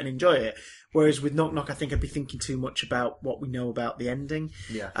watch it and enjoy it. Whereas with Knock Knock, I think I'd be thinking too much about what we know about the ending.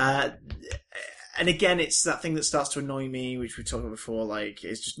 Yeah. And again, it's that thing that starts to annoy me, which we've talked about before. Like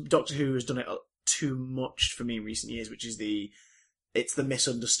it's just Doctor Who has done it too much for me in recent years, which is it's the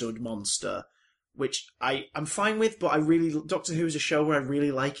misunderstood monster, which I'm fine with, but Doctor Who is a show where I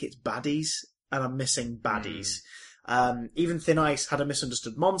really like its baddies, and I'm missing baddies. Even Thin Ice had a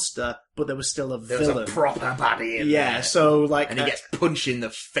misunderstood monster, but there was still a villain. There was a proper baddie in there. So like... And he gets punched in the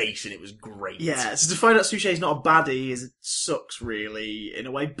face, and it was great. Yeah, so to find out Suchet's not a baddie it sucks, really, in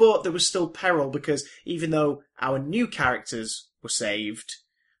a way. But there was still peril, because even though our new characters were saved,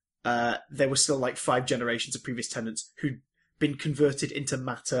 there were still like 5 generations of previous tenants who'd been converted into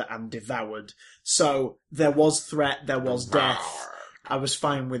matter and devoured. So there was threat, there was death. I was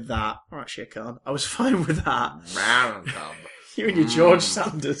fine with that. Or actually, I can't. I was fine with that. You and your George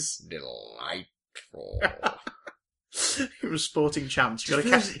Sanders. Delightful. You're a sporting chance. You've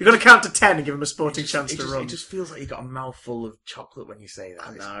got to count to 10 and give him a sporting chance to run. It just feels like you got a mouthful of chocolate when you say that.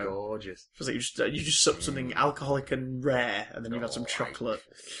 I know. It's gorgeous. It feels like you just sucked something alcoholic and rare, and then you've got some chocolate,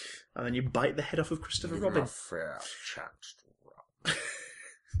 and then you bite the head off of Christopher Robin. A fair chance to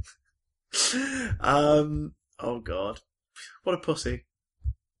Oh God. What a pussy.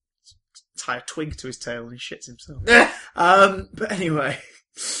 Tie a twig to his tail and he shits himself. But anyway.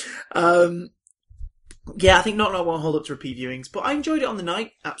 Yeah, I think Knock Knock won't hold up to repeat viewings, but I enjoyed it on the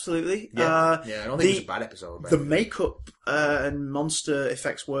night, absolutely. I don't think it was a bad episode. The makeup and monster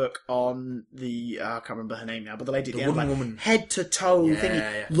effects work on I can't remember her name now, but the lady at the end, like, woman. head to toe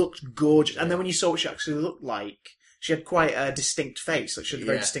thingy, looked gorgeous. And then when you saw what she actually looked like, she had quite a distinct face. Like she had a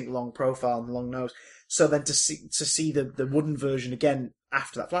very distinct long profile and long nose. So then to see the wooden version again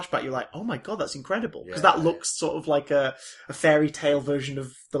after that flashback, you're like, oh my God, that's incredible. Because that looks sort of like a fairy tale version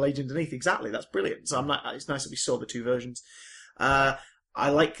of the lady underneath. Exactly. That's brilliant. So it's nice that we saw the 2 versions. I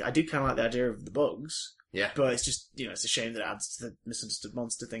do kind of like the idea of the bugs. Yeah. But it's just, it's a shame that it adds to the misunderstood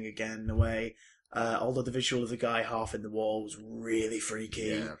monster thing again in a way. Although the visual of the guy half in the wall was really freaky.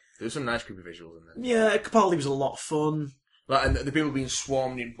 Yeah. There was some nice creepy visuals in there. Yeah, Capaldi was a lot of fun. Like, and the people being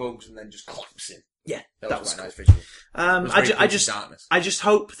swarmed in bugs and then just collapsing. Yeah, that was quite a nice visual. I just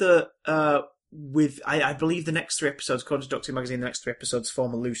hope that I believe the next 3 episodes, according to Doctor Who Magazine, the next 3 episodes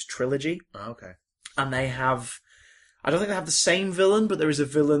form a loose trilogy. Oh, okay. And they have, I don't think they have the same villain, but there is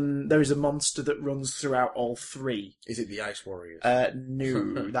a monster that runs throughout all 3. Is it the Ice Warriors?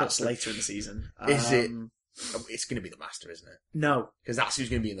 No, that's later in the season. Is it? It's going to be the Master, isn't it? No. Because that's who's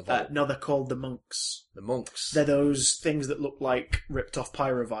going to be in the vault. No, they're called the Monks. The Monks. They're those things that look like ripped off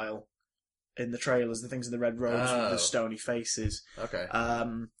Pyrovile in the trailers, the things in the red robes with the stony faces. Okay.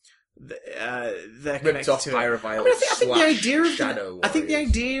 They're ripped off Pyrovile. I think the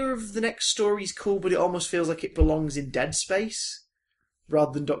idea of the next story is cool, but it almost feels like it belongs in Dead Space.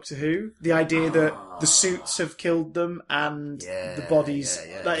 rather than Doctor Who. The idea that the suits have killed them and the bodies...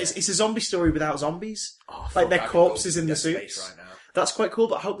 It's a zombie story without zombies. Like, their corpses in the suits. Right now. That's quite cool,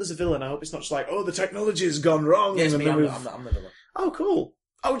 but I hope there's a villain. I hope it's not just like, oh, the technology has gone wrong. Yes, and I'm the villain. Oh, cool.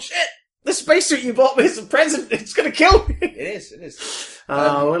 Oh, shit! The spacesuit you bought me as a present, it's going to kill me! It is.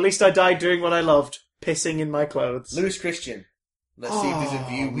 Well, at least I died doing what I loved. Pissing in my clothes. Lewis Christian. Let's see if there's a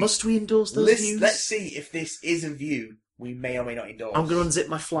view. Must we endorse those views? Let's see if this is a view we may or may not endorse. I'm going to unzip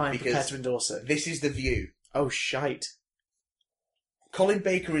my fly and prepare to endorse it. This is the view. Oh, shite. Colin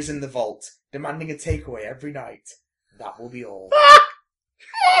Baker is in the vault, demanding a takeaway every night. That will be all.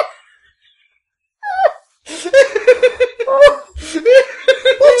 Well,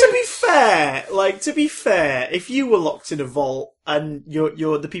 to be fair, if you were locked in a vault and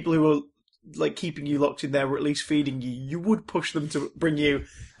you're the people who were like keeping you locked in there were at least feeding you, you would push them to bring you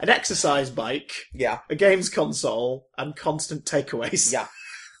an exercise bike, a games console, and constant takeaways. Yeah.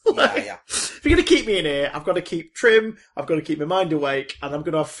 If you're going to keep me in here, I've got to keep trim, I've got to keep my mind awake, and I'm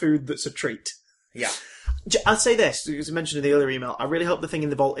going to have food that's a treat. Yeah. I'll say this, as I mentioned in the earlier email, I really hope the thing in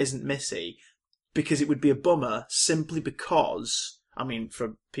the vault isn't Missy, because it would be a bummer simply because... I mean,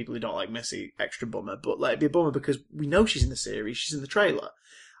 for people who don't like Missy, extra bummer, but it'd be a bummer because we know she's in the series, she's in the trailer.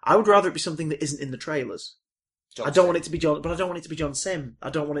 I would rather it be something that isn't in the trailers. I don't want it to be John, but I don't want it to be John Sim. I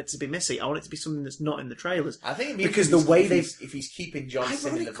don't want it to be Missy. I want it to be something that's not in the trailers. I think it'd be because the way if he's keeping John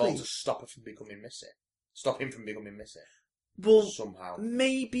Sim in the vault to stop him from becoming Missy. Stop him from becoming Missy. Well, somehow.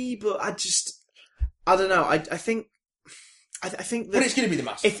 Maybe, but I don't know. I think that... But it's going to be the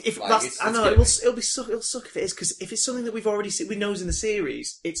master. It'll suck if it is, because if it's something that we've already seen, we knows in the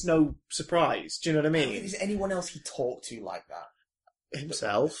series, it's no surprise. Do you know what I mean? I don't think there's anyone else he talked to like that.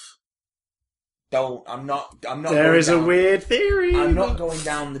 Himself. I'm not. There is a weird theory. I'm not going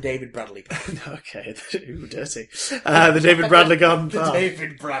down the David Bradley path. Okay, ooh, dirty. The David Bradley garden path. The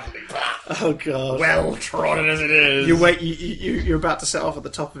David Bradley path. Oh god. Well trodden as it is. You're about to set off at the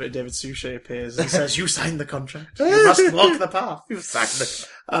top of it. David Suchet appears and he says, "You signed the contract. You must walk the path." You signed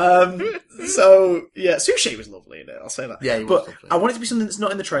the. So yeah, Suchet was lovely in it. I'll say that. Yeah, he was lovely. I want it to be something that's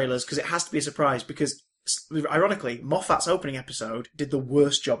not in the trailers because it has to be a surprise. Because ironically, Moffat's opening episode did the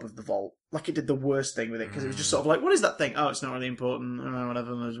worst job of the vault. Like, it did the worst thing with it, because it was just sort of like, what is that thing? Oh, it's not really important,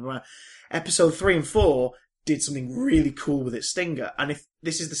 whatever. Episode 3 and 4 did something really cool with its stinger, and if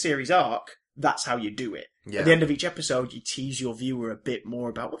this is the series arc, that's how you do it. Yeah. At the end of each episode, you tease your viewer a bit more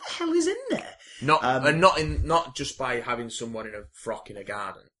about what the hell is in there. Not just by having someone in a frock in a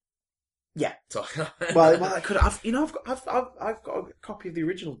garden. Yeah. well, I could. I've got a copy of the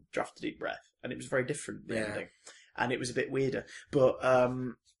original Draft to Deep Breath, and it was very different. The ending, and it was a bit weirder. But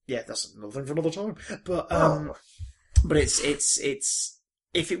yeah, that's another thing for another time. But it's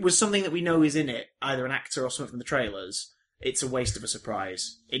if it was something that we know is in it, either an actor or something from the trailers, it's a waste of a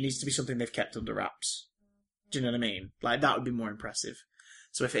surprise. It needs to be something they've kept under wraps. Do you know what I mean? Like, that would be more impressive.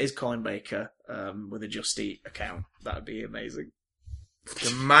 So if it is Colin Baker with a Just Eat account, that would be amazing.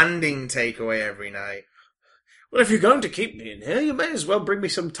 Demanding takeaway every night. Well, if you're going to keep me in here, you may as well bring me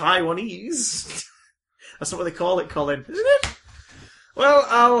some Taiwanese. That's not what they call it, Colin, isn't it? Well,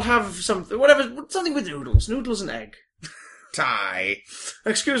 I'll have something with noodles and egg. Thai.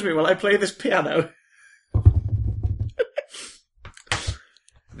 Excuse me while I play this piano.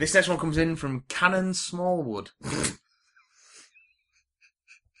 This next one comes in from Cannon Smallwood.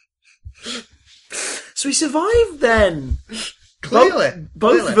 So he survived then. Clearly.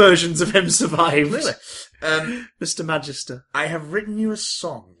 Both versions of him survived. Clearly. Mr. Magister. I have written you a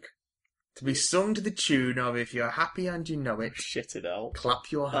song to be sung to the tune of If You're Happy and You Know It. Shit it out.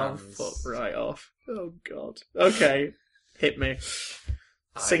 Clap your hands. Oh, fuck right off. Oh, God. Okay. Hit me.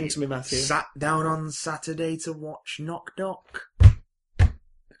 Sing to me, Matthew. Sat down on Saturday to watch Knock Knock.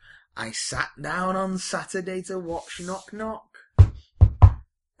 I sat down on Saturday to watch Knock Knock.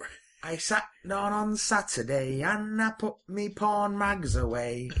 I sat down on Saturday and I put me porn mags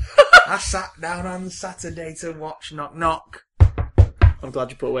away. I sat down on Saturday to watch Knock Knock. I'm glad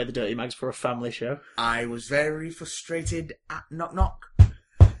you put away the dirty mags for a family show. I was very frustrated at Knock Knock.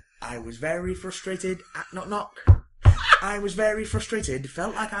 I was very frustrated at Knock Knock. I was very frustrated,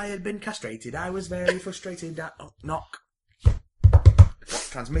 felt like I had been castrated. I was very frustrated at Knock Knock. What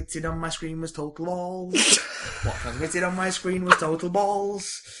transmitted on my screen was total balls. What transmitted on my screen was total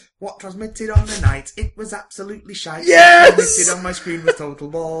balls. What transmitted on the night, it was absolutely shite. Yes! What transmitted on my screen was total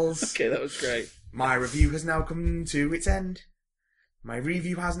balls. Okay, that was great. My review has now come to its end. My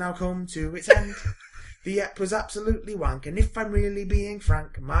review has now come to its end. The ep was absolutely wank, and if I'm really being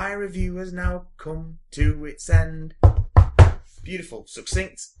frank, my review has now come to its end. Beautiful,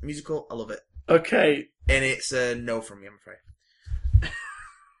 succinct, musical, I love it. Okay. And it's a no from me, I'm afraid.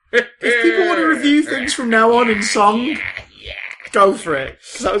 If people want to review things from now on in song, go for it.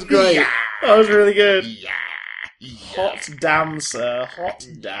 Because that was great. That was really good. Hot damn, sir. Hot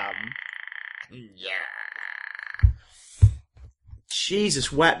damn.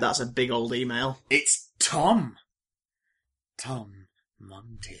 Jesus wept, that's a big old email. It's Tom. Tom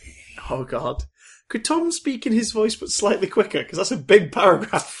Monty. Oh, God. Could Tom speak in his voice but slightly quicker? Because that's a big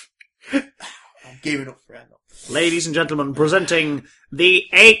paragraph. I'm giving up forever. Ladies and gentlemen, presenting the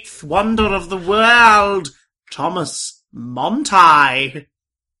 8th wonder of the world, Thomas Monty.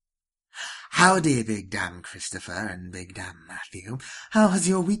 Howdy, Big Damn Christopher and Big Damn Matthew. How has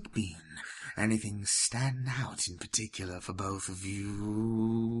your week been? Anything stand out in particular for both of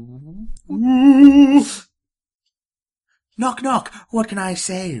you? Knock, knock. What can I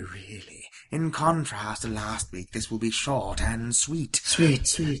say, really? In contrast to last week, this will be short and sweet.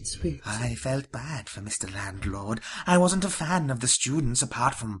 Sweet. I felt bad for Mr. Landlord. I wasn't a fan of the students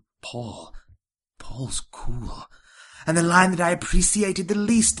apart from Paul. Paul's cool. And the line that I appreciated the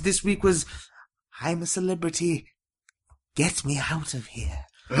least this week was, I'm a celebrity. Get me out of here.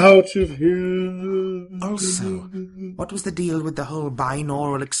 Out of here. Also, what was the deal with the whole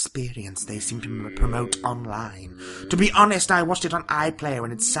binaural experience they seem to promote online? To be honest, I watched it on iPlayer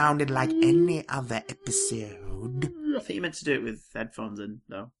and it sounded like any other episode. I think you meant to do it with headphones in,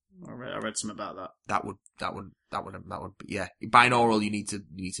 though. I read something about that. That would be, yeah. Binaural, you need to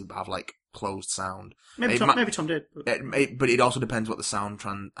have like closed sound. Maybe Tom did. But it also depends what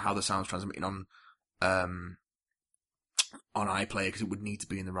the how the sound's transmitting on iPlayer, because it would need to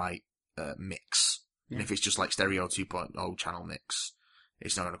be in the right mix. Yeah. And if it's just like stereo 2.0 channel mix,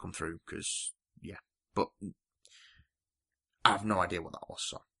 it's not going to come through, because, yeah. But I have no idea what that was,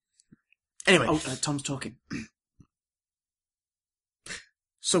 so. Anyway. Tom's talking.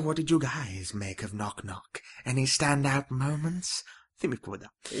 So what did you guys make of Knock Knock? Any standout moments? I think we've covered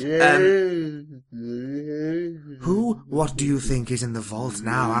that. What do you think is in the vault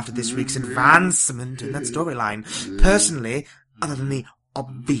now after this week's advancement in that storyline? Personally, other than the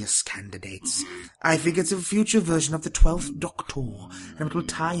obvious candidates, I think it's a future version of the 12th Doctor, and it will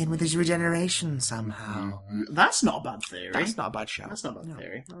tie in with his regeneration somehow. That's not a bad theory. That's not a bad shout. That's not a bad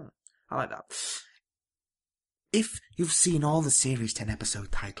theory. No. I like that. If you've seen all the series 10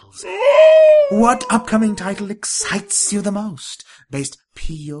 episode titles, what upcoming title excites you the most, based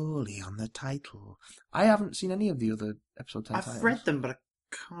purely on the title? I haven't seen any of the other episode 10 titles. I've read them, but I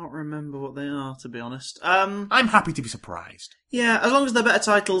can't remember what they are, to be honest. I'm happy to be surprised. Yeah, as long as they're better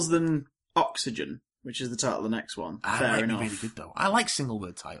titles than Oxygen, which is the title of the next one. Fair enough. Really good, though. I like single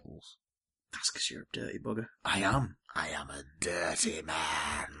word titles. That's because you're a dirty bugger. I am a dirty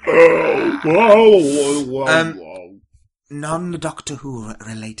man. Whoa. Non-Doctor Who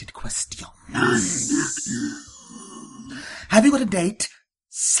related questions. Have you got a date?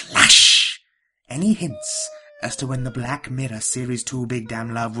 Any hints as to when the Black Mirror Series 2 Big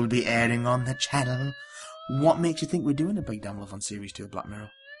Damn Love will be airing on the channel? What makes you think we're doing a Big Damn Love on Series 2 of Black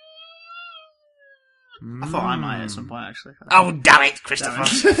Mirror? I thought I might at some point, actually. Oh, damn it, Christopher.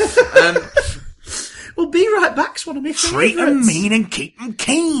 Well, Be Right Back's one of my favourites. Treat 'em mean and keep 'em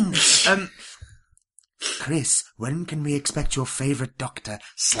keen. Chris, when can we expect your favourite Doctor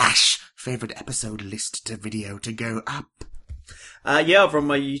 / favourite episode list to video to go up? Yeah, over on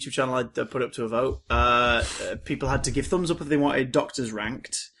my YouTube channel, I put up to a vote. People had to give thumbs up if they wanted Doctors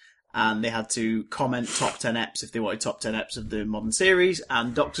ranked, and they had to comment top 10 eps if they wanted top 10 eps of the modern series,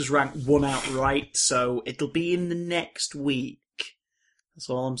 and Doctors Rank won outright, so it'll be in the next week. That's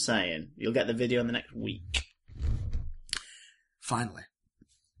all I'm saying. You'll get the video in the next week. Finally.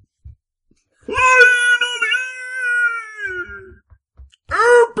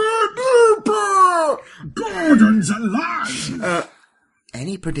 Gordon's alive!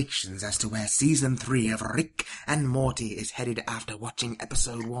 Any predictions as to where season 3 of Rick and Morty is headed after watching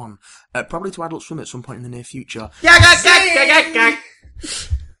episode 1? Probably to Adult Swim at some point in the near future.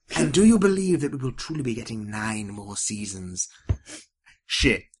 And do you believe that we will truly be getting 9 more seasons?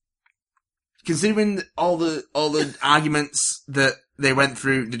 Shit. Considering all the arguments that they went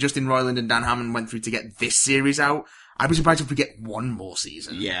through, that Justin Roiland and Dan Hammond went through to get this series out, I'd be surprised if we get 1 more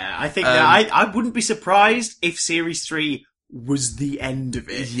season. Yeah, I think that I wouldn't be surprised if series 3 was the end of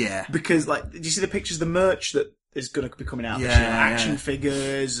it. Yeah. Because, like, did you see the pictures of the merch that is going to be coming out this year? Action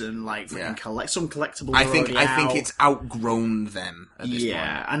figures and, like, some collectibles I think it's outgrown them at this point.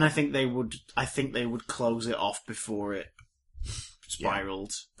 Yeah, and I think they would close it off before it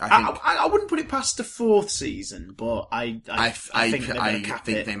spiraled. Yeah. I wouldn't put it past the 4th season, but I think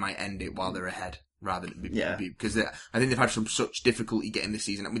they might end it while they're ahead. Rather than because I think they've had such difficulty getting this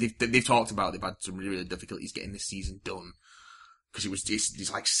season. I mean, they've talked about they've had some really difficulties getting this season done. because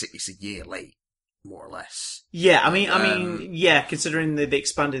it's like it's a year late, more or less. Yeah, I mean, yeah. Considering they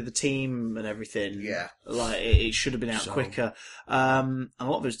expanded the team and everything, Yeah. like it should have been out quicker. And a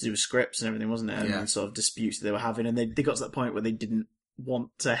lot of it was to do with scripts and everything, wasn't it? And sort of disputes that they were having, and they got to that point where they didn't want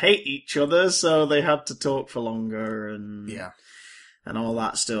to hate each other, so they had to talk for longer and all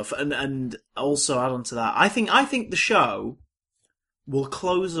that stuff. And also add on to that, I think the show will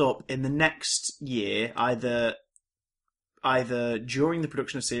close up in the next year, either during the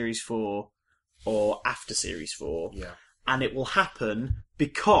production of Series 4 or after Series 4. Yeah. And it will happen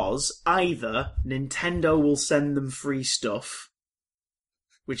because either Nintendo will send them free stuff,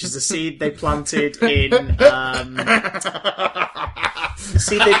 which is the seed they planted in... the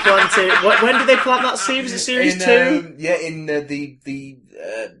seed they planted... When did they plant that seed? Was it Series 2? In the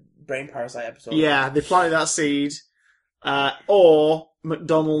Brain Parasite episode. Yeah, they planted that seed. Or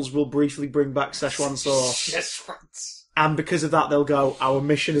McDonald's will briefly bring back Szechuan sauce. Yes, And because of that, they'll go, our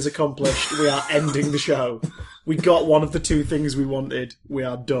mission is accomplished. We are ending the show. We got one of the two things we wanted. We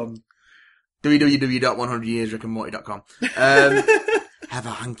are done. www.100yearsrickandmorty.com. Have a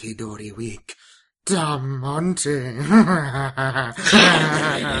hunky-dory week. Damn Monty.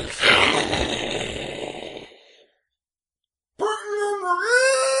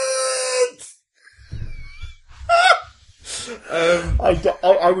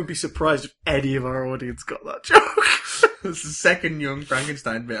 I would be surprised if any of our audience got that joke. It's the second Young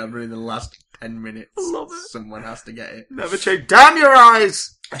Frankenstein bit I've read in the last 10 minutes. I love it. Someone has to get it. Never change. Damn your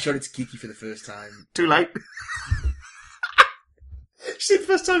eyes! I showed it to Kiki for the first time. Too late. She seen it the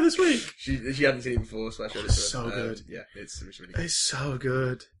first time this week. She hadn't seen it before, so I showed it to her. So good. Yeah, it's really good. It's so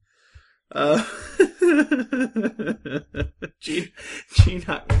good. Gene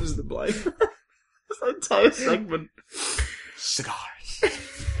Hackman is the blame. This entire segment. Cigars.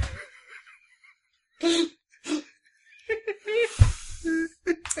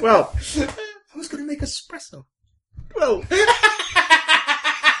 Well, I was going to make espresso. Well,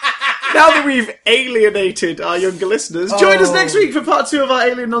 now that we've alienated our younger listeners, join us next week for part 2 of our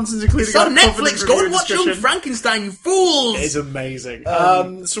alien nonsense, including It's on our Covenant Netflix. Go review and watch discussion. Young Frankenstein, you fools! It is amazing.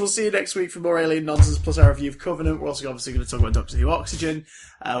 So we'll see you next week for more alien nonsense plus our review of Covenant. We're also obviously going to talk about Doctor Who Oxygen.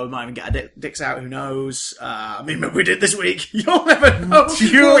 We might even get our dicks out, who knows. I mean, maybe we did this week. You'll never know.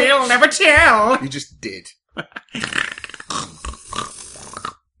 You'll never tell. You just did.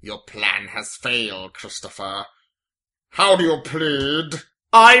 Your plan has failed, Christopher. How do you plead?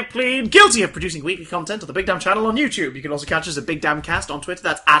 I plead guilty of producing weekly content on the Big Damn channel on YouTube. You can also catch us at Big Damn Cast on Twitter.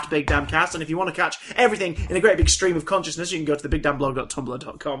 That's at Big Damn Cast. And if you want to catch everything in a great big stream of consciousness, you can go to the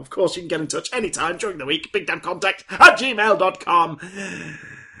bigdamnblog.tumblr.com. Of course, you can get in touch anytime during the week. BigDamnContact@gmail.com.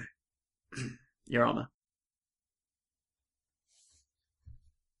 Your Honour.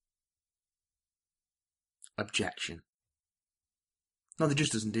 Objection. No, the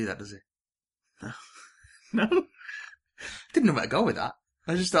just doesn't do that, does he? No? Didn't know where to go with that.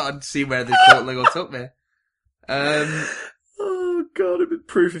 I just thought I'd see where the court legal took me. Oh, God, it'd be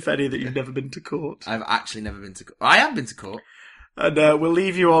proof, if any, that you've never been to court. I've actually never been to court. I have been to court. And we'll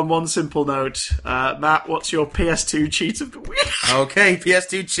leave you on one simple note. Matt, what's your PS2 cheat of the week? Okay,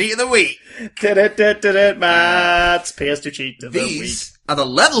 PS2 cheat of the week. Matt's PS2 cheat of the week. These are the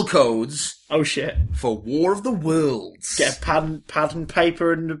level codes Oh, shit. for War of the Worlds. Get a pad and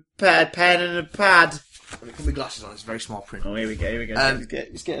paper and a pen and a pad. Let me put my glasses on, it's very small print. Oh, here we go.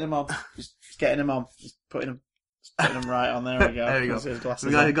 Just getting them on. Just getting them on. Just putting them right on. There we go. There we go. His glasses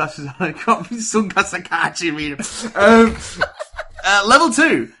We got on. your glasses on. I got my sunglasses, I can't actually read them. Level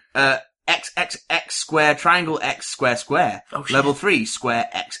 2, x square triangle x square square. Oh, shit. Level 3, square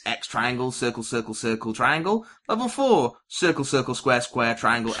x triangle circle circle circle triangle. Level 4, circle circle square square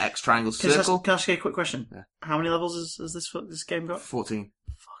triangle x triangle Can I circle. ask you a quick question? Yeah. How many levels has this game got? 14.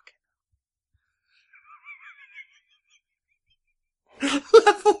 Fuck.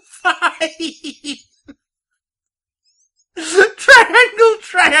 Level 5. Triangle,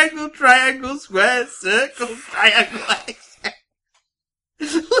 triangle, triangle, square, circle, triangle, x.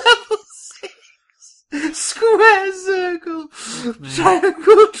 Level 6. Square, circle,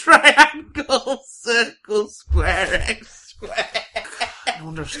 triangle, triangle, circle, square, x, square. I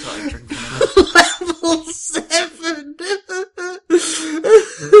wonder if I started drinking. Level 7.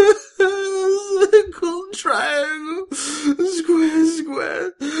 Circle, triangle, square,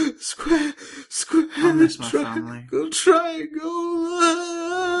 square, square, square, I miss my triangle, family. triangle,